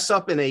dress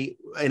up in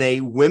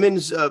a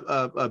women's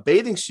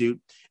bathing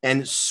suit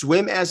and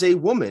swim as a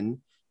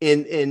woman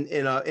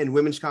in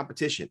women's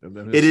competition.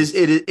 It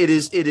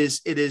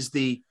is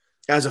the,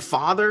 as a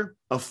father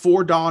of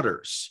 4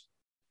 daughters,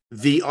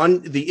 the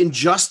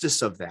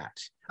injustice of that.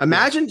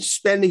 Imagine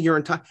spending your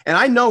entire, and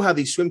I know how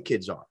these swim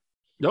kids are.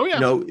 Oh yeah.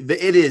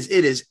 It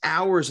is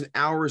hours and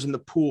hours in the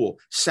pool,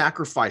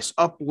 sacrifice,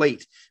 up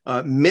late,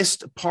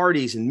 missed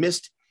parties and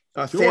missed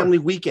family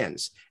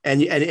weekends,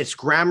 and it's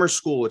grammar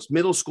school, it's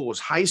middle school, it's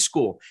high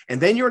school,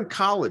 and then you're in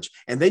college,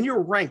 and then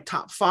you're ranked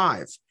top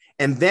 5,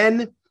 and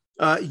then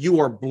you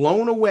are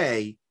blown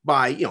away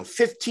by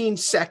 15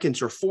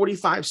 seconds or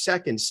 45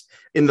 seconds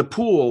in the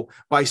pool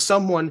by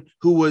someone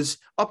who was,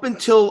 up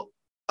until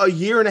a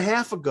year and a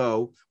half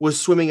ago, was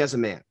swimming as a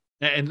man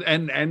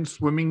and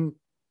swimming.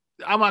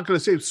 I'm not going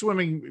to say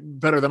swimming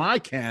better than I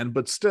can,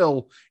 but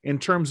still, in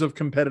terms of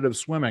competitive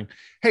swimming.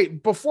 Hey,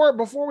 before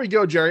we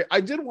go, Jerry,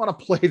 I did want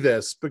to play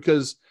this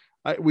because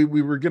we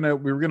were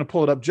gonna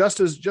pull it up just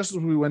as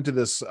we went to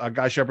this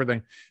Guy Shepherd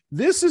thing.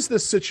 This is the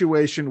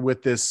situation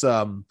with this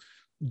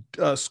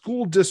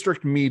school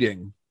district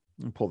meeting.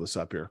 Let me pull this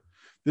up here.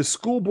 This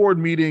school board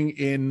meeting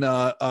in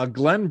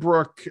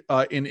Glenbrook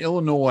in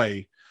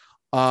Illinois.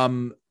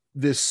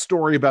 This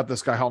story about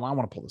this guy. Hold on, I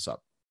want to pull this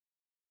up.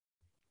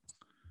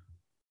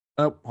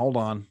 Oh, hold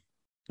on.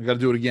 I got to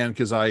do it again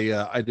because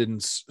I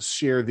didn't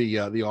share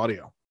the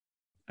audio.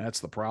 That's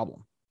the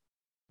problem.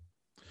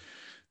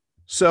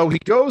 So he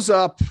goes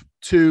up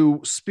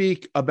to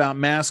speak about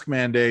mask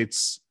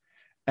mandates,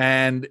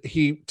 and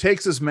he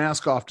takes his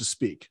mask off to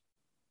speak.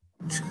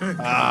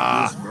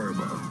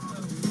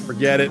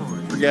 Forget it.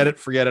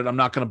 I'm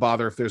not going to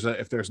bother if there's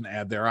an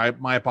ad there.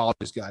 My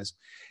apologies, guys.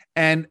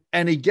 And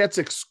he gets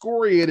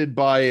excoriated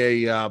by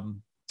a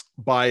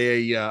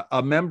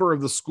member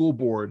of the school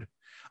board.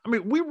 I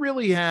mean, we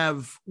really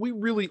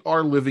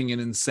are living in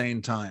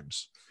insane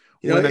times.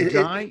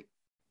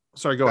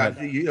 Sorry, go ahead.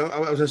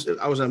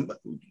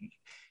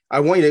 I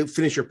want you to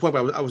finish your point,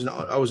 but I was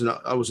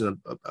going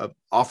to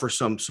offer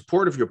some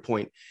support of your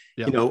point.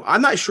 Yep. You know,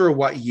 I'm not sure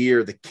what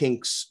year the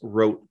Kinks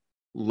wrote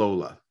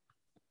Lola.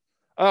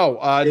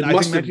 It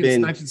must have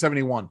been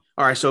 1971.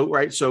 All right,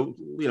 so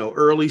you know,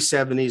 early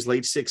 70s,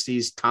 late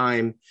 60s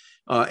time,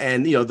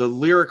 and you know the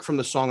lyric from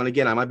the song. And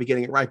again, I might be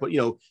getting it right, but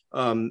you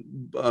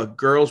know,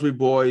 girls will be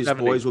boys,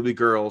 70. Boys will be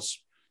girls.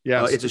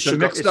 Yes, it's a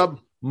mixed up,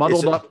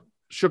 muddled up,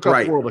 shook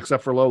up world,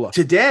 except for Lola.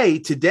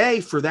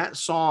 Today, for that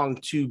song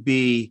to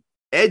be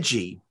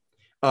edgy,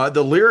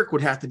 the lyric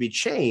would have to be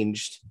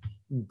changed.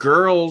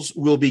 Girls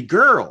will be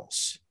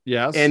girls,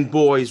 yes, and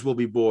boys will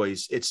be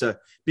boys.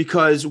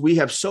 Because we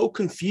have so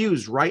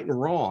confused right and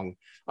wrong.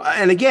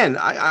 And again,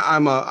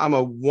 I'm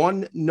a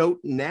one note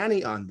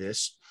nanny on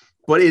this,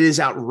 but it is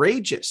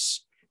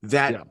outrageous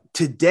that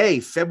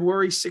today,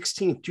 February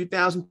 16th,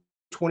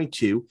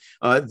 2022,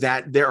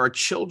 that there are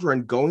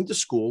children going to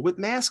school with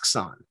masks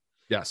on.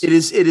 Yes, it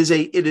is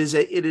an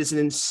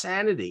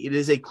insanity. It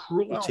is a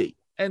cruelty.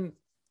 But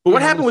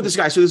what happened with this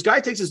guy? So this guy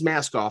takes his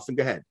mask off, and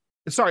go ahead.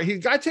 Sorry, the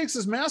guy takes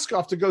his mask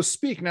off to go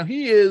speak. Now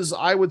he is,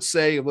 I would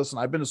say, listen,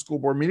 I've been to school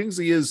board meetings.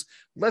 He is,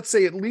 let's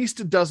say, at least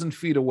a dozen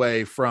feet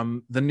away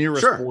from the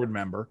nearest board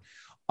member.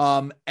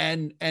 And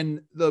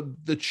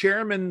the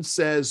chairman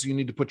says, you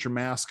need to put your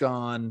mask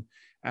on.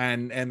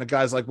 And the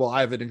guy's like, well,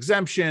 I have an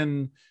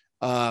exemption.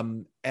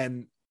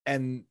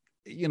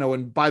 You know,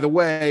 and by the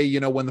way, you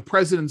know, when the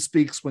president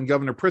speaks, when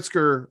Governor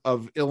Pritzker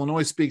of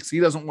Illinois speaks, he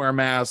doesn't wear a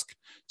mask.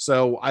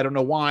 So I don't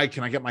know why.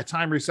 Can I get my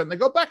time reset? And they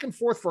go back and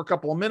forth for a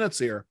couple of minutes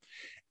here.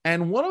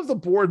 And one of the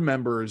board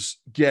members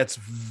gets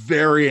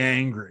very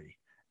angry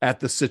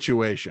at the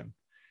situation.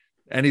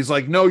 And he's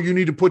like, no, you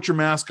need to put your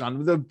mask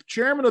on. The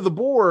chairman of the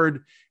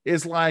board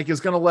is going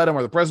to let him,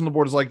 or the president of the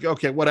board is like,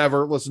 okay,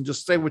 whatever. Listen,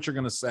 just say what you're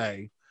going to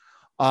say.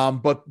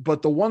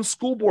 But the one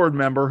school board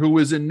member who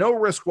is in no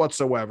risk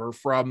whatsoever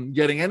from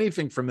getting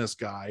anything from this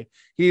guy,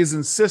 he is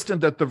insistent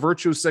that the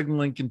virtue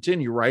signaling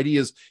continue, right? He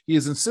is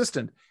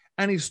insistent.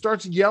 And he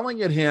starts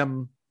yelling at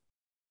him,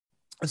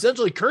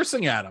 essentially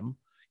cursing at him,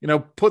 you know,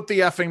 put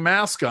the effing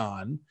mask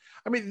on.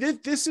 I mean,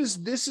 this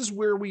is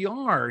where we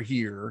are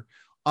here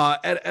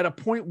at a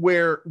point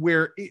where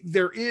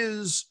there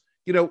is,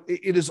 you know,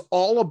 it is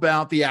all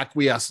about the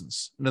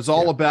acquiescence, and it's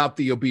all about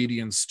the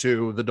obedience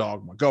to the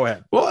dogma. Go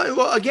ahead.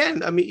 Well,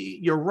 again, I mean,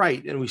 you're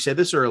right. And we said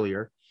this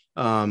earlier.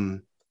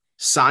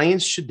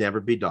 Science should never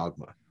be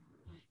dogma.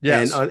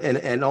 Yes.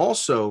 And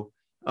also,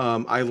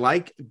 I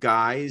like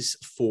guys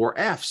 4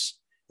 Fs.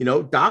 You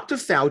know, Dr.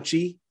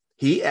 Fauci,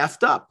 he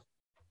effed up.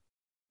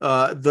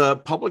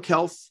 The public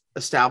health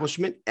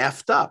establishment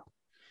effed up.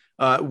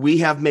 We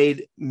have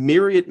made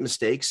myriad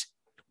mistakes.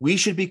 We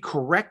should be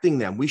correcting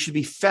them. We should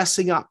be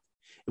fessing up.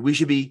 We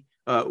should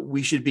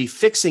be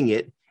fixing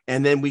it,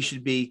 and then we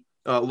should be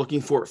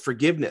looking for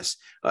forgiveness.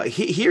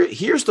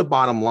 Here's the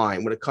bottom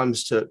line when it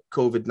comes to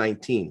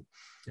COVID-19.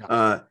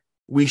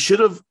 We should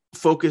have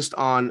focused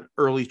on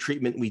early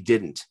treatment. We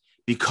didn't.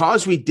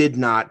 Because we did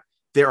not,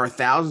 there are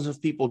thousands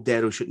of people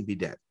dead who shouldn't be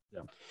dead.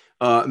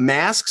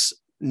 Masks,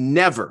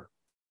 never.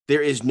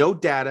 There is no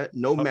data,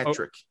 no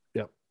metric.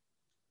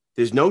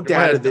 There's no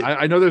data that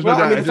I know there's no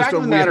data. I mean, the fact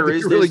of the matter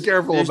is, really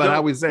careful about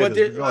how we say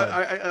this.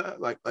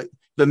 Like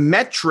the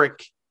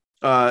metric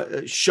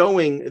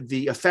showing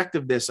the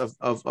effectiveness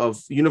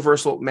of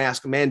universal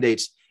mask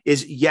mandates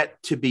is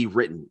yet to be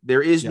written.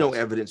 There is no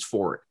evidence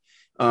for it.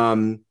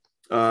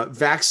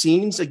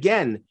 Vaccines,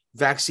 again,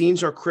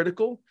 vaccines are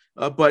critical,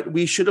 but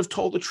we should have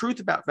told the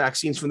truth about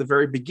vaccines from the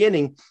very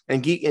beginning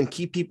and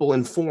keep people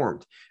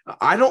informed.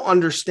 I don't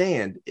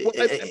understand.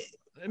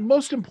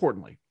 Most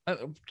importantly,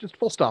 just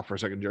full stop for a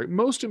second, Jerry.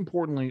 Most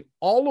importantly,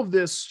 all of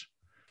this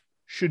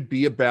should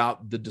be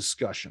about the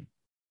discussion.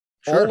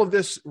 Sure. All of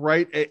this,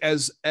 right?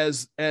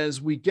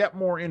 As we get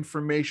more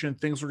information,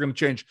 things are going to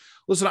change.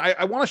 Listen,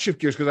 I want to shift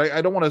gears because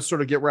I don't want to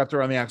sort of get wrapped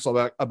around the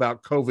axle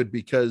about COVID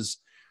because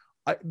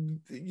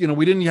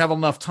we didn't have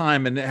enough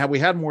time, and had we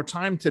had more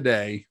time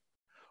today,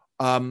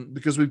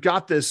 because we've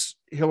got this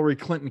Hillary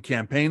Clinton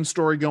campaign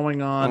story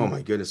going on. Oh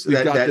my goodness.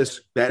 That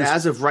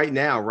as of right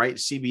now, right?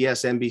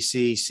 CBS,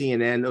 NBC,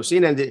 CNN. No,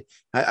 CNN,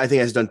 I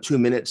think has done 2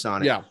 minutes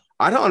on it. Yeah.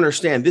 I don't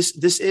understand.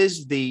 This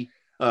is the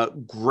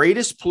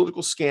greatest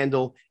political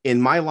scandal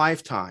in my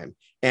lifetime.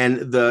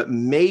 And the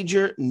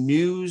major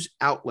news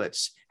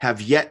outlets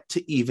have yet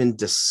to even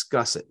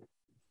discuss it.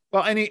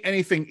 Well,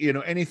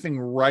 anything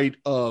right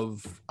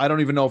of, I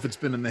don't even know if it's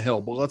been in the Hill,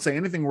 but let's say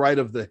anything right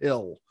of the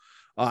Hill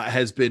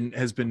has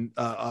been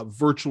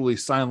virtually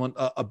silent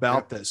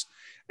about this.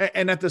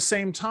 And at the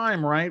same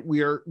time, right,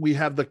 we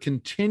have the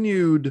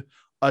continued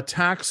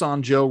attacks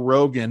on Joe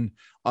Rogan.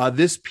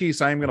 This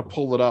piece, I am going to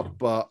pull it up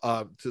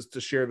to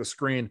share the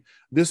screen.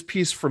 This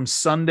piece from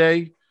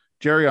Sunday,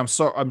 Jerry,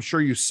 I'm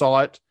sure you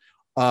saw it.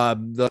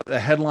 The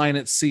headline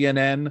at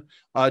CNN,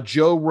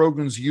 Joe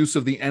Rogan's use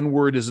of the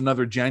N-word is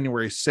another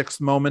January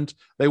 6th moment.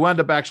 They wound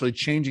up actually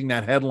changing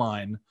that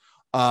headline.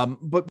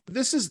 But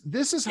this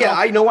is how. Yeah,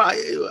 I know.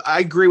 I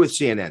agree with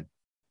CNN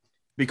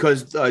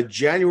because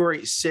January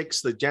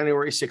 6th, the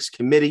January 6th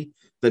committee,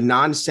 the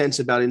nonsense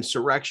about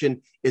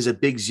insurrection is a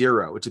big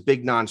zero. It's a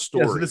big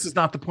non-story. Yes, this is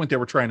not the point they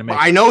were trying to make.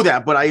 I know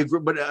that, but I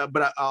agree.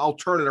 But I'll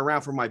turn it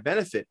around for my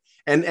benefit.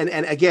 And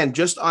again,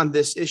 just on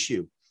this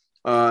issue,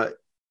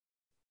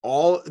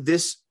 all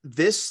this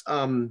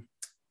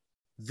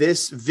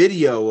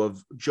video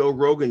of Joe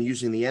Rogan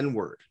using the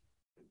N-word,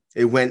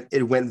 it went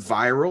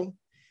viral.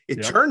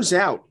 It turns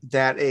out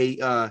that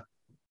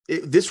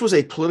this was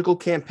a political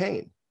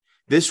campaign.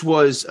 This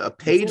was a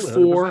paid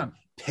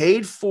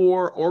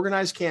for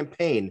organized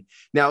campaign.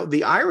 Now,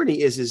 the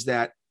irony is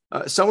that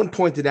someone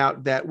pointed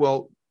out that,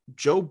 well,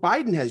 Joe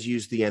Biden has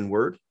used the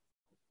N-word.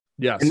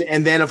 Yes.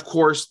 And then, of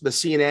course, the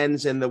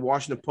CNNs and the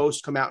Washington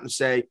Post come out and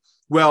say,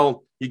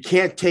 well, you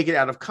can't take it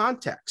out of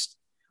context.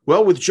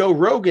 Well, with Joe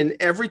Rogan,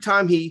 every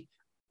time he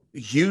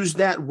used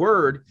that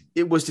word,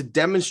 it was to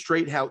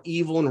demonstrate how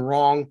evil and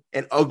wrong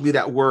and ugly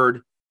that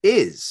word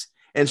is.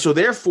 And so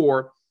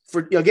therefore,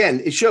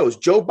 it shows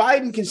Joe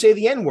Biden can say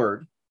the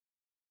N-word.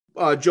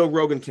 Joe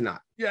Rogan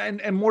cannot. Yeah,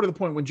 and more to the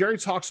point, when Jerry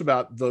talks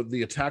about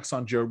the attacks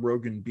on Joe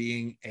Rogan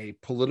being a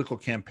political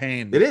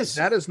campaign,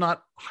 that is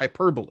not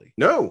hyperbole.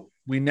 No.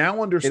 We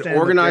now understand an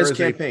organized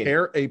campaign.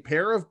 A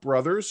pair of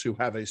brothers who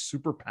have a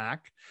super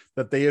PAC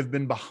that they have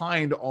been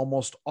behind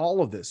almost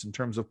all of this in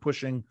terms of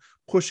pushing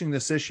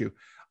this issue.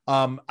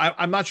 I'm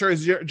not sure,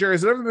 Jerry,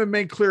 has it ever been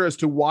made clear as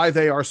to why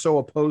they are so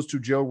opposed to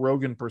Joe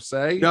Rogan per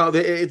se? No,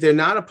 they're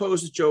not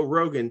opposed to Joe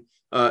Rogan.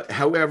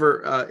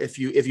 However, if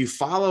you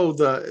follow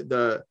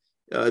those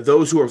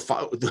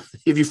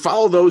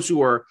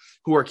who are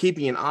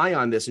keeping an eye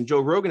on this, and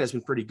Joe Rogan has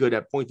been pretty good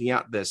at pointing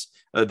out this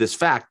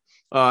fact,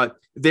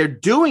 they're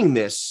doing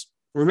this.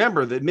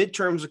 Remember, the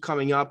midterms are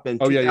coming up, and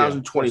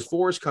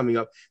 2024 is coming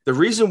up. The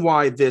reason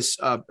why this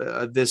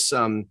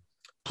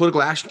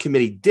political action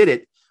committee did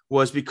it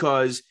was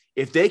because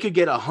if they could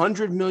get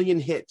 100 million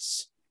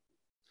hits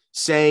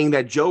saying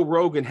that Joe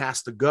Rogan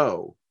has to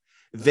go,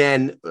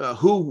 then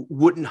who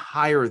wouldn't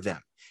hire them?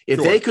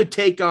 If they could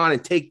take on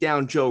and take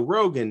down Joe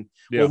Rogan,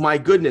 well, my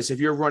goodness, if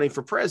you're running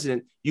for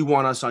president, you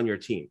want us on your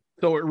team.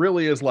 So it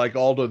really is like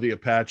Aldo the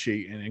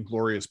Apache and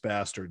Inglourious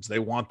Bastards. They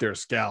want their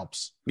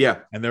scalps.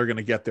 Yeah. And they're going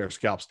to get their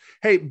scalps.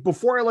 Hey,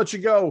 before I let you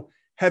go,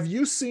 have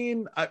you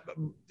seen,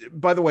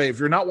 by the way, if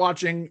you're not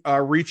watching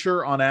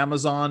Reacher on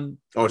Amazon,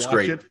 it's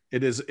great.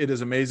 It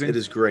is amazing. It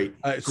is great.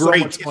 It's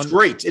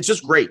great. It's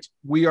just great.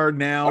 We are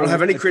now, I don't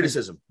have any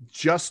criticism,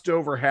 just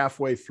over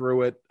halfway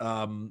through it.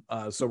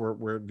 So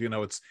we're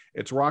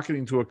it's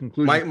rocketing to a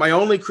conclusion. My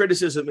only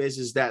criticism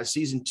is that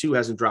season 2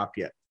 hasn't dropped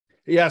yet.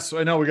 Yes,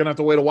 I know we're gonna have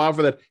to wait a while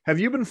for that. Have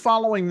you been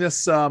following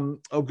this? Oh,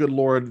 good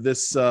Lord,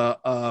 this the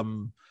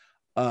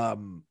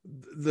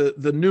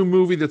new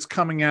movie that's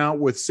coming out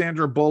with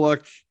Sandra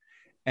Bullock,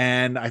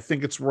 and I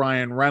think it's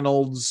Ryan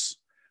Reynolds.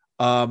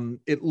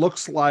 It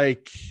looks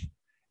like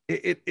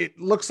it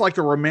looks like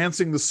a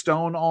Romancing the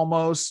Stone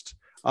almost.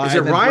 Is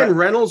it Ryan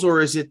Reynolds or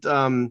is it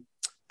the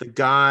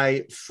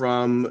guy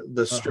from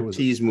the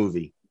striptease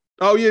movie?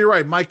 Oh, yeah, you're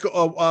right,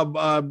 Michael.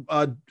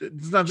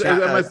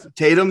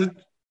 Tatum.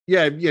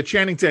 Yeah,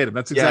 Channing Tatum.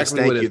 That's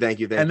exactly what it is. Thank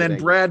you. And then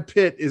Brad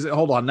Pitt is.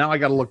 Hold on, now I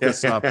got to look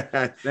this up.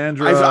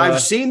 Sandra, I've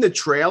seen the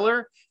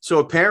trailer. So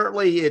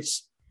apparently,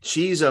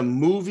 she's a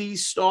movie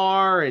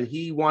star, and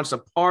he wants a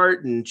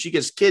part, and she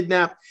gets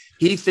kidnapped.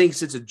 He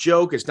thinks it's a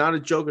joke. It's not a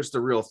joke. It's the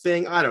real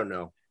thing. I don't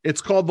know.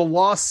 It's called The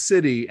Lost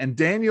City, and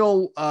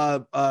Daniel,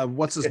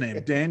 what's his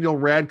name? Daniel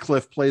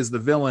Radcliffe plays the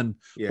villain.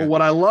 Yeah. But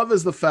what I love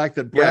is the fact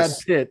that Brad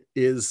Pitt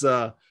is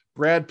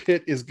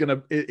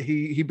gonna.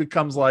 He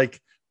becomes like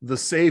the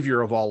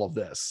savior of all of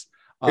this.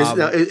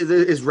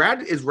 Is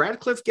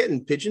Radcliffe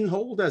getting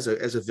pigeonholed as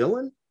a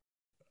villain?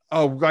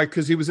 Oh, right,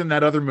 because he was in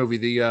that other movie,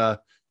 the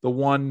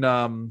one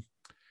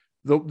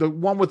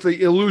with the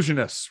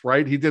illusionists,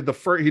 right? He did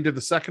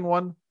the second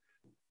one.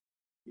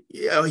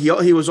 Yeah,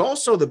 he was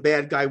also the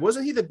bad guy.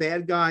 Wasn't he the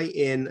bad guy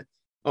in?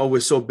 Oh, we're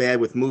so bad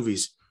with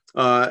movies.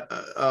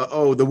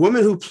 The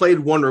woman who played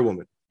Wonder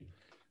Woman,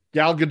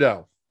 Gal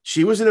Gadot.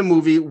 She was in a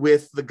movie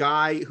with the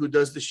guy who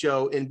does the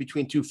show In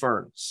Between Two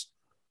Ferns.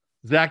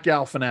 Zach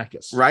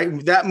Galifianakis,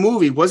 right? That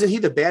movie, wasn't he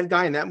the bad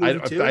guy in that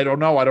movie too? I don't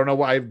know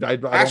why.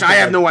 Actually, I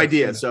have no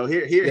idea. So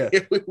here,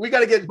 we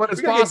got to get. But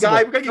it's possible.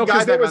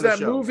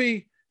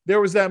 There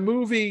was that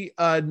movie.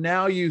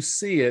 Now You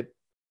See It,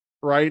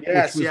 right?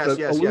 Yes, which was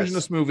the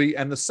illusionist movie,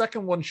 and the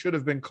second one should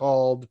have been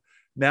called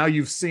Now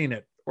You've Seen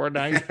It, or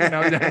now you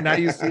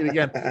see it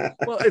again.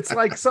 Well, it's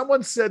like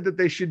someone said that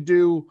they should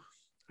do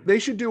a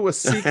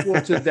sequel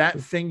to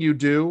That Thing You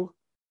Do.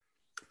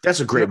 That's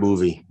a great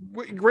movie.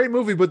 Great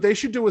movie, but they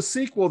should do a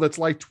sequel that's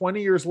like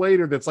 20 years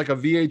later. That's like a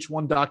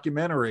VH1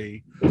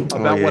 documentary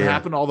about what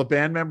happened to all the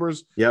band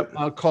members. Yep.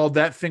 Called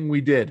That Thing We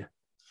Did.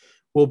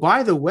 Well,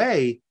 by the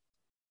way,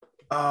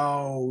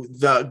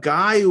 the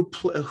guy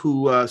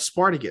who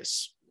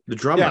Spartacus, the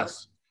drummer.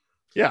 Yes.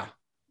 Yeah.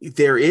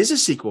 There is a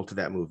sequel to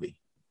that movie.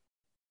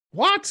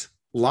 What?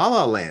 La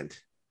La Land.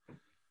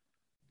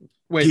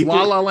 Wait,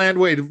 La La Land.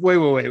 Wait. You're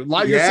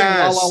saying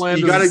La La Land?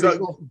 You gotta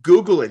go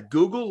Google it.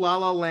 Google La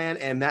La Land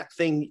and that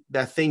thing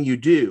you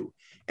do.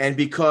 And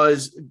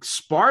because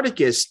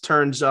Spartacus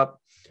turns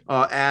up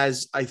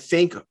as I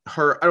think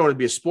her, I don't want to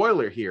be a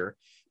spoiler here,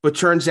 but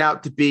turns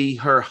out to be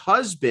her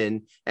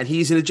husband, and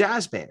he's in a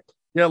jazz band.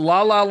 Yeah,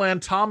 La La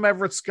Land. Tom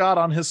Everett Scott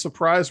on his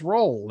surprise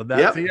role.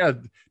 Yeah,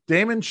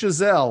 Damon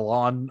Chazelle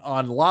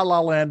on La La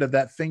Land of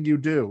That Thing You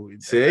Do.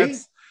 See,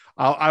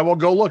 I will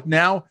go look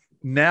now.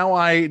 Now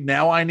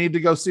I need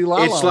to go see La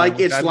La Land.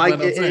 It's like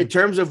in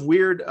terms of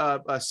weird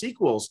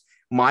sequels.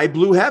 My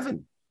Blue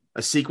Heaven,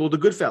 a sequel to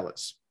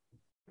Goodfellas.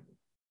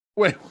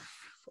 Wait,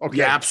 okay,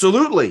 yeah,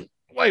 absolutely.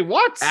 Wait,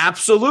 what?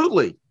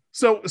 Absolutely.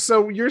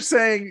 So you're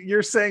saying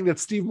that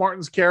Steve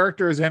Martin's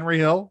character is Henry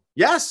Hill?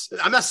 Yes,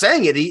 I'm not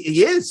saying it.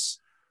 He is.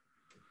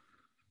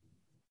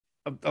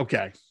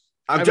 Okay.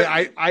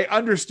 I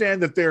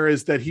understand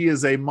that he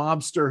is a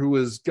mobster who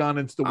has gone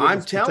into the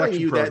witness protection program. I'm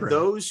telling you that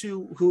those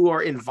who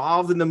are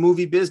involved in the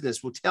movie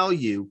business will tell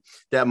you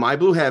that My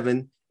Blue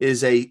Heaven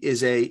is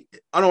a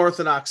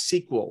unorthodox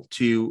sequel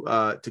to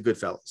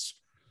Goodfellas.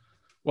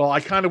 Well,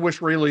 I kind of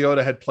wish Ray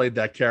Liotta had played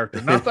that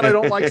character. Not that I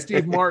don't like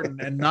Steve Martin,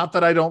 and not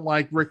that I don't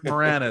like Rick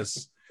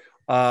Moranis,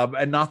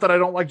 and not that I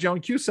don't like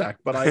Joan Cusack,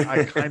 but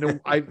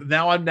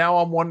now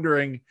I'm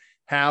wondering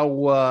how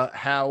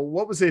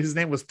what was it? His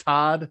name was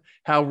Todd.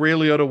 How Ray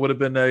Liotta would have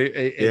been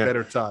a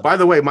better Todd. By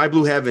the way, My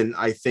Blue Heaven,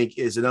 I think,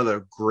 is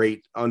another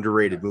great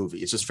underrated movie.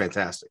 It's just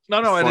fantastic.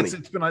 No, and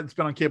it's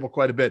been on cable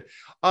quite a bit.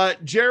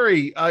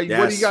 Jerry,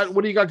 yes.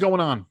 What do you got going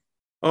on?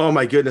 Oh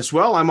my goodness.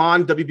 Well, I'm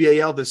on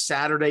WBAL this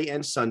Saturday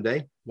and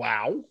Sunday.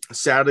 Wow.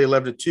 Saturday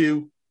 11 to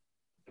 2,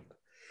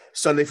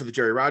 Sunday for the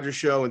Jerry Rogers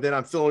Show, and then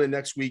I'm filling in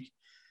next week.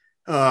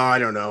 I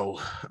don't know,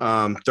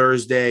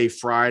 Thursday,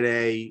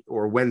 Friday,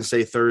 or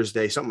Wednesday,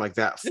 Thursday, something like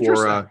that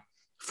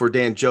for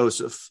Dan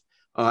Joseph.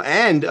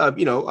 And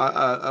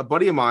a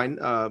buddy of mine,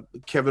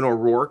 Kevin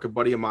O'Rourke, a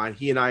buddy of mine,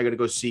 he and I are going to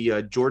go see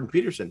Jordan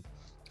Peterson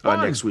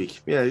next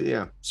week.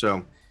 Yeah.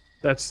 So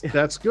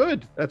that's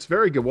good. That's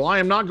very good. Well, I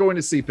am not going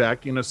to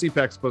CPAC.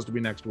 CPAC is supposed to be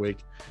next week.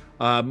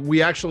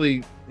 We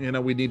actually,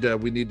 we need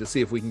to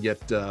see if we can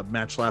get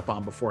Matt Schlapp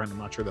on beforehand. I'm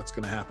not sure that's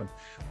going to happen.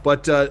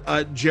 But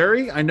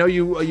Jerry, I know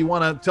you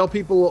want to tell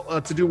people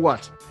to do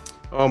what?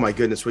 Oh my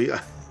goodness, we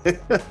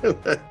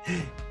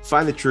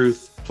find the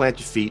truth, plant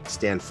your feet,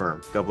 stand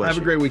firm. God bless you.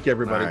 Have a great week,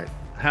 everybody. All right.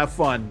 Have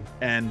fun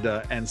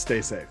and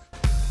stay safe.